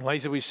 And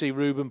later we see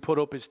Reuben put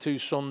up his two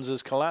sons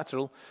as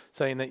collateral,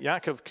 saying that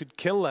Yaakov could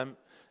kill them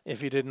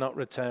if he did not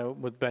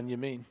return with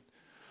Benjamin.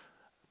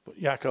 But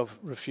Yaakov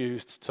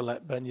refused to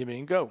let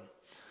Benjamin go.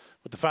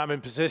 But the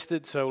famine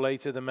persisted, so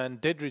later the men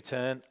did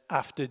return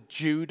after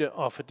Judah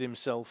offered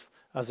himself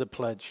as a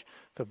pledge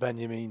for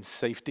Benjamin's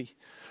safety.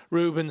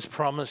 Reuben's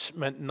promise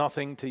meant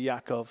nothing to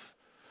Yaakov.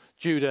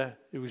 Judah,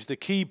 who was the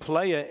key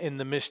player in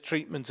the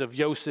mistreatment of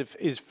Joseph,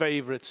 his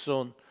favorite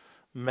son,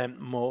 meant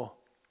more.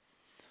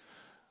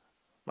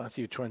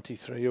 Matthew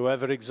 23,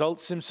 whoever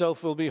exalts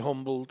himself will be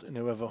humbled, and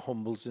whoever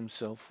humbles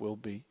himself will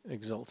be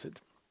exalted.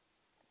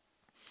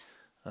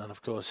 And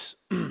of course,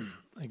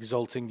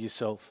 exalting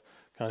yourself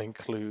can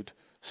include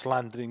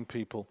slandering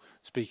people,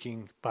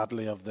 speaking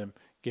badly of them,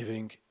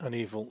 giving an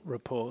evil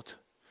report.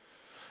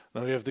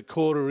 Now we have the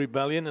Korah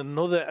rebellion,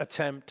 another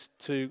attempt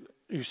to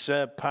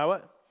usurp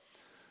power.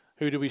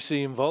 Who do we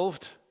see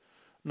involved?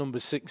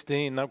 Number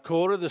 16. Now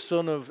Korah, the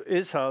son of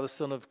Izhar, the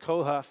son of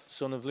Kohath,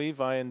 son of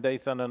Levi, and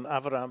Dathan and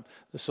Aviram,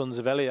 the sons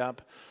of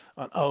Eliab,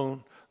 and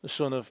On, the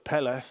son of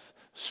Peleth,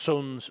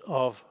 sons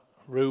of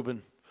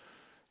Reuben,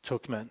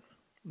 took men.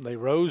 They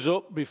rose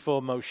up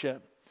before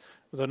Moshe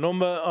with a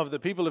number of the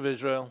people of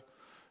Israel,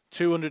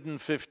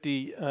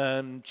 250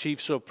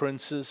 chiefs or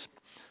princes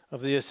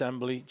of the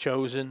assembly,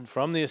 chosen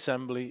from the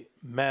assembly,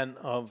 men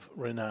of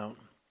renown.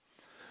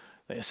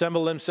 They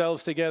assembled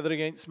themselves together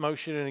against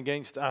Moshe and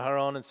against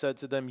Aharon and said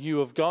to them, you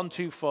have gone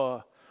too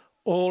far.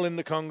 All in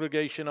the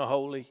congregation are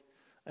holy,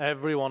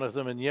 every one of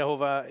them, and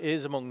Yehovah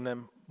is among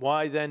them.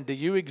 Why then do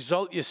you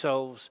exalt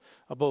yourselves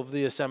above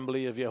the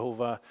assembly of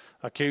Yehovah,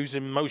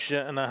 accusing Moshe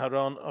and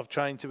Aharon of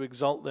trying to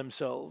exalt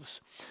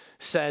themselves?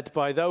 Said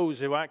by those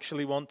who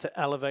actually want to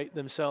elevate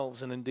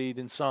themselves. And indeed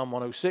in Psalm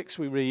 106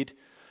 we read,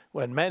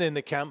 when men in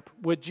the camp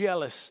were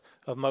jealous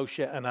of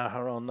Moshe and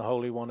Aharon, the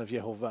Holy One of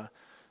Yehovah,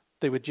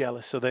 they were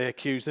jealous, so they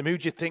accused them. Who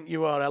do you think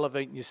you are,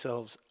 elevating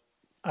yourselves,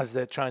 as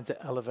they're trying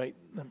to elevate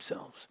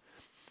themselves?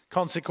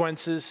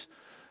 Consequences,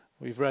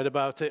 we've read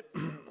about it.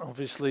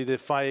 Obviously, the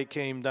fire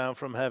came down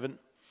from heaven,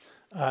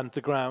 and the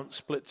ground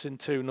splits in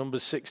two.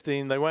 Numbers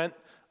 16, they went,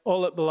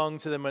 all that belonged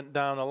to them went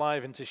down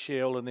alive into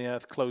Sheol, and the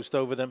earth closed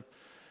over them.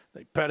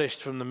 They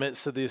perished from the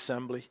midst of the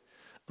assembly.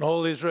 And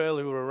all Israel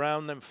who were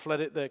around them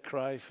fled at their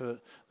cry, for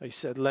they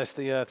said, lest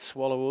the earth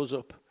swallow us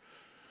up.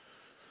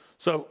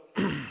 So,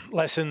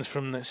 lessons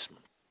from this.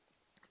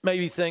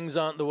 Maybe things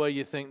aren't the way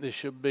you think they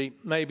should be.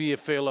 Maybe you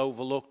feel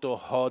overlooked or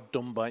hard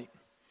done by.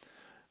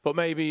 But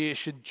maybe you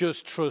should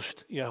just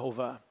trust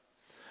Yehovah.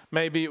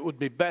 Maybe it would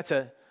be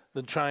better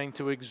than trying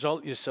to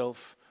exalt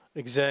yourself,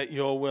 exert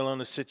your will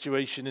on a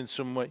situation in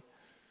some way.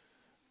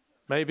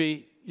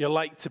 Maybe you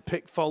like to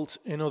pick fault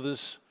in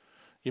others.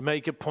 You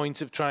make a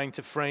point of trying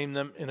to frame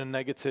them in a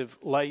negative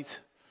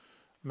light.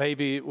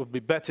 Maybe it would be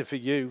better for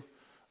you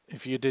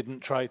if you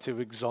didn't try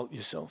to exalt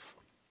yourself.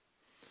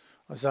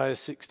 Isaiah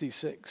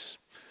 66.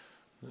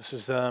 This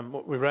is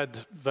what we read,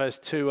 verse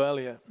 2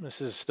 earlier. This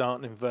is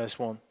starting in verse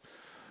 1.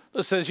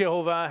 It says,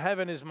 Yehovah,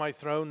 heaven is my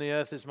throne, the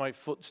earth is my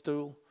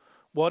footstool.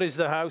 What is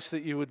the house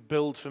that you would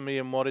build for me,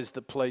 and what is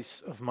the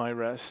place of my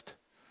rest?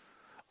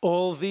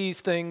 All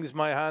these things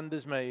my hand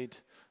has made,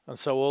 and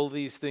so all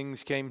these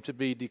things came to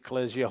be,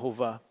 declares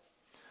Yehovah.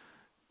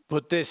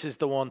 But this is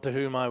the one to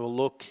whom I will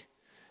look,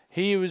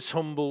 he who is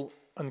humble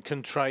and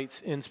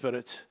contrite in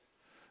spirit,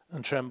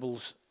 and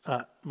trembles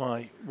at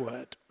my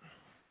word.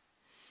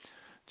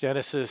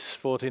 Genesis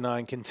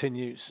 49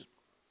 continues.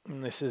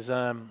 And this is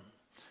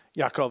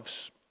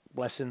Yaakov's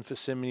blessing for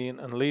Simeon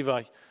and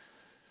Levi.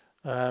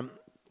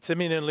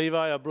 Simeon and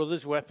Levi are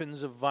brothers,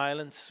 weapons of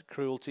violence,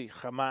 cruelty.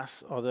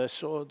 Hamas are their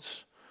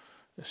swords.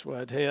 This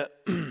word here,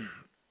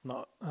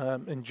 not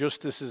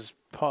injustice, is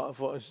part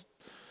of what is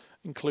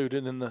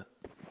included in the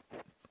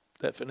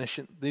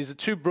definition. These are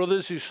two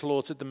brothers who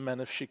slaughtered the men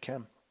of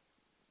Shechem.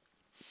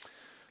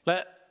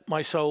 Let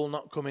my soul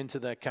not come into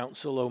their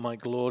counsel, O my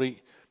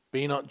glory.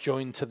 Be not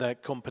joined to their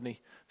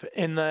company. For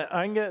in their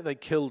anger they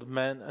killed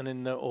men, and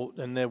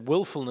in their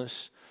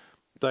willfulness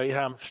they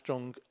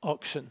hamstrung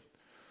oxen.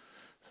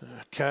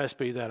 Cursed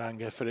be their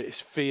anger, for it is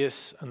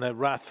fierce, and their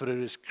wrath, for it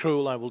is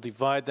cruel. I will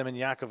divide them in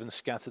Yaakov and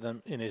scatter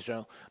them in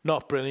Israel.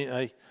 Not brilliant,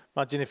 eh?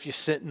 Imagine if you're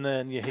sitting there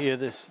and you hear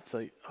this. It's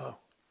like, oh.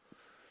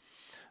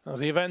 Now,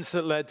 the events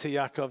that led to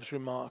Yaakov's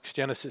remarks,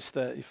 Genesis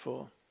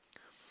 34.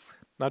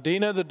 Now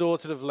Dinah, the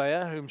daughter of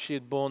Leah, whom she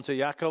had borne to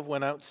Yaakov,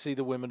 went out to see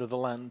the women of the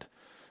land.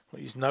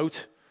 Please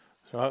note,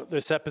 throughout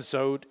this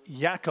episode,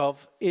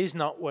 Yaakov is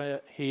not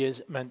where he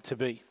is meant to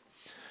be.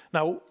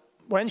 Now,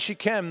 when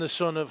Shechem, the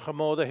son of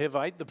Hamor the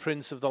Hivite, the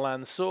prince of the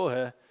land, saw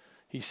her,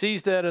 he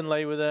seized her and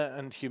lay with her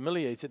and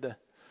humiliated her.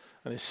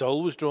 And his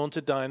soul was drawn to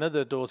Dinah,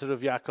 the daughter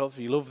of Yaakov.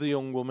 He loved the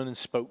young woman and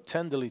spoke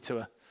tenderly to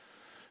her.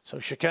 So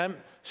Shechem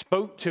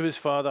spoke to his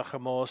father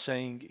Hamor,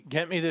 saying,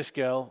 get me this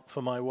girl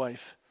for my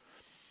wife.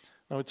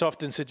 Now, it's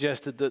often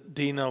suggested that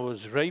Dinah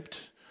was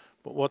raped,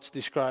 but what's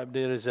described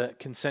here is a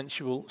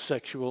consensual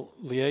sexual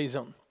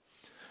liaison.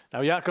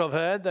 Now, Yaakov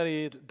heard that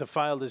he had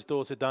defiled his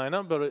daughter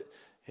Dinah, but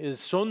his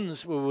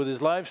sons were with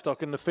his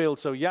livestock in the field,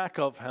 so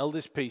Yaakov held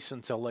his peace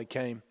until they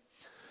came.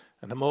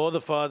 And Hamor,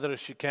 the father of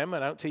Shechem,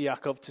 went out to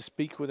Yaakov to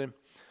speak with him.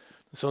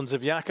 The sons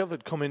of Yaakov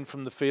had come in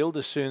from the field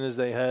as soon as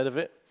they heard of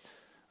it.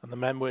 And the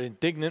men were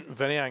indignant and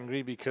very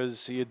angry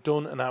because he had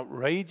done an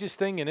outrageous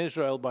thing in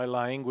Israel by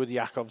lying with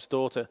Yaakov's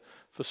daughter,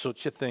 for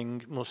such a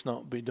thing must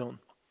not be done.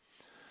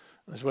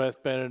 It's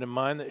worth bearing in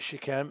mind that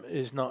Shechem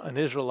is not an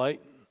Israelite.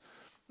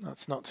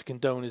 That's not to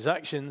condone his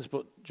actions,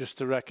 but just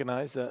to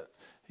recognize that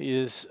he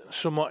is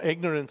somewhat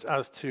ignorant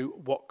as to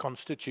what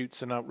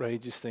constitutes an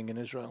outrageous thing in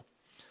Israel.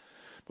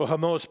 For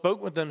Hamor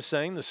spoke with them,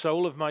 saying, the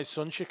soul of my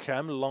son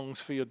Shechem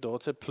longs for your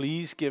daughter.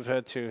 Please give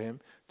her to him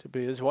to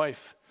be his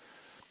wife.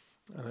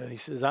 And then he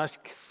says, ask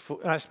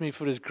me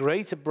for as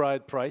great a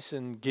bride price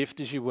and gift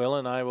as you will,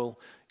 and I will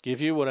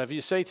give you whatever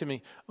you say to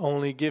me.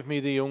 Only give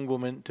me the young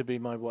woman to be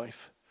my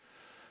wife.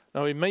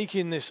 Now, in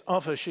making this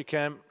offer,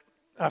 Shechem,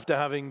 after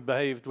having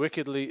behaved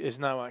wickedly, is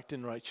now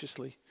acting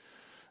righteously.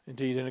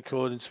 Indeed, in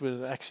accordance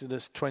with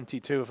Exodus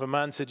 22, if a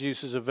man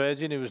seduces a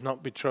virgin who is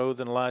not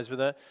betrothed and lies with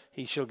her,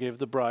 he shall give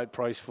the bride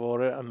price for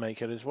her and make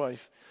her his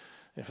wife.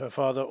 If her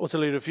father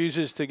utterly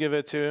refuses to give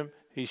her to him,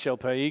 he shall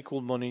pay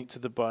equal money to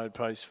the bride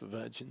price for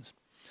virgins.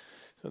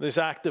 So this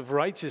act of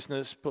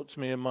righteousness puts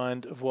me in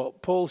mind of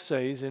what Paul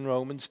says in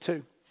Romans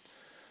 2.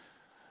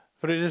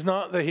 For it is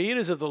not the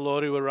hearers of the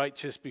law who are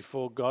righteous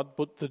before God,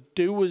 but the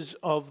doers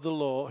of the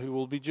law who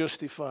will be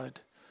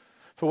justified.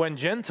 For when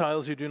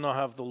Gentiles who do not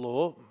have the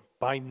law,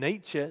 by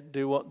nature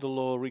do what the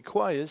law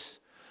requires,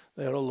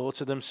 they are a law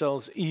to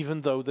themselves, even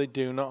though they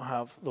do not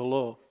have the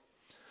law.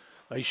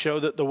 They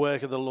show that the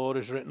work of the law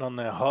is written on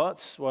their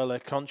hearts, while their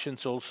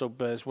conscience also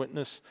bears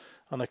witness,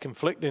 and their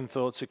conflicting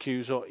thoughts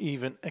accuse or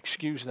even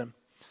excuse them.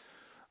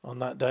 On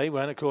that day,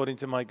 when, according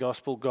to my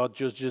gospel, God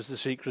judges the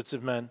secrets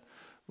of men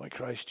by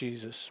Christ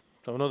Jesus.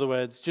 So in other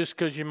words, just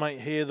because you might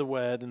hear the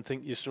word and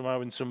think you're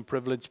somehow in some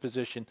privileged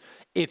position,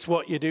 it's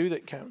what you do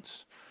that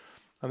counts.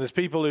 And there's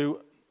people who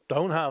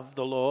don't have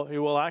the law,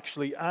 who will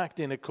actually act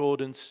in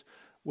accordance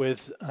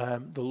with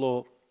the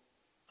law.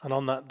 And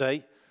on that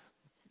day,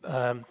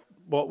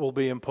 what will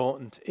be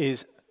important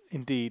is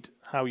indeed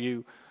how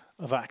you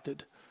have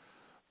acted,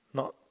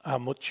 not how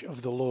much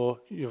of the law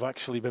you've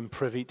actually been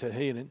privy to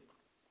hearing.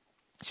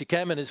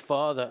 Shechem and his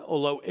father,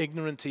 although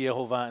ignorant to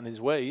Yehovah and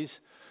his ways,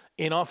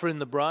 in offering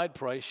the bride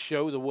price,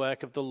 show the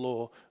work of the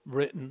law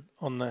written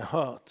on their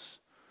hearts.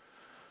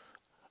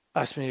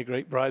 Ask me a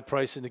great bride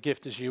price and a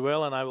gift as you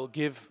will, and I will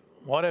give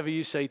whatever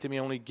you say to me,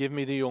 only give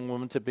me the young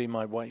woman to be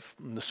my wife.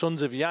 And the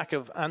sons of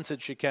Yaakov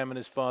answered Shechem and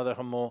his father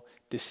Hamor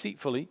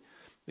deceitfully,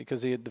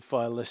 because he had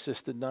defiled their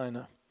sister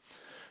Dinah.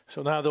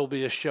 So now there'll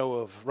be a show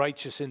of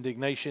righteous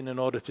indignation in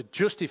order to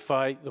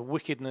justify the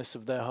wickedness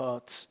of their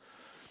hearts.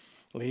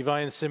 Levi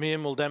and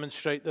Simeon will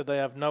demonstrate that they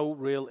have no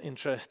real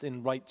interest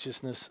in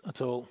righteousness at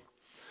all.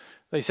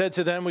 They said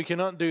to them, we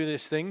cannot do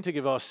this thing to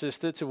give our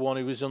sister to one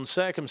who is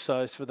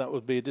uncircumcised, for that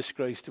would be a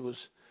disgrace to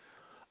us.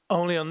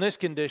 Only on this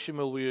condition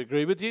will we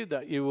agree with you,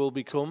 that you will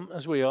become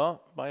as we are,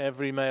 by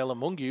every male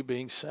among you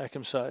being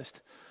circumcised.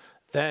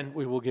 Then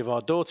we will give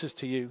our daughters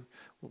to you.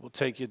 We will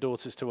take your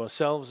daughters to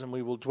ourselves, and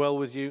we will dwell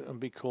with you and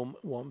become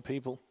one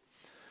people.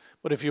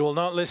 But if you will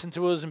not listen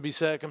to us and be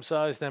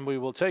circumcised, then we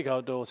will take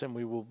our daughter and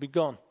we will be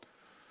gone.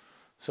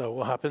 So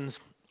what happens?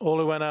 All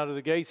who went out of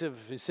the gate of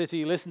his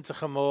city listened to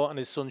Hamor and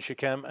his son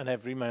Shechem, and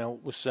every male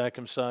was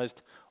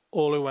circumcised.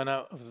 All who went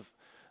out of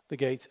the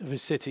gate of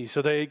his city.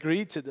 So they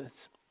agreed to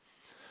this.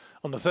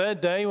 On the third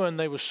day, when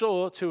they were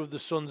sore, two of the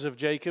sons of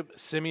Jacob,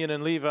 Simeon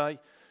and Levi,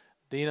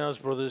 Dinah's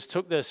brothers,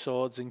 took their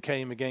swords and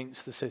came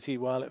against the city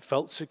while it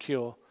felt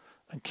secure,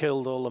 and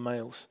killed all the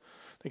males.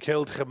 They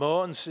killed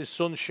Hamor and his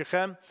son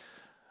Shechem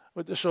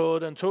with the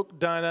sword, and took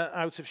Dinah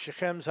out of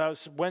Shechem's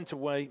house, went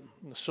away.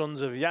 And the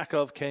sons of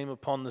Yaakov came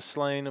upon the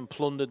slain and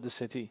plundered the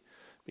city,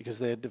 because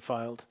they had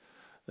defiled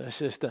their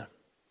sister.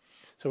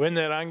 So in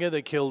their anger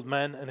they killed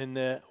men, and in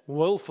their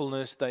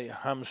willfulness they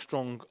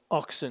hamstrung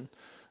oxen,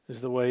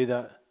 is the way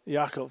that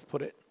Yaakov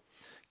put it.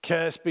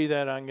 Cursed be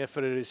their anger,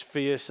 for it is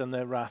fierce, and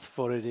their wrath,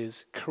 for it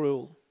is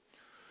cruel.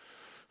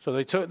 So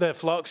they took their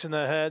flocks and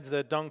their herds,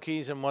 their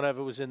donkeys, and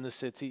whatever was in the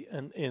city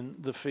and in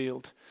the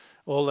field.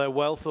 All their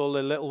wealth, all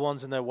their little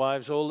ones and their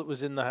wives, all that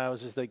was in the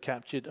houses they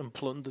captured and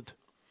plundered.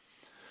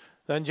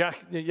 Then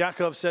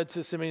Yaakov said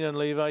to Simeon and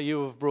Levi,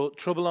 you have brought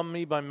trouble on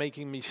me by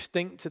making me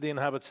stink to the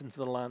inhabitants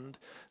of the land,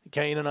 the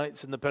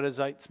Canaanites and the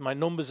Perizzites. My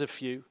numbers are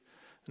few.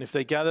 And if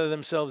they gather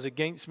themselves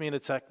against me and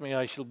attack me,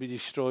 I shall be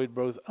destroyed,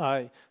 both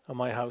I and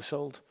my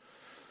household.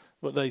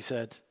 But they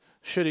said,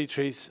 should he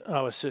treat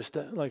our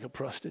sister like a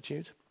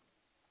prostitute?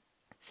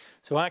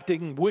 So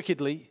acting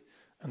wickedly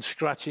and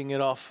scratching it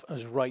off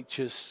as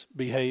righteous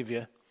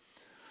behavior.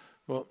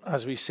 Well,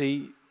 as we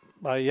see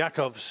by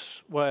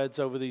Yaakov's words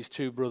over these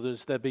two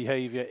brothers, their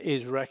behavior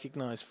is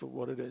recognized for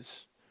what it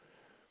is.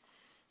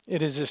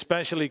 It is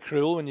especially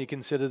cruel when you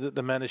consider that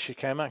the men of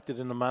Shechem acted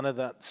in a manner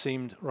that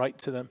seemed right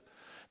to them.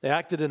 They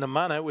acted in a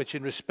manner which,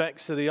 in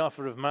respects to the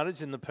offer of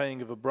marriage and the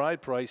paying of a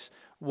bride price,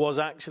 was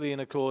actually in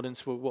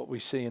accordance with what we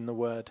see in the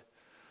word.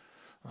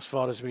 As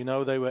far as we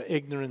know, they were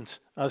ignorant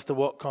as to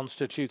what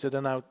constituted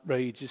an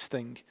outrageous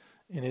thing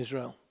in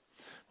Israel.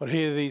 But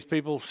here are these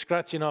people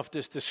scratching off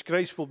this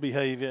disgraceful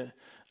behavior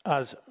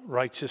as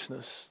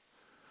righteousness.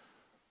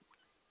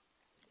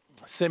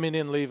 Simeon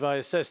and Levi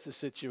assessed the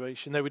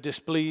situation. They were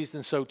displeased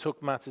and so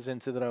took matters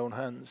into their own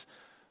hands.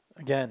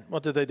 Again,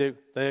 what did?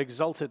 They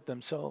exalted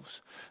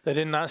themselves. They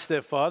didn't ask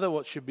their father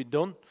what should be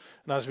done.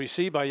 And as we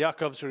see by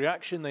Yaakov's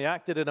reaction, they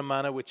acted in a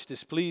manner which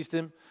displeased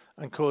him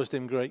and caused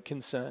him great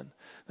concern.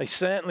 They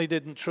certainly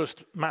didn't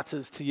trust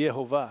matters to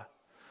Yehovah.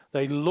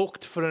 They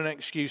looked for an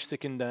excuse to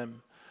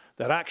condemn.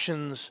 Their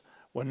actions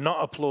were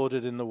not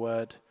applauded in the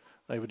word.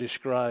 They were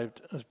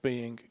described as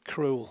being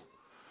cruel.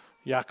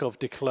 Yaakov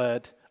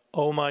declared,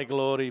 "O my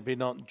glory, be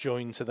not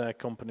joined to their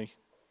company."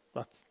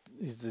 That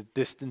is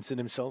distancing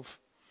himself.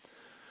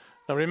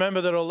 Now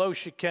remember that although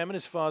Shechem and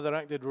his father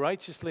acted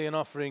righteously in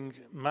offering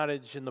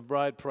marriage and the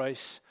bride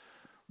price,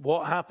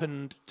 what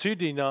happened to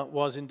Dinah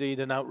was indeed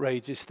an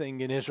outrageous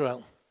thing in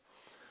Israel.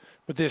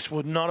 But this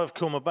would not have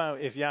come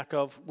about if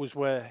Yaakov was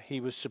where he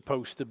was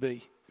supposed to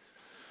be.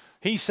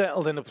 He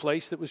settled in a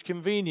place that was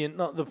convenient,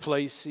 not the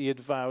place he had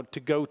vowed to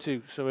go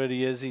to. So here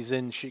he is, he's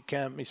in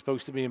Shechem, he's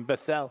supposed to be in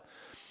Bethel.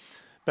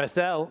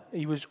 Bethel,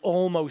 he was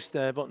almost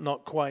there, but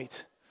not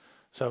quite.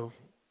 So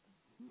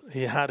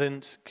he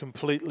hadn't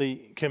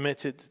completely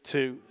committed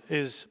to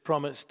his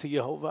promise to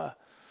Jehovah.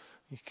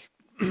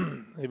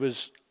 He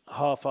was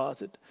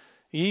half-hearted.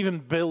 He even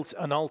built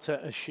an altar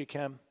at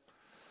Shechem.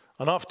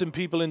 And often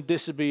people in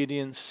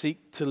disobedience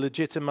seek to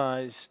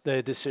legitimize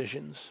their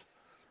decisions.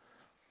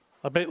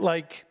 A bit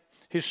like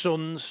his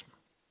sons,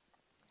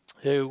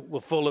 who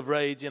were full of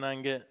rage and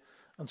anger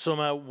and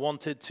somehow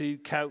wanted to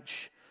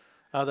couch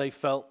how they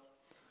felt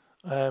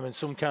in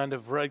some kind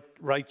of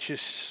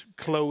righteous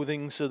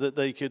clothing so that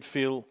they could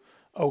feel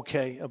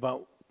okay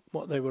about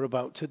what they were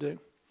about to do.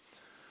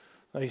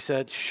 They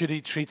said, "Should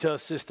he treat our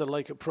sister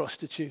like a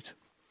prostitute?"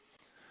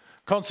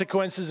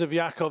 Consequences of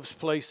Yaakov's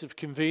place of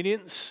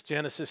convenience,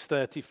 Genesis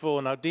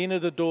 34. Now Dinah,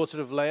 the daughter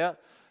of Leah,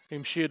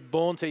 whom she had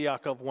borne to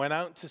Yaakov, went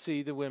out to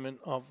see the women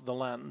of the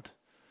land.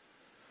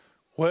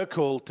 We're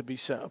called to be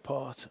set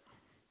apart.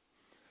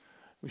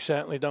 We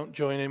certainly don't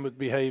join in with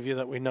behavior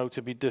that we know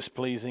to be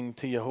displeasing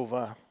to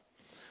Jehovah.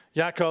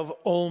 Yaakov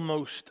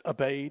almost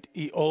obeyed.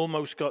 He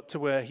almost got to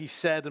where he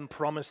said and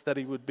promised that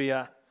he would be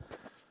at.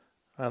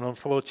 And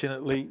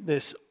unfortunately,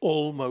 this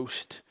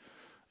almost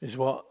is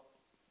what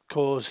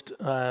caused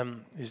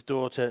his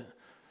daughter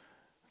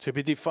to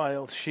be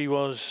defiled. She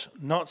was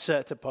not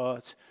set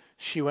apart.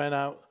 She went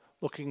out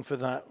looking for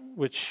that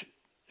which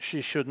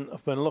she shouldn't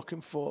have been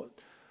looking for.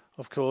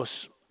 Of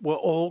course, we're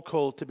all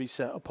called to be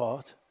set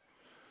apart.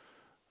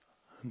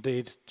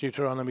 Indeed,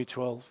 Deuteronomy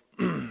 12.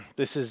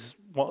 This is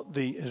what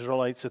the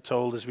Israelites are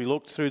told as we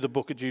look through the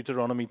book of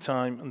Deuteronomy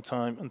time and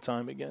time and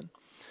time again.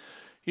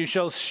 You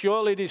shall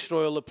surely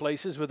destroy all the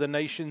places where the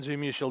nations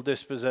whom you shall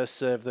dispossess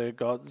serve their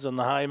gods, on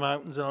the high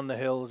mountains and on the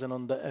hills and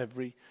under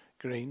every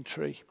green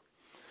tree.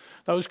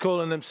 Those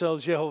calling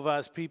themselves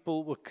Jehovah's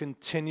people were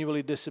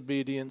continually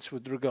disobedient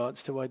with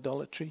regards to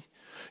idolatry.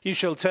 You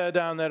shall tear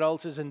down their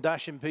altars and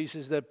dash in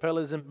pieces their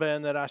pillars and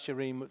burn their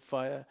asherim with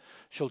fire.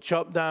 Shall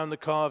chop down the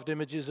carved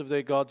images of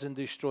their gods and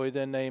destroy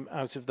their name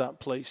out of that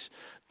place.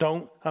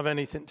 Don't have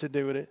anything to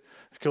do with it.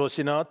 Of course,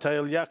 in our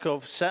tale,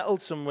 Yaakov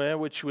settled somewhere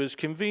which was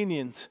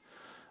convenient.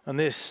 And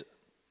this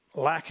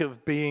lack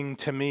of being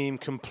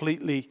tamim,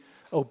 completely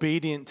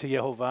obedient to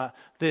Jehovah,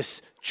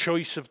 this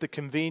choice of the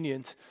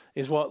convenient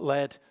is what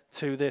led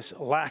to this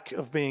lack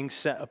of being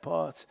set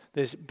apart,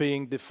 this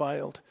being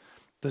defiled.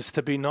 There's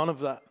to be none of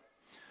that.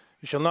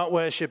 You shall not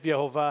worship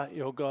Jehovah,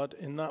 your God,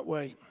 in that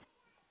way.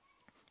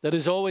 There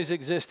has always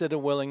existed a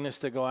willingness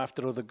to go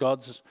after other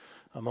gods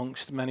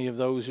amongst many of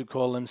those who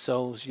call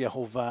themselves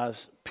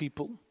Jehovah's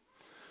people.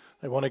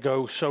 They want to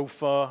go so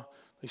far,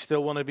 they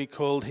still want to be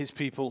called his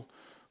people,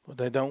 but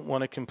they don't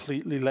want to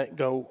completely let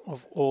go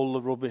of all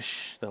the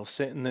rubbish. They'll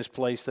sit in this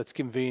place that's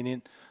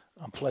convenient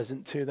and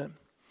pleasant to them.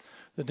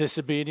 The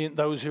disobedient,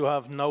 those who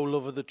have no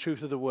love of the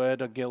truth of the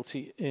word, are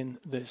guilty in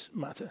this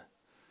matter.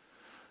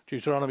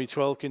 Deuteronomy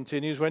 12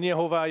 continues, when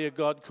Jehovah your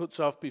God cuts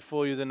off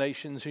before you the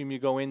nations whom you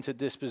go in to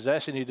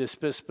dispossess, and you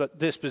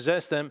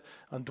dispossess them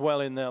and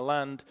dwell in their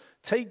land,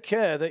 take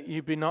care that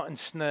you be not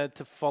ensnared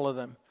to follow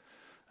them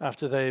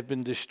after they have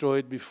been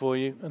destroyed before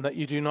you, and that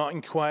you do not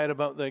inquire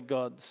about their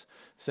gods,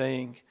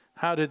 saying,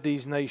 how did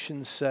these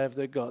nations serve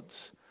their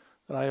gods?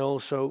 That I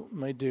also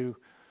may do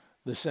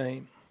the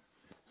same.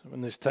 So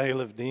in this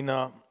tale of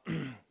Dinah,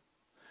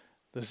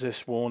 there's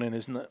this warning,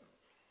 isn't it,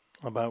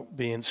 about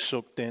being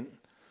sucked in.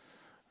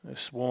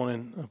 This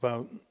warning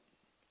about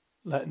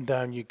letting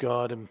down your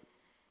guard and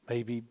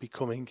maybe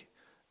becoming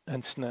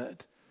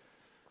ensnared.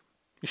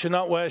 You should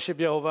not worship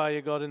Jehovah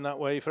your God in that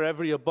way, for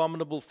every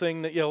abominable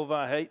thing that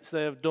Jehovah hates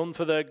they have done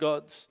for their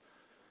gods.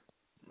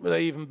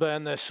 They even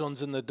burn their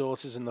sons and their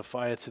daughters in the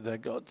fire to their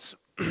gods.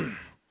 The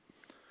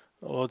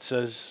Lord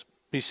says,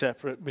 be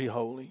separate, be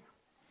holy.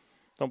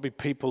 Don't be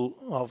people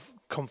of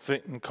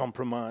comfort and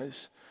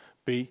compromise.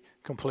 Be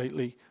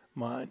completely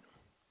mine.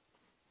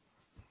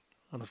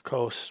 And of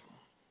course,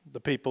 the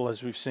people,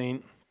 as we've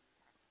seen,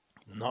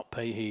 not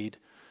pay heed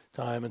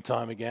time and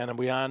time again. And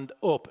we end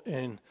up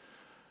in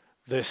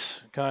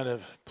this kind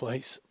of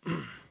place.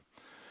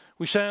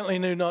 We certainly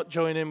do not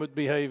join in with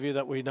behavior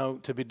that we know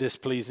to be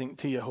displeasing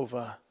to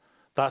Jehovah.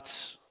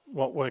 That's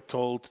what we're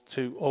called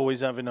to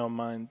always have in our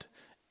mind.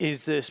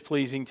 Is this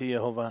pleasing to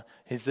Jehovah?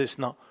 Is this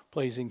not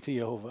pleasing to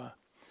Jehovah?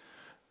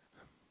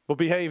 But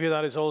behavior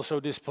that is also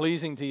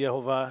displeasing to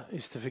Jehovah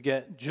is to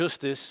forget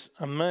justice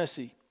and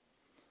mercy.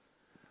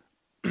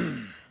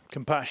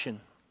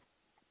 Compassion,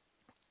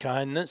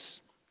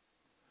 kindness,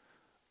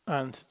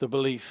 and the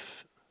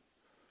belief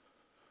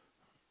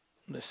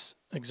this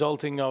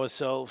exalting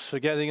ourselves,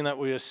 forgetting that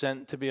we are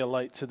sent to be a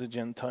light to the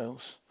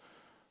Gentiles.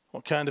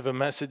 What kind of a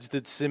message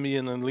did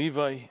Simeon and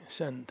Levi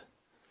send?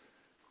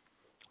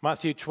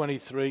 Matthew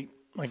 23,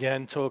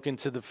 again talking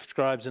to the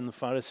scribes and the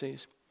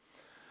Pharisees.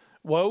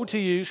 Woe to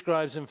you,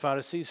 scribes and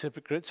Pharisees,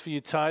 hypocrites, for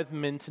you tithe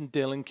mint and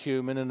dill and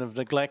cumin and have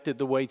neglected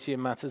the weightier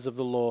matters of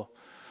the law,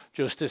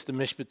 justice, the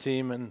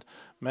mishpatim, and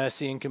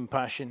mercy and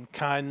compassion,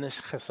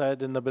 kindness,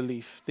 chesed, and the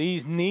belief.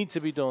 These need to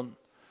be done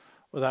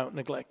without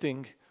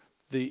neglecting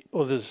the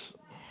others.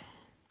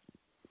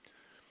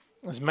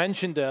 As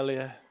mentioned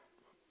earlier,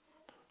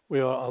 we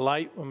are a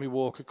light when we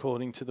walk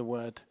according to the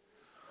word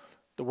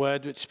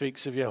which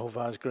speaks of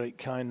Yehovah's great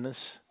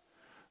kindness,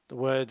 the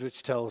word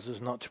which tells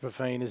us not to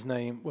profane his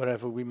name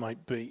wherever we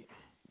might be.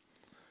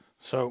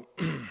 So,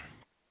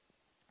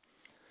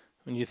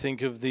 when you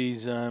think of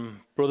these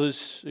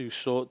brothers who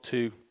sought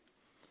to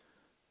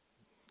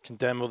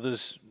condemn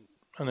others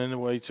and in a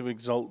way to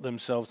exalt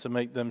themselves, to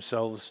make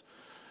themselves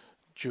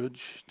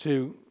judge,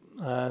 to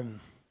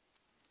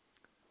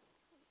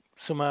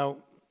somehow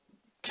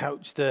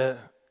couch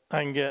their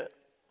anger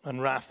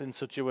and wrath in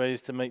such a way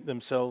as to make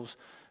themselves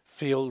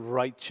feel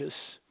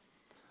righteous.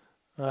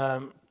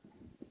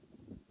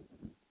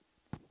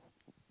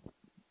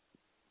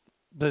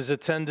 There's a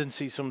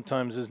tendency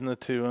sometimes, isn't there,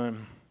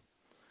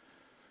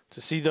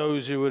 to see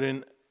those who are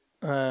in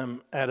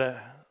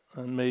error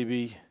and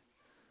maybe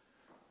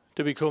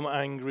to become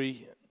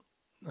angry,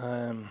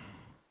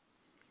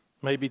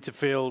 maybe to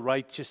feel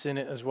righteous in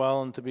it as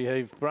well and to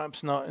behave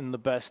perhaps not in the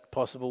best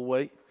possible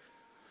way.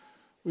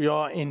 We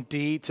are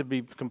indeed to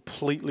be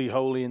completely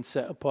holy and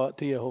set apart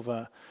to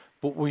Yehovah,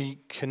 but we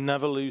can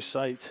never lose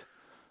sight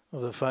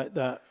of the fact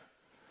that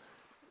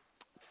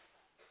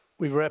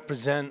we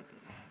represent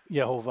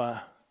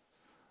Yehovah.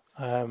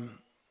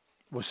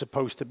 We're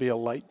supposed to be a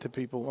light to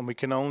people, and we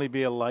can only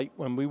be a light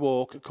when we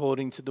walk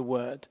according to the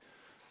word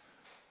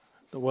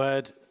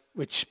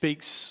which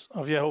speaks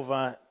of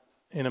Yehovah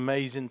in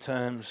amazing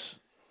terms,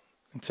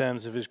 in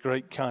terms of his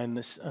great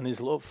kindness and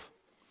his love.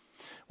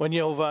 When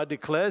Yehovah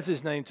declares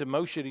his name to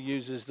Moshe, he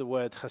uses the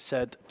word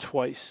chesed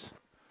twice.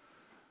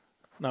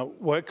 Now,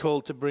 we're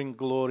called to bring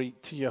glory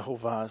to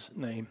Yehovah's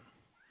name.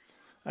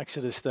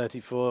 Exodus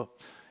 34.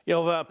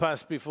 Yehovah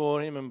passed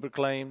before him and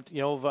proclaimed,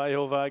 Yehovah,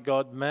 Yehovah,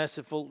 God,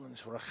 merciful,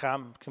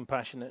 racham,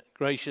 compassionate,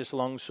 gracious,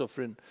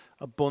 long-suffering,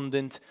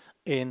 abundant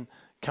in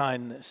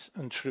kindness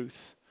and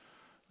truth.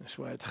 This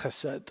word,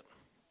 chesed.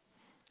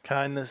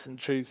 Kindness and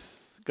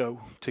truth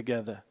go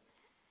together.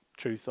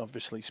 Truth,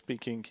 obviously,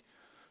 speaking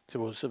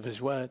to us of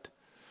his word.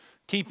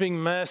 Keeping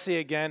mercy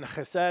again,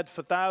 chesed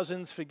for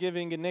thousands,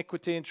 forgiving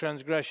iniquity and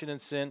transgression and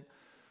sin,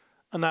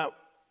 and that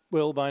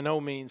will by no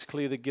means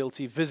clear the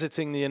guilty,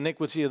 visiting the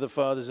iniquity of the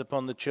fathers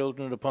upon the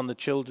children and upon the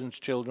children's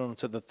children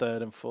to the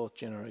third and fourth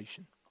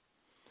generation.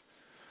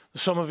 The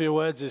sum of your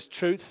words is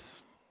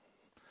truth,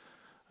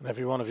 and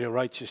every one of your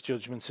righteous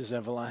judgments is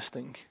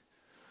everlasting.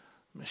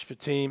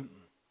 Mishpatim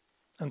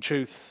and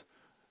truth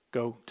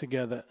go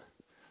together.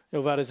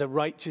 Yehovah is a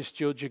righteous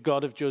judge, a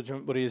God of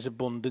judgment, but he is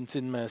abundant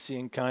in mercy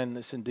and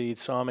kindness indeed.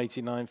 Psalm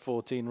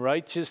 89:14.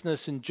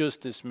 Righteousness and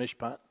justice,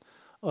 mishpat,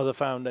 are the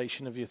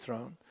foundation of your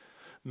throne.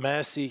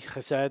 Mercy,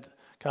 chesed,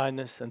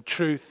 kindness, and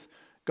truth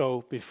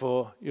go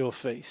before your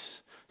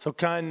face. So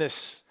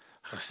kindness,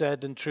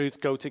 chesed, and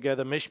truth go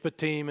together.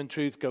 Mishpatim and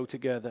truth go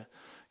together.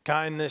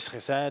 Kindness,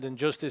 chesed, and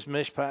justice,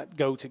 mishpat,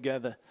 go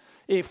together.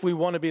 If we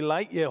want to be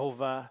like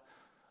Yehovah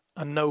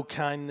and know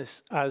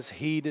kindness as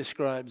he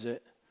describes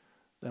it,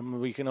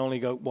 then we can only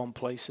go one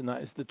place, and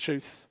that is the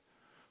truth.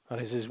 That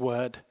is his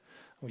word.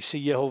 We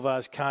see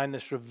Yehovah's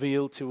kindness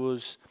revealed to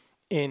us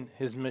in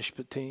his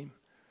mishpatim.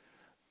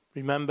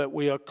 Remember,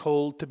 we are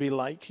called to be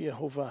like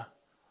Yehovah.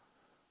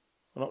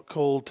 We're not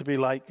called to be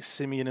like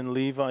Simeon and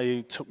Levi,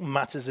 who took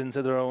matters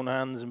into their own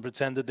hands and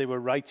pretended they were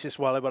righteous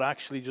while they were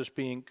actually just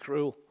being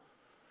cruel.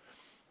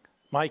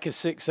 Micah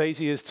 6:8,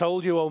 he has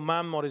told you, O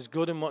man, what is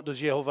good and what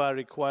does Yehovah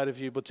require of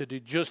you, but to do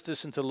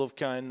justice and to love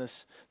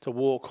kindness, to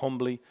walk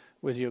humbly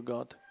with your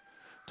God.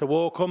 To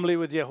walk humbly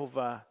with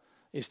Yehovah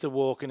is to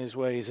walk in his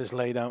ways as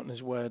laid out in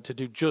his word, to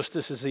do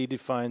justice as he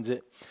defines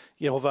it.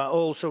 Yehovah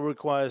also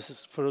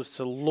requires for us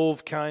to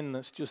love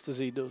kindness just as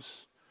he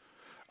does.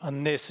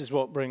 And this is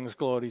what brings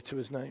glory to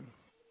his name.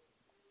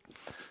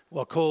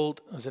 We're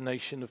called as a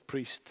nation of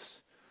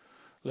priests.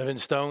 Living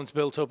stones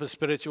built up a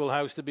spiritual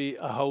house to be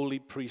a holy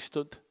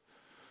priesthood.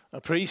 A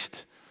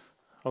priest,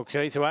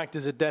 to act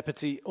as a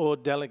deputy or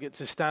delegate,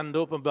 to stand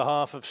up on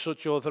behalf of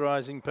such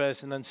authorizing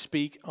person and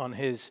speak on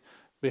his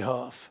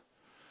behalf.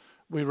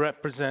 We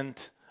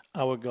represent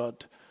our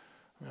God.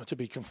 We are to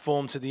be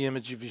conformed to the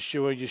image of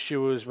Yeshua.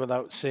 Yeshua is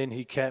without sin.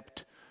 He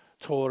kept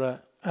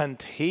Torah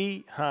and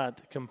he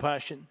had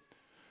compassion.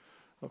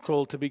 We're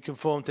called to be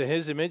conformed to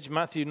his image.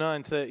 Matthew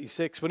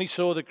 9:36. When he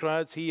saw the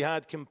crowds, he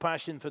had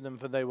compassion for them,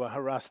 for they were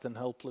harassed and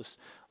helpless,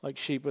 like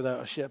sheep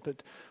without a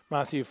shepherd.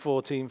 Matthew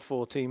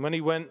 14:14. When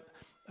he went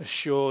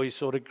ashore, he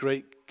saw a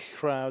great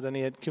crowd, and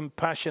he had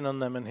compassion on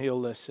them and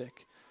healed their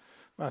sick.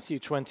 Matthew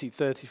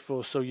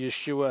 20:34. So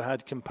Yeshua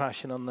had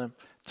compassion on them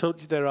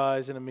touched their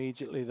eyes, and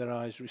immediately their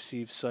eyes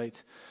received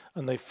sight,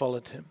 and they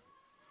followed him.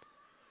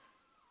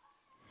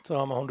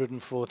 Psalm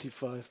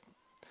 145.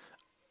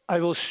 I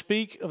will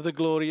speak of the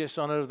glorious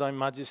honor of thy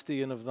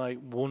majesty and of thy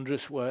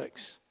wondrous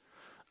works,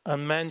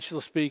 and men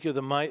shall speak of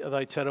the might of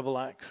thy terrible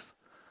acts,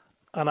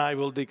 and I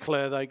will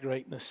declare thy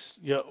greatness.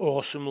 You're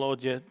awesome,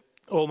 Lord. You're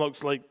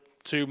almost like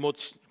too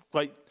much,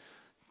 quite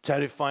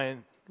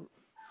terrifying.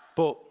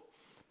 But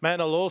men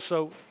will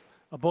also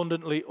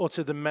abundantly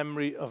utter the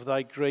memory of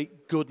thy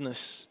great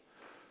goodness,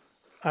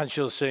 and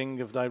shall sing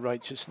of thy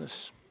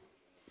righteousness.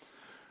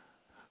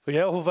 For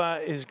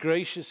Jehovah is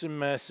gracious and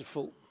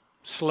merciful,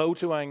 slow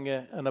to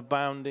anger, and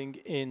abounding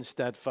in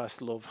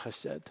steadfast love,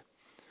 chesed.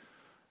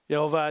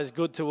 Jehovah is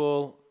good to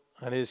all,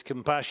 and his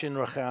compassion,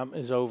 racham,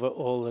 is over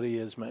all that he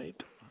has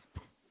made.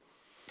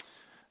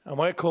 And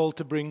we're called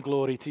to bring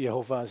glory to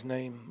Jehovah's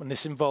name, and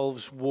this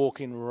involves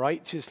walking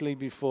righteously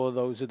before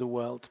those of the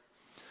world.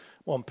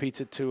 1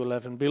 Peter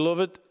 2:11.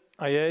 Beloved,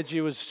 I urge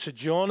you as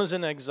sojourners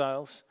and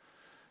exiles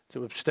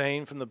to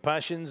abstain from the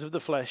passions of the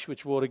flesh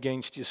which war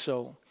against your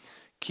soul.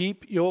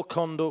 Keep your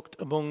conduct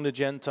among the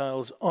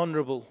Gentiles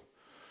honorable,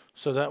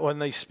 so that when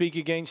they speak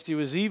against you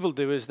as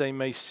evildoers, they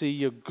may see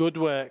your good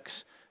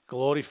works,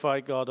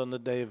 glorify God on the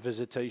day of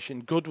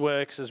visitation. Good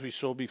works, as we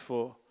saw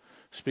before,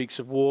 speaks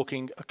of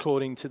walking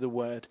according to the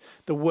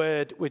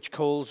word which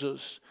calls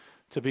us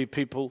to be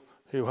people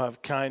who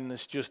have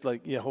kindness, just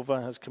like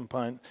Jehovah has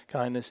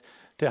kindness,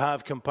 to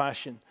have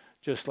compassion,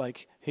 just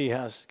like he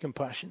has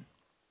compassion.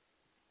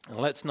 And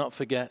let's not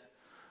forget,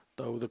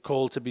 though, the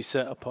call to be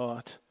set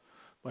apart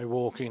by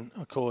walking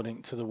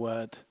according to the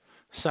word.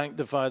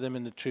 Sanctify them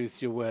in the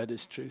truth, your word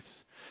is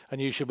truth. And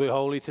you shall be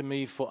holy to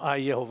me, for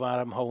I, Jehovah,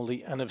 am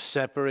holy, and have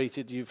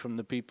separated you from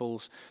the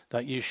peoples,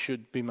 that you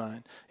should be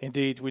mine.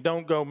 Indeed, we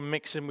don't go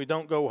mixing, we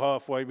don't go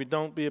halfway, we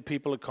don't be a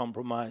people of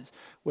compromise.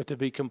 We're to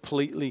be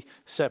completely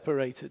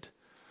separated.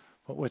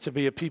 But we're to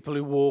be a people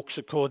who walks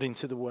according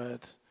to the word.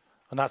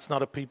 And that's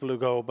not a people who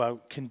go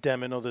about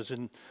condemning others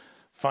and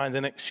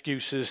finding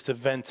excuses to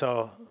vent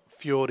our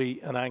fury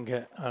and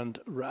anger and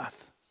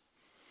wrath.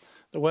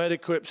 The word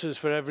equips us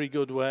for every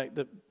good work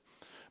that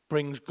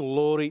brings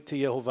glory to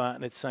Jehovah,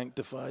 and it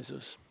sanctifies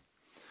us.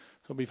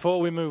 So before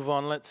we move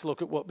on, let's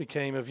look at what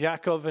became of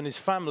Yaakov and his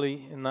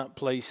family in that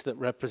place that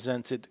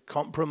represented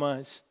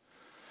compromise.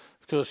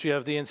 Of course, we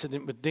have the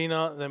incident with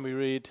Dinah. Then we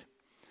read,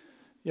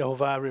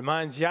 Jehovah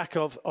reminds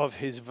Yaakov of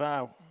his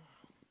vow.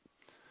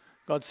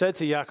 God said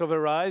to Yaakov,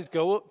 arise,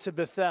 go up to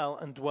Bethel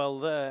and dwell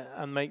there,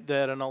 and make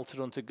there an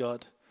altar unto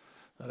God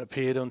that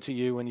appeared unto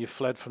you when you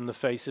fled from the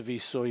face of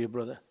Esau your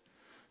brother.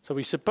 So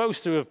he's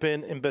supposed to have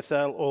been in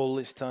Bethel all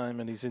this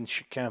time, and he's in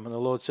Shechem, and the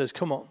Lord says,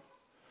 come on.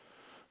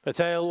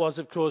 Bethel was,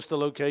 of course, the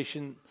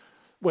location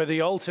where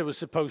the altar was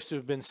supposed to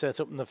have been set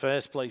up in the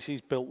first place.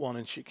 He's built one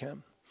in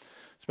Shechem.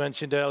 As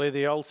mentioned earlier,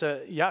 the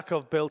altar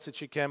Yaakov built at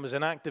Shechem was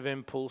an active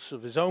impulse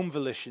of his own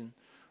volition,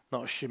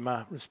 not a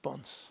Shema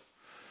response.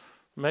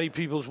 Many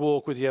people's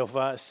walk with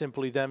Yehovah is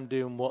simply them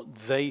doing what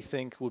they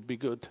think would be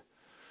good,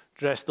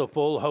 dressed up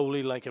all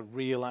holy like a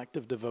real act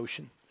of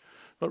devotion.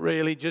 But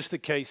really just a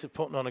case of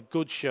putting on a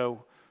good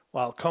show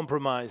while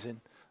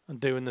compromising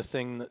and doing the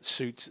thing that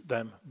suits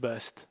them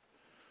best.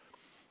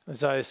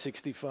 Isaiah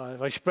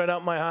 65. I spread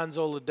out my hands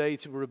all the day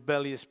to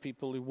rebellious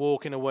people who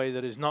walk in a way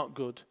that is not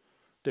good.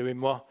 Doing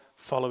what?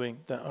 Following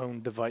their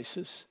own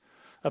devices.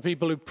 A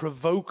people who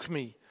provoke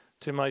me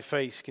to my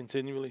face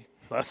continually.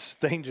 That's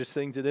a dangerous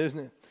thing to do, isn't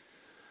it?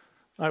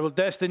 I will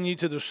destine you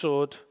to the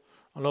sword,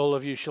 and all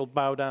of you shall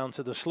bow down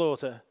to the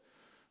slaughter.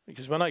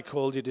 Because when I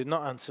called, you did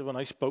not answer. When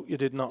I spoke, you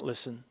did not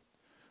listen.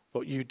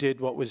 But you did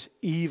what was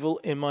evil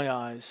in my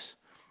eyes,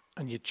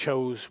 and you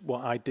chose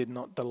what I did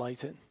not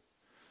delight in.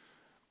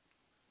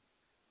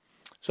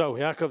 So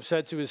Yaakov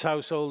said to his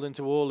household and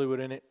to all who were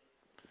in it,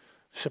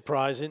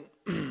 surprising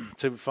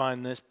to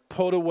find this,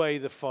 put away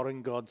the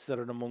foreign gods that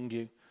are among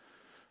you.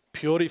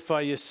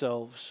 Purify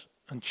yourselves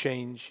and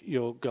change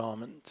your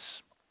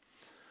garments.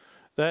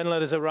 Then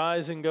let us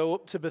arise and go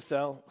up to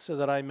Bethel, so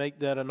that I make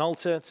there an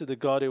altar to the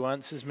God who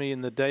answers me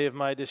in the day of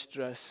my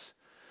distress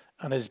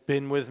and has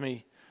been with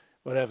me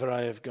wherever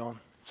I have gone.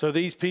 So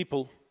these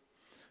people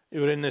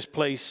who are in this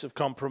place of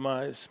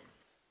compromise,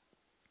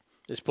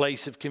 this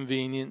place of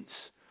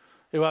convenience,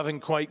 who haven't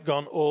quite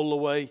gone all the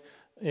way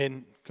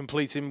in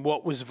completing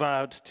what was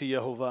vowed to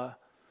Jehovah,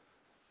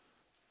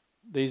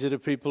 these are the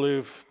people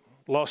who've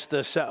lost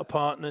their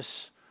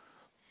set-apartness,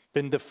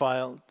 been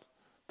defiled,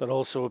 but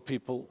also are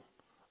people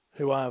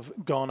who have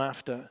gone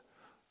after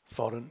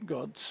foreign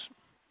gods.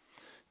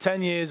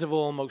 10 years of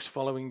almost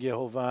following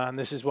Jehovah, and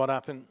this is what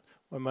happened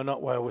when we're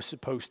not where we're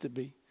supposed to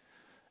be.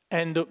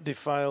 End up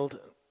defiled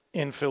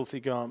in filthy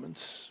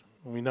garments.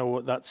 We know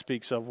what that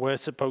speaks of. We're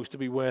supposed to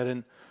be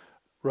wearing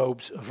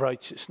robes of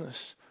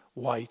righteousness,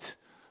 white,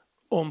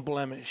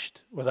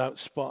 unblemished, without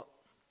spot,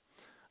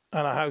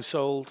 and a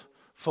household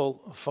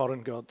full of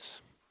foreign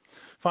gods.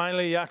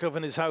 Finally, Yaakov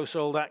and his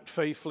household act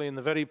faithfully in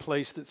the very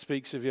place that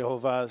speaks of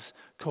Jehovah's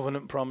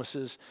covenant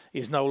promises.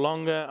 He's no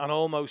longer an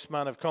almost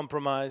man of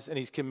compromise, and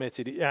he's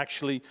committed. He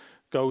actually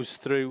goes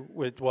through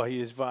with what he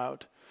has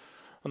vowed.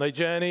 And they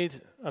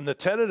journeyed, and the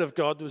terror of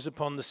God was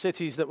upon the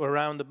cities that were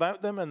round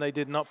about them, and they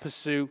did not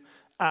pursue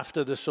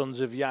after the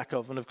sons of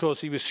Yaakov. And of course,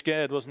 he was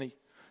scared, wasn't he?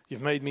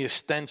 You've made me a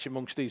stench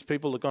amongst these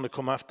people. They're going to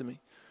come after me.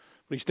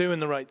 But he's doing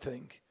the right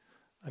thing,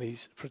 and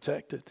he's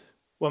protected.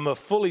 When we're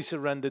fully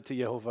surrendered to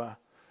Yehovah,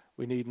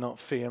 we need not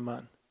fear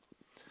man.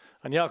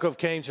 And Yaakov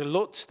came to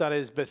Luz, that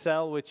is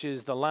Bethel, which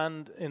is the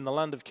land in the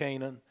land of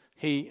Canaan,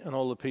 he and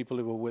all the people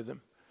who were with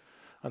him.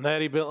 And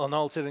there he built an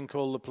altar and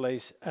called the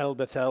place El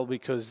Bethel,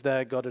 because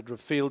there God had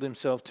revealed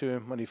himself to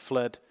him when he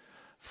fled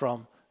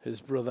from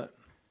his brother.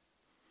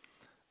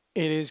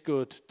 It is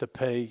good to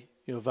pay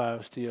your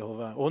vows to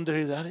Yehovah. I wonder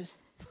who that is.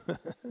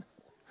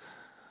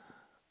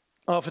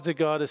 Offer to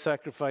God a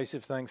sacrifice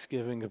of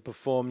thanksgiving and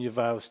perform your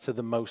vows to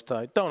the Most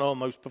High. Don't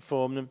almost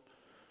perform them.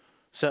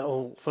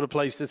 Settle for a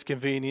place that's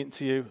convenient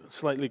to you,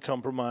 slightly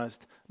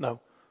compromised.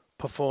 No,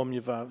 perform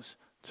your vows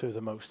to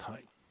the Most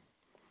High.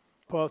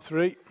 Part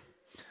 3.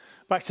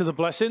 Back to the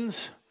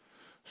blessings.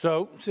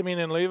 So, Simeon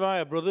and Levi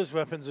are brothers,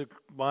 weapons of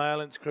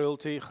violence,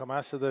 cruelty,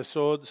 Hamas are their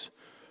swords.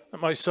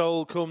 Let my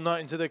soul come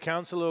not into their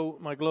counsel, O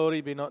my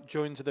glory, be not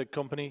joined to their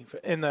company. For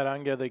in their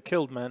anger they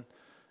killed men,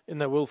 in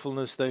their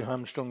willfulness they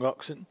hamstrung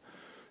oxen.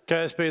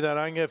 Cursed be their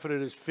anger, for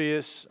it is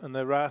fierce, and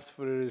their wrath,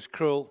 for it is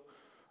cruel.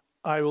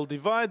 I will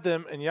divide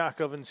them in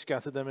Yaakov and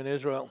scatter them in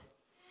Israel.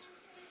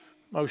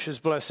 Moshe's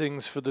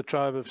blessings for the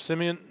tribe of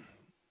Simeon.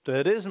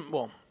 There isn't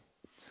one.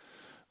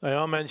 They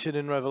are mentioned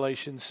in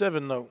Revelation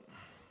 7, though,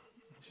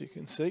 as you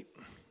can see.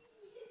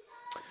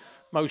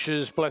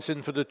 Moshe's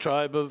blessing for the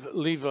tribe of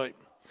Levi.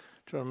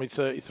 Deuteronomy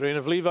 33. And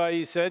of Levi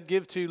he said,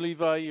 give to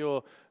Levi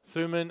your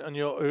Thummim and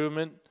your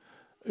Urim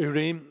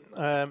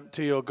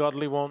to your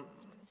godly one,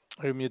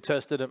 whom you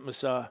tested at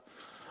Massah,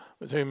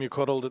 with whom you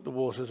quarreled at the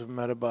waters of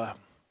Meribah.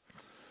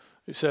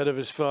 Who said of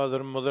his father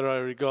and mother, I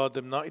regard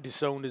them not. He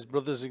disowned his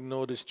brothers,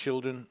 ignored his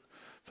children,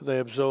 for they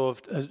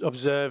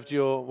observed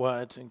your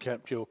word and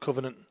kept your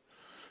covenant.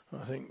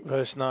 I think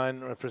verse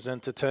 9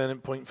 represents a turning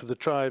point for the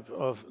tribe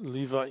of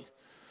Levi.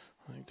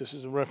 I think this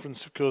is a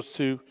reference, of course,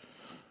 to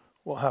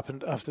what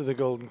happened after the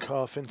golden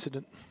calf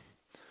incident.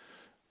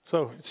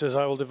 So it says,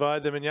 I will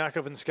divide them in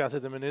Yaakov and scatter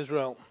them in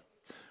Israel.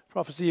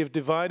 Prophecy of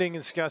dividing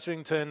and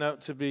scattering turned out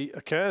to be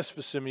a curse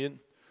for Simeon.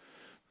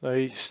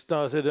 They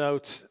started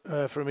out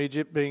from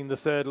Egypt being the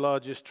third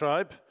largest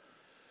tribe.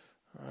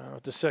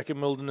 The second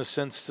wilderness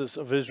census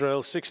of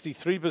Israel,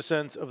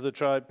 63% of the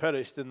tribe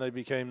perished and they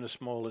became the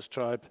smallest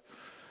tribe.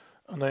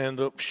 And they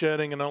ended up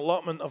sharing an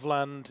allotment of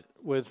land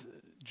with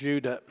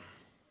Judah.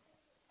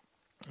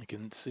 You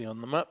can see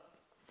on the map.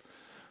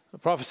 The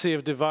prophecy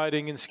of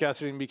dividing and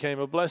scattering became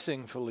a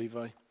blessing for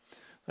Levi.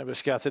 They were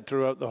scattered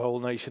throughout the whole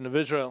nation of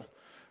Israel.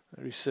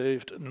 They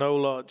received no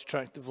large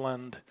tract of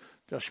land.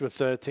 Joshua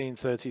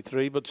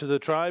 13:33. But to the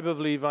tribe of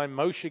Levi,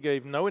 Moshe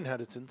gave no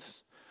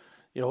inheritance.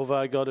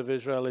 Yehovah, God of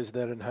Israel, is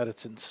their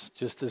inheritance,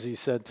 just as he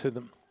said to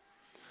them.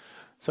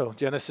 So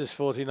Genesis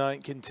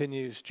 49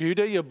 continues.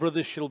 Judah, your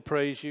brothers shall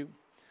praise you.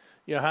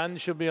 Your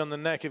hand shall be on the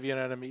neck of your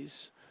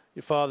enemies.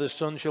 Your father's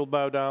son shall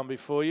bow down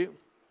before you.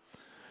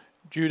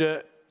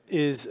 Judah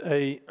is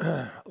a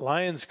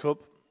lion's cub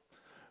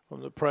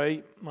from the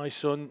prey. My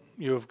son,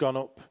 you have gone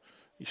up.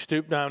 He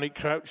stooped down, he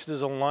crouched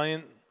as a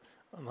lion,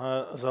 and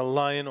as a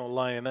lion or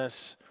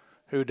lioness,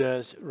 who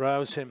dares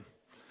rouse him?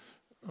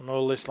 And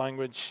all this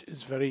language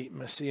is very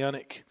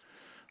messianic.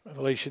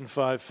 Revelation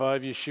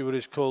 5:5, Yeshua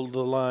is called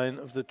the Lion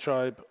of the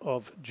tribe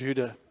of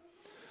Judah.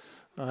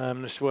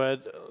 This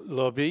word,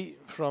 lobi,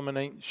 from an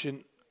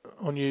ancient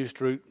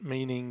unused root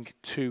meaning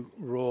to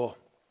roar.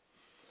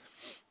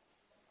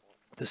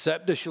 The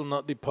scepter shall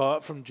not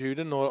depart from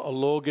Judah, nor a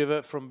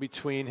lawgiver from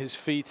between his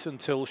feet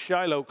until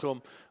Shiloh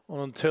come, and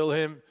unto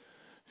him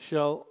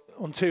shall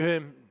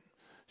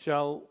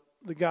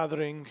the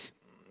gathering,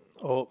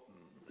 or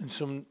in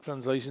some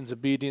translations,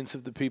 obedience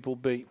of the people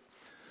be.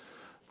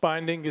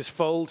 Binding his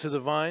foal to the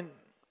vine,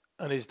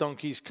 and his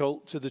donkey's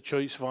colt to the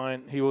choice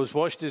vine. He was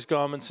washed his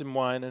garments in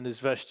wine, and his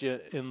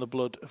vesture in the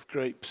blood of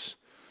grapes.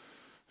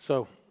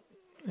 So,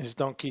 his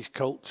donkey's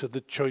colt to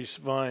the choice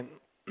vine.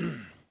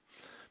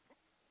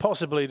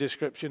 Possibly a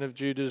description of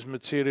Judah's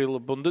material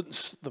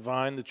abundance. The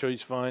vine, the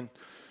choice vine.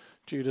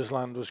 Judah's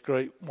land was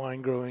great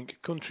wine-growing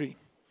country.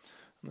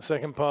 And the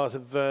second part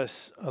of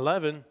verse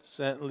 11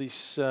 certainly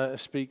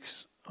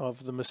speaks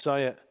of the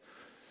Messiah.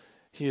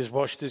 He has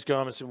washed his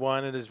garments in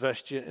wine and his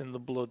vesture in the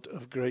blood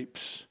of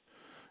grapes.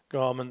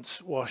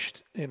 Garments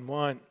washed in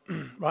wine.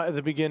 Right at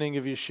the beginning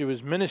of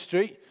Yeshua's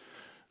ministry,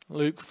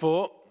 Luke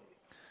 4,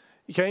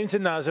 he came to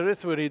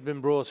Nazareth where he'd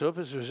been brought up,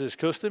 as was his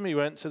custom. He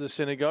went to the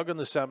synagogue on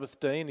the Sabbath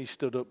day and he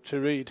stood up to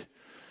read.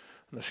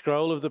 And the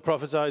scroll of the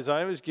prophet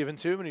Isaiah was given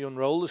to him, and he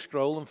unrolled the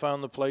scroll and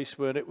found the place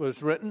where it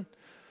was written,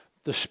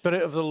 the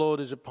Spirit of the Lord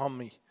is upon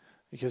me,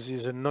 because he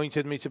has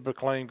anointed me to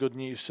proclaim good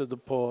news to the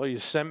poor. He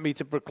has sent me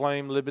to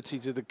proclaim liberty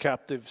to the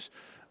captives,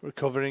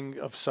 recovering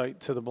of sight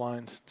to the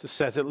blind, to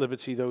set at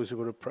liberty those who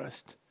were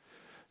oppressed,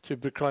 to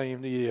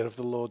proclaim the year of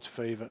the Lord's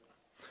favor.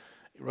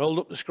 He rolled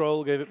up the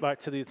scroll, gave it back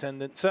to the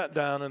attendant, sat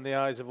down, and the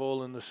eyes of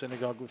all in the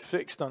synagogue were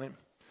fixed on him.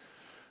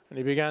 And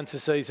he began to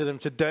say to them,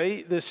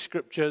 "Today this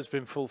scripture has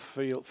been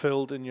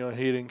fulfilled in your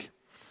hearing,"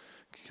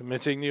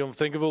 committing the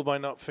unthinkable by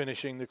not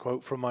finishing the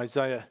quote from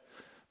Isaiah,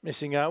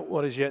 missing out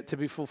what is yet to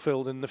be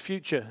fulfilled in the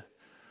future,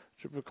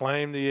 to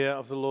proclaim the year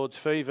of the Lord's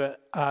favor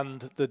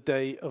and the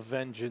day of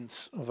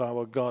vengeance of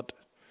our God.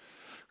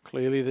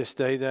 Clearly this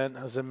day then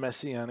has a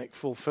messianic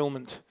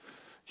fulfillment.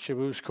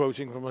 Shavuot's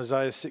quoting from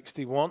Isaiah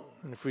 61,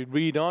 and if we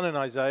read on in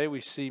Isaiah,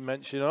 we see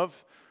mention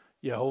of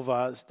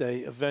Yehovah's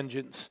day of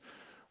vengeance.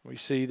 We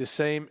see the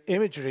same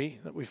imagery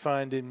that we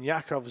find in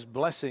Yaakov's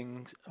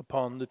blessings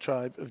upon the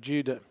tribe of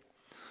Judah.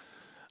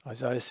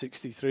 Isaiah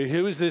 63,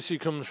 "Who is this who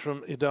comes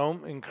from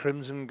Edom in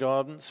crimson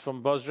garments,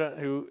 from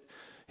Bozrah,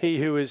 he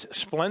who is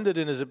splendid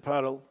in his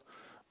apparel,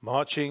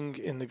 marching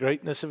in the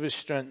greatness of his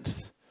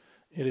strength?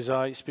 It is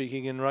I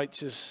speaking in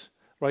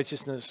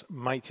righteousness,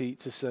 mighty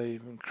to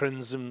save, and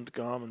crimsoned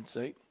garments.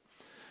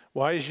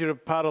 Why is your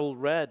apparel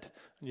red,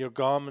 and your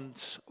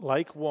garments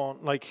like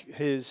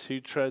his who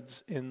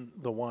treads in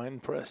the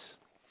winepress?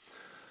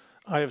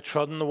 I have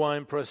trodden the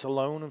winepress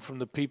alone, and from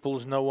the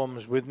peoples no one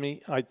was with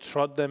me. I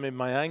trod them in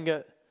my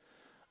anger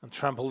and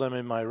trampled them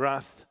in my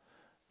wrath.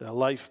 Their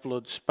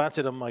lifeblood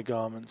spattered on my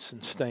garments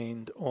and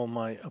stained all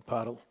my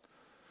apparel.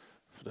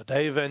 For the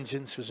day of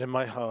vengeance was in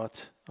my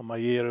heart, and my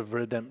year of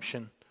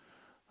redemption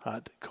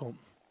had come."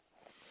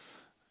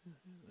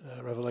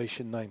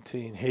 Revelation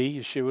 19, "He,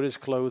 Yeshua, is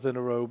clothed in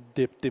a robe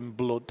dipped in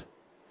blood,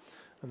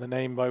 and the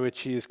name by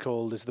which he is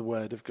called is the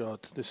Word of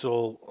God." This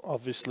all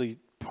obviously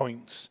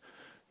points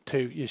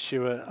to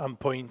Yeshua and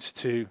points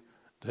to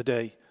the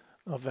day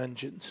of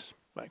vengeance.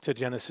 Back to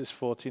Genesis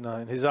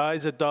 49. "His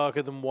eyes are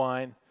darker than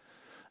wine,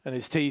 and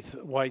his teeth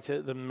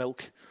whiter than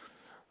milk."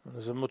 And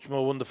there's a much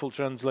more wonderful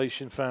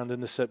translation found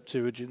in the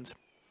Septuagint.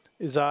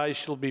 "His eyes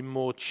shall be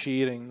more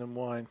cheering than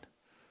wine,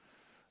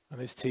 and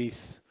his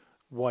teeth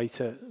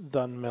whiter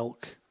than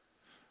milk."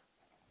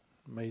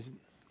 Amazing.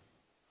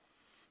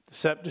 "The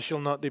scepter shall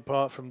not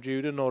depart from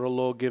Judah, nor a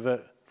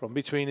lawgiver from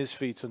between his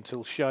feet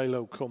until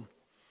Shiloh come."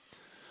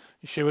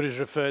 Yeshua is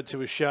referred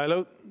to as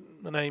Shiloh,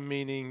 the name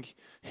meaning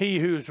he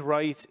whose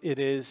right it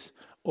is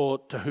or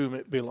to whom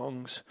it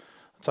belongs,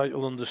 a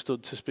title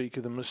understood to speak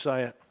of the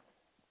Messiah.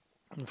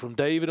 And from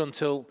David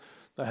until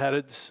the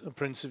Herods, a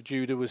prince of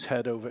Judah was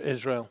head over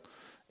Israel,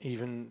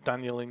 even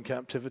Daniel in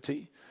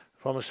captivity. The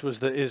promise was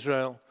that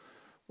Israel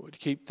would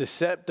keep the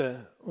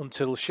scepter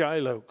until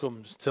Shiloh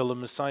comes, till the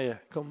Messiah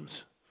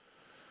comes.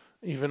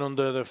 Even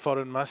under the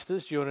foreign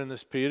masters during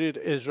this period,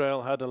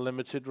 Israel had a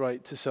limited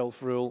right to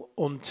self-rule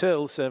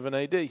until 7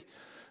 AD.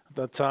 At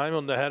that time,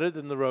 under Herod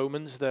and the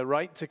Romans, their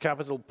right to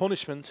capital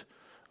punishment,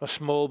 a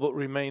small but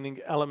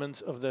remaining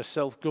element of their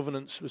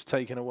self-governance, was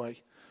taken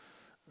away.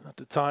 At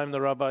the time,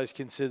 the rabbis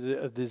considered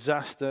it a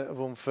disaster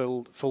of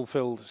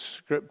unfulfilled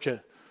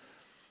scripture.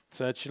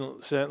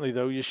 Certainly,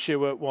 though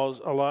Yeshua was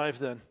alive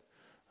then,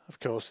 of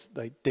course,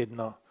 they did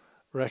not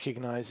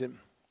recognize him.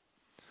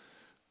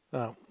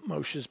 Now,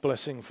 Moshe's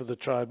blessing for the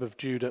tribe of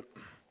Judah.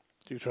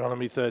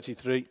 Deuteronomy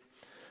 33.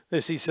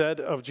 "This he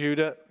said of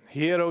Judah,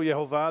 Hear, O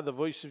Yehovah, the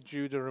voice of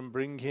Judah, and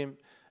bring him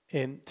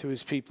in to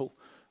his people.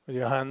 With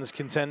your hands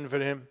contend for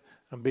him,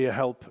 and be a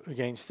help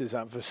against his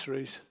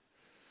adversaries."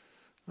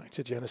 Back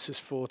to Genesis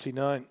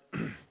 49.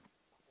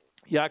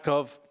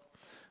 Yaakov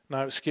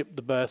now skipped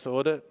the birth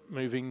order,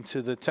 moving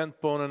to the 10th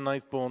born and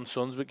 9th born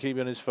sons, but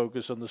keeping his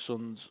focus on the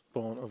sons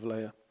born of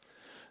Leah.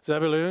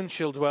 "Zebulun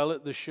shall dwell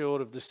at the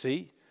shore of the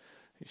sea.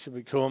 He shall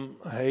become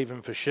a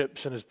haven for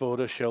ships, and his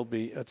border shall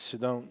be at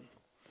Sidon."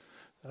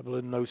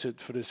 Zebulun noted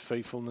for his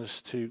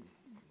faithfulness to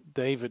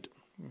David.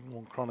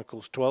 1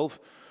 Chronicles 12.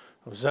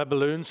 "Of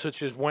Zebulun,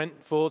 such as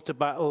went forth to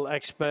battle,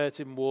 expert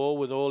in war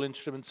with all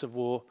instruments of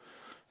war,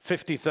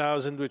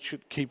 50,000 which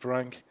should keep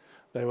rank.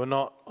 They were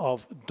not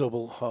of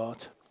double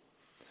heart."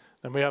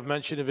 Then we have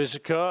mention of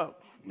Issachar.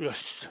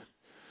 Yes,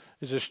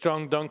 is a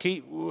strong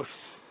donkey,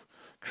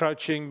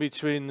 crouching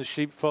between the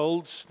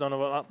sheepfolds. Don't know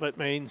what that bit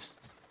means.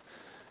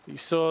 He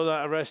saw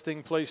that a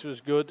resting place was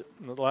good,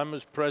 and the lamb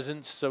was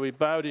present, so he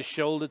bowed his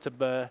shoulder to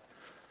bear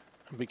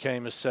and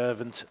became a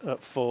servant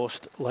at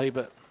forced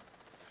labor.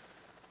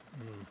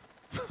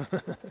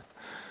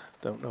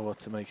 Don't know what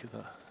to make of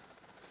that.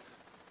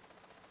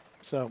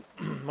 So,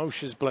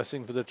 Moshe's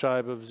blessing for the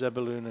tribe of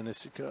Zebulun and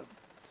Issachar.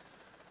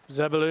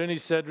 "Zebulun," he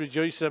said,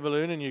 "rejoice,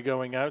 Zebulun, in your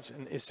going out,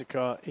 and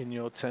Issachar in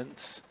your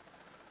tents.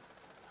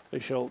 They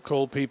shall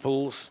call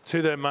peoples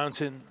to their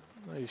mountain.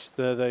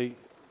 There they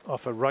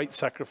offer right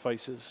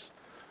sacrifices,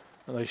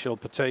 and they shall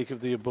partake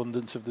of the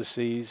abundance of the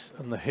seas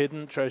and the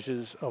hidden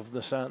treasures of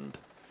the sand.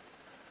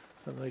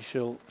 And they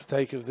shall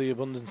partake of the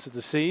abundance of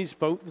the seas."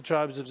 Both the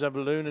tribes of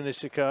Zebulun and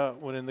Issachar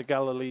were in the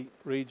Galilee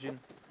region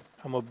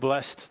and were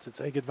blessed to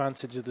take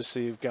advantage of the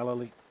Sea of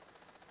Galilee.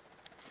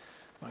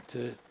 Back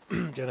to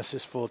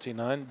Genesis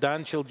 49.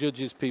 "Dan shall judge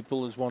his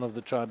people as one of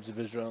the tribes of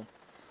Israel."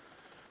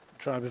 The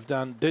tribe of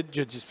Dan did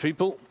judge his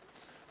people,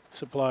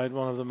 supplied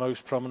one of the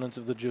most prominent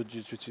of the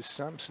judges, which is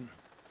Samson.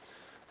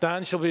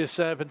 "Dan shall be a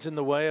serpent in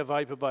the way, a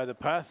viper by the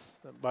path,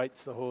 that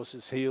bites the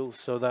horse's heels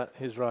so that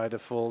his rider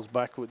falls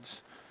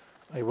backwards.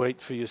 I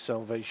wait for your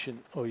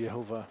salvation, O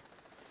Yehovah."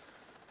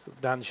 So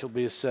Dan shall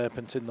be a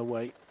serpent in the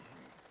way.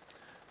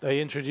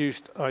 They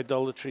introduced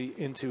idolatry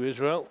into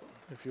Israel.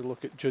 If you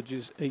look at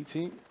Judges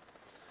 18,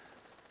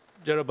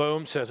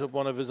 Jeroboam set up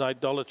one of his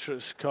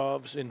idolatrous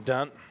calves in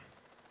Dan,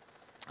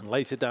 and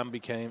later Dan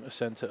became a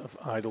center of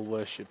idol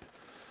worship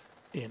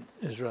in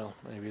Israel.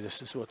 Maybe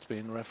this is what's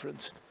being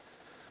referenced.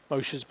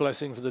 Moshe's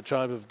blessing for the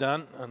tribe of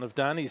Dan, and of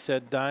Dan he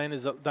said, Dan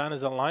is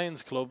a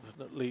lion's club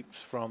that leaps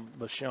from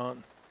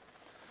Bashan.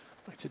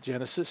 Back to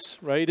Genesis.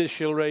 Raiders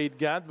shall raid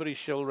Gad, but he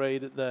shall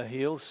raid at their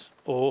heels.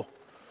 Or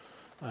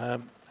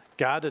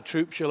Gad, a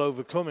troop shall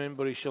overcome him,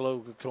 but he shall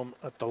overcome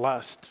at the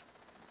last.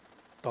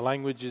 The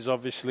language is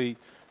obviously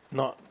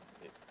not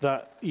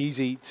that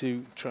easy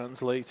to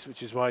translate,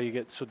 which is why you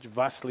get such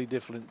vastly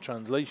different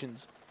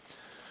translations.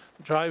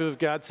 The tribe of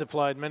Gad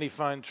supplied many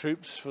fine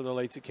troops for the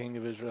later king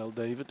of Israel,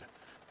 David.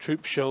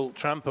 Troops shall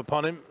tramp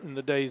upon him in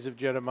the days of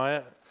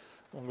Jeremiah,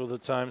 among other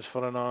times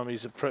foreign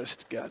armies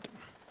oppressed Gad.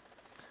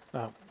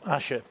 Now,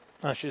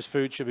 Asher's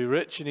food shall be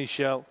rich, and he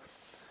shall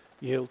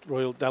yield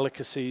royal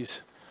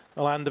delicacies.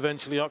 The land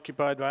eventually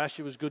occupied by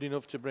Asher was good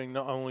enough to bring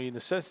not only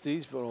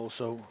necessities, but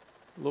also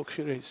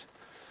luxuries.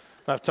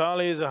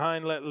 Naphtali is a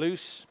hind let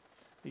loose.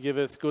 He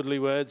giveth goodly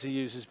words, he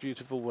uses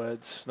beautiful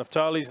words.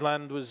 Naphtali's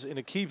land was in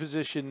a key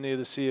position near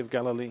the Sea of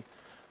Galilee,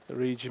 the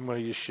region where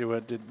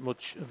Yeshua did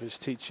much of his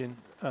teaching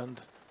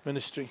and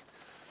ministry.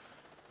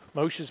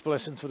 Moshe's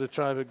blessing for the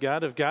tribe of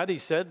Gad. Of Gad he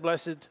said,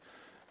 blessed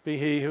be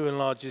he who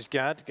enlarges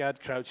Gad.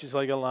 Gad crouches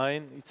like a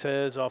lion. He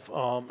tears off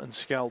arm and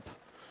scalp.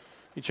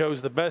 He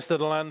chose the best of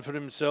the land for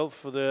himself,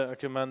 for their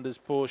commander's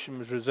portion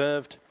was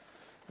reserved.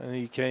 And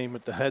he came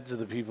with the heads of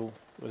the people.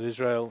 With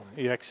Israel,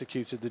 he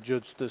executed the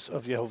justice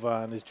of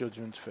Yehovah and his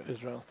judgments for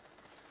Israel.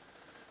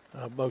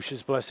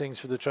 Moshe's blessings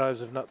for the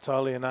tribes of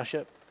Naphtali and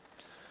Asher.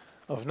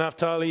 Of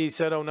Naphtali he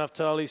said, O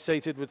Naphtali,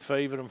 sated with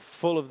favor and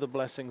full of the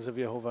blessings of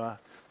Yehovah,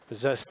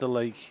 possess the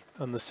lake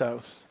and the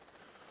south.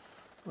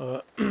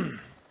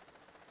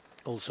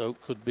 Also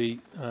could be,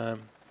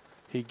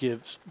 he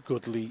gives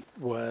goodly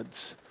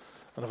words.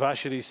 And of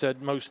Asher he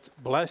said, most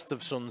blessed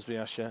of sons be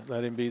Asher,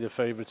 let him be the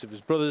favorite of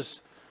his brothers.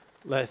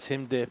 Let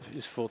him dip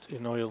his foot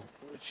in oil,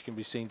 which can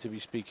be seen to be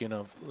speaking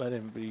of. Let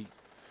him be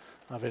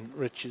having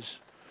riches.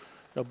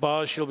 Your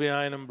bars shall be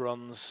iron and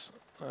bronze,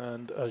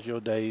 and as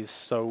your days,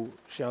 so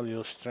shall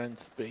your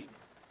strength be.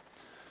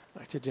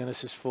 Back to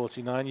Genesis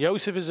 49.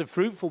 Joseph is a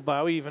fruitful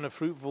bough, even a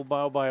fruitful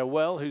bough by a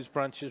well, whose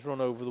branches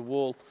run over the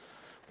wall.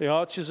 The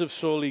archers have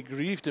sorely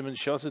grieved him and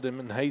shot at him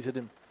and hated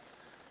him.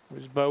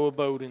 His bow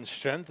abode in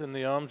strength, and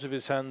the arms of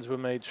his hands were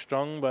made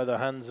strong by the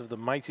hands of the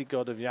mighty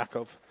God of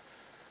Yaakov.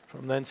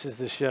 From thence is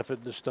the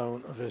shepherd, the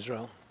stone of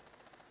Israel.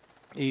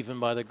 Even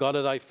by the God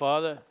of thy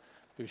father,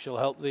 who shall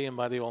help thee, and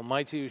by the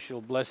Almighty, who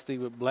shall bless thee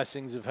with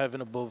blessings of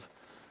heaven above,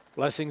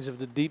 blessings of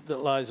the deep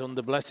that lies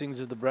under, blessings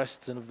of the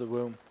breasts and of the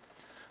womb.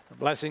 The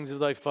blessings of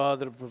thy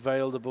father have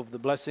prevailed above the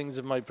blessings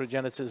of my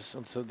progenitors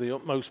unto the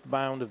utmost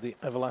bound of the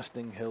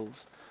everlasting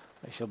hills.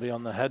 They shall be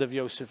on the head of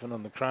Joseph and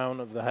on the crown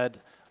of the head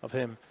of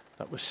him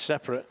that was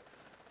separate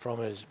from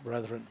his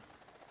brethren.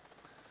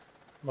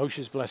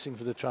 Moshe's blessing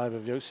for the tribe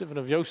of Joseph. And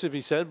of Joseph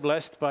he said,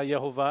 blessed by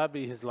Yehovah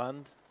be his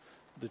land,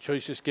 the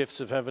choicest gifts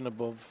of heaven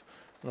above,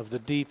 and of the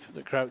deep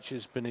that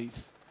crouches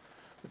beneath,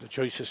 with the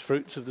choicest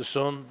fruits of the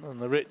sun,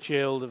 and the rich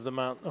yield of the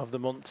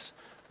months,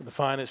 with the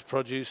finest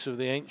produce of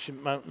the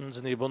ancient mountains,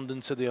 and the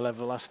abundance of the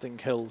everlasting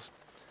hills,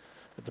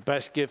 with the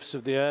best gifts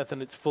of the earth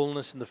and its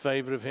fullness, and the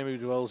favor of him who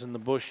dwells in the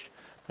bush.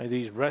 May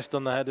these rest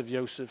on the head of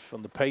Joseph,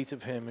 on the pate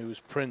of him who was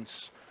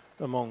prince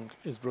among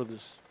his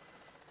brothers.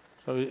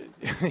 So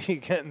you're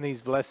getting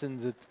these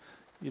blessings that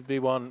you'd be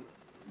one,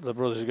 the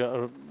brothers got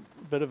a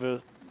bit of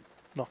a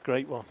not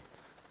great one.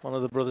 One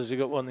of the brothers who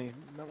got one, he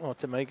don't know what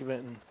to make of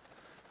it, and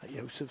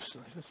Joseph's,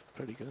 that's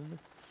pretty good, isn't it?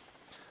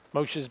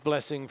 Moshe's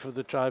blessing for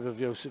the tribe of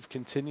Joseph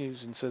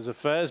continues and says, a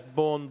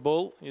firstborn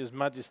bull, his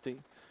majesty,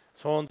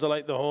 his horns are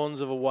like the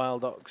horns of a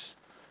wild ox.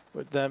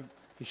 With them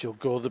he shall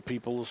go the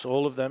peoples,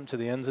 all of them, to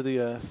the ends of the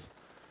earth.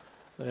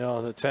 They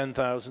are the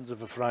 10,000s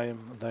of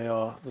Ephraim, and they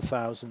are the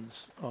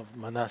thousands of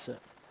Manasseh.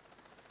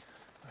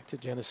 Back to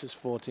Genesis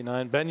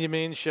 49.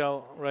 Benjamin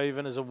shall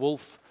raven as a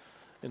wolf.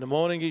 In the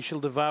morning he shall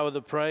devour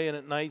the prey, and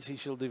at night he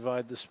shall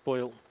divide the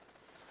spoil.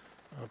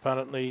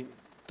 Apparently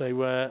they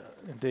were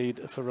indeed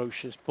a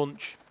ferocious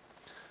bunch.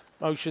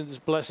 Moshe's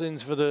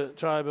blessings for the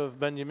tribe of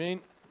Benjamin.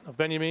 Of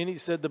Benjamin he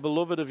said, the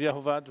beloved of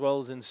Yehovah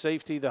dwells in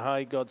safety. The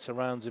high God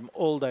surrounds him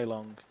all day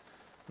long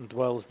and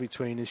dwells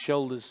between his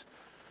shoulders.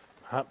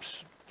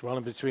 Perhaps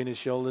dwelling between his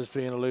shoulders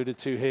being alluded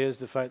to here is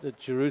the fact that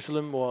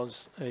Jerusalem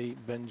was a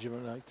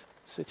Benjaminite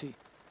city.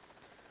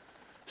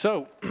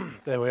 So,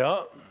 there we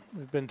are.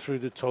 We've been through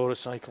the Torah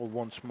cycle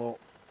once more.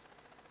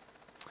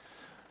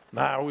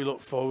 Now we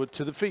look forward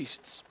to the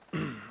feasts.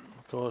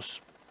 Of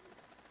course,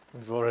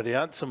 we've already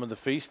had some of the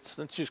feasts.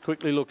 Let's just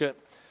quickly look at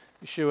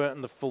Yeshua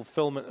and the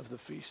fulfillment of the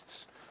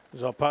feasts. It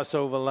was our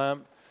Passover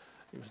lamb.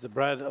 He was the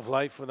bread of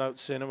life without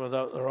sin and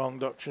without the wrong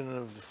doctrine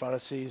of the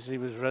Pharisees. He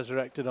was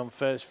resurrected on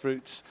first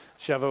fruits.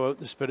 Shavuot,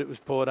 the Spirit was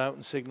poured out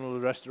and signaled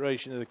the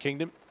restoration of the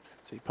kingdom.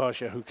 See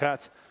Parsha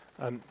Hukat.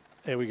 And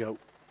here we go.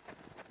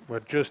 We're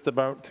just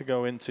about to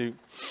go into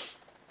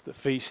the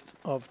Feast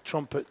of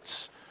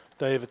Trumpets,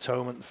 Day of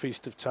Atonement,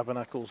 Feast of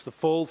Tabernacles. The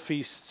fall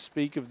feasts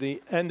speak of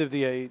the end of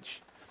the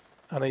age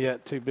and are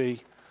yet to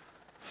be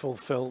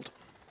fulfilled.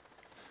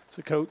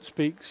 Sukkot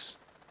speaks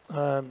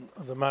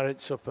of the marriage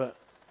supper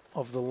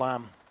of the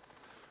Lamb,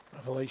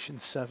 Revelation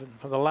 7.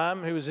 For the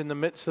Lamb who is in the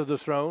midst of the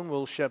throne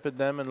will shepherd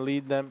them and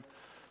lead them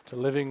to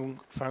living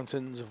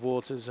fountains of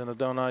waters, and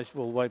Adonai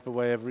will wipe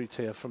away every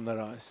tear from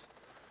their eyes.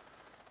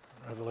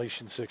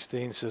 Revelation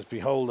 16 says,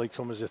 behold, I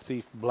come as a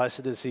thief.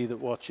 Blessed is he that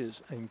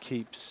watches and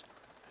keeps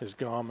his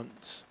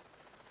garments.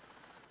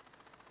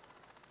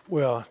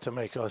 We are to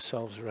make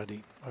ourselves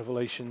ready.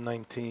 Revelation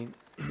 19,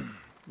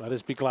 let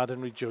us be glad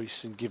and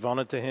rejoice and give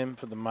honor to him,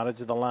 for the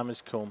marriage of the Lamb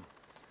is come.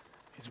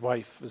 His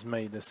wife has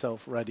made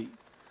herself ready.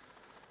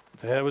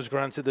 To her was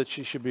granted that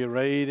she should be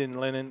arrayed in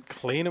linen,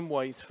 clean and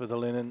white, for the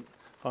linen,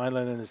 fine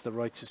linen is the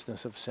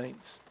righteousness of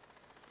saints.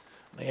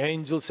 The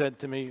angel said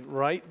to me,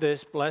 write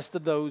this, blessed are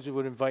those who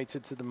were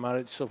invited to the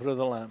marriage supper of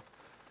the Lamb.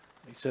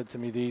 He said to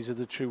me, these are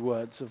the true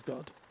words of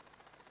God.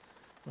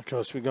 Of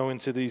course, we go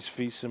into these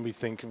feasts and we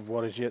think of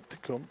what is yet to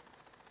come.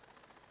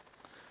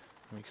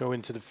 We go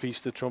into the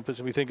Feast of Trumpets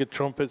and we think of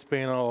trumpets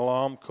being an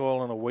alarm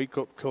call and a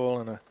wake-up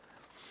call and a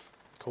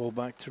call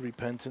back to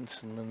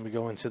repentance. And then we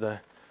go into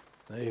the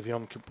Day of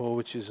Yom Kippur,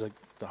 which is like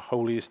the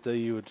holiest day,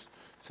 you would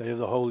say, of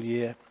the whole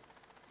year.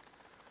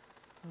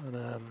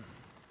 And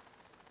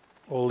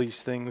all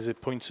these things, it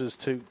points us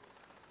to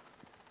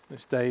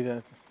this day,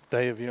 the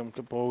Day of Yom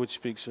Kippur, which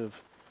speaks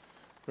of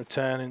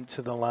returning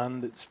to the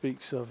land. It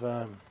speaks of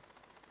the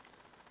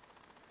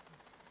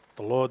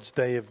Lord's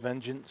Day of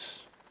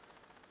Vengeance,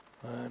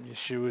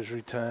 Yeshua's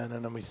return,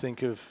 and then we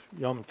think of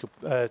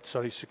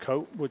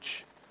Sukkot,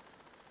 which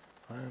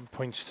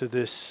points to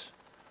this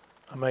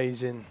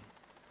amazing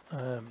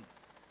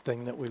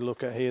thing that we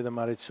look at here, the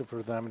marriage supper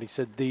of the Lamb. And he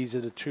said, these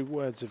are the true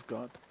words of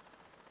God.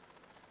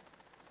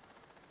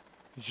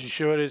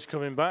 Yeshua is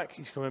coming back.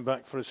 He's coming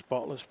back for a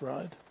spotless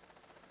bride.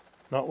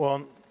 Not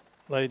one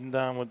laden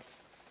down with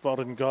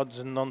foreign gods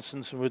and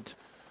nonsense and with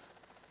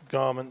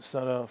garments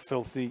that are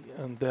filthy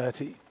and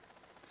dirty.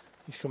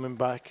 He's coming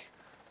back.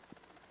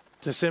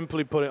 To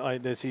simply put it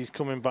like this, he's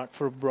coming back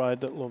for a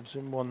bride that loves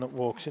him, one that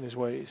walks in his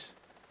ways.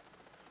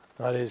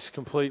 That is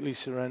completely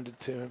surrendered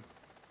to him,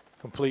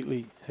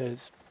 completely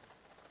his.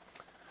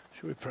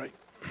 Shall we pray?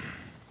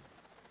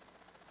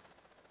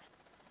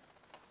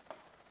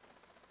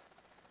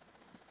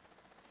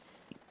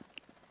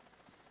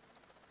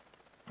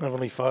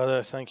 Heavenly Father,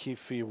 I thank you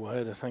for your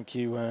word. I thank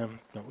you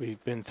that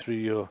we've been through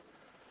your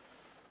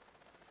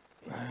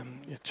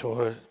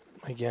Torah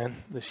again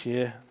this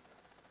year.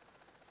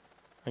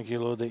 Thank you,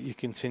 Lord, that you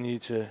continue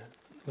to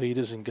lead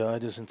us and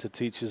guide us and to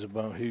teach us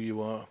about who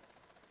you are.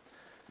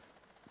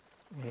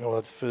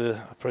 Lord,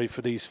 I pray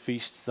for these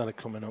feasts that are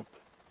coming up.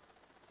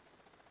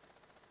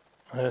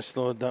 I ask,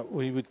 Lord, that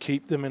we would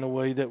keep them in a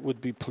way that would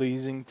be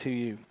pleasing to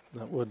you,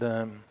 that would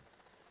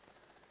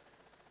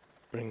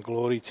bring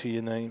glory to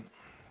your name.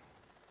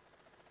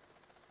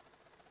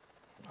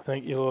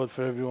 Thank you, Lord,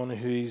 for everyone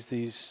who hears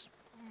these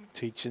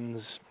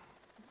teachings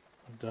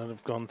that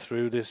have gone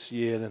through this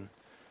year. And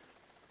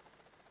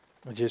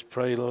I just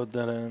pray, Lord,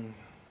 that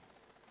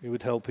you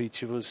would help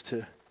each of us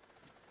to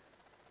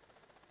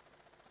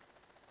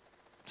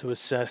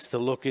assess, to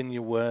look in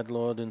your word,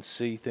 Lord, and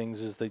see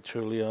things as they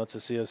truly are, to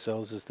see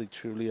ourselves as they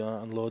truly are.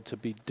 And, Lord, to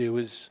be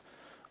doers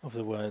of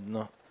the word,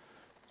 not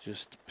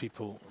just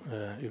people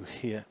who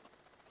hear.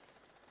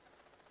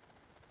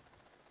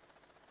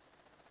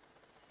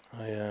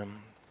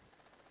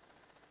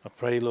 I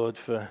pray, Lord,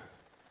 for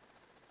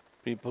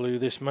people who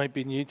this might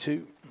be new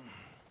to,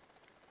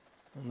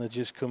 and they're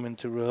just coming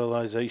to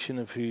realization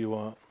of who you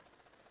are.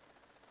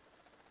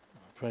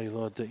 I pray,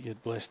 Lord, that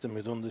you'd bless them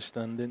with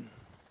understanding,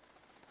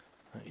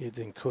 that you'd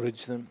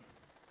encourage them.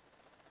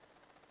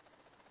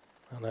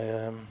 And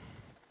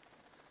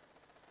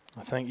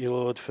I thank you,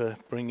 Lord, for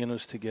bringing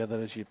us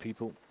together as your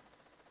people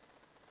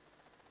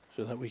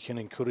so that we can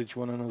encourage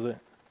one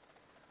another.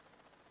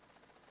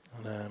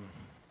 And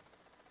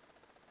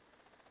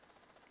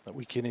that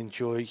we can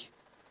enjoy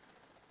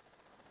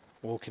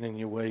walking in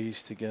your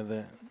ways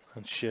together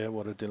and share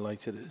what a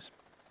delight it is.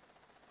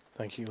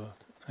 Thank you, Lord.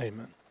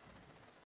 Amen.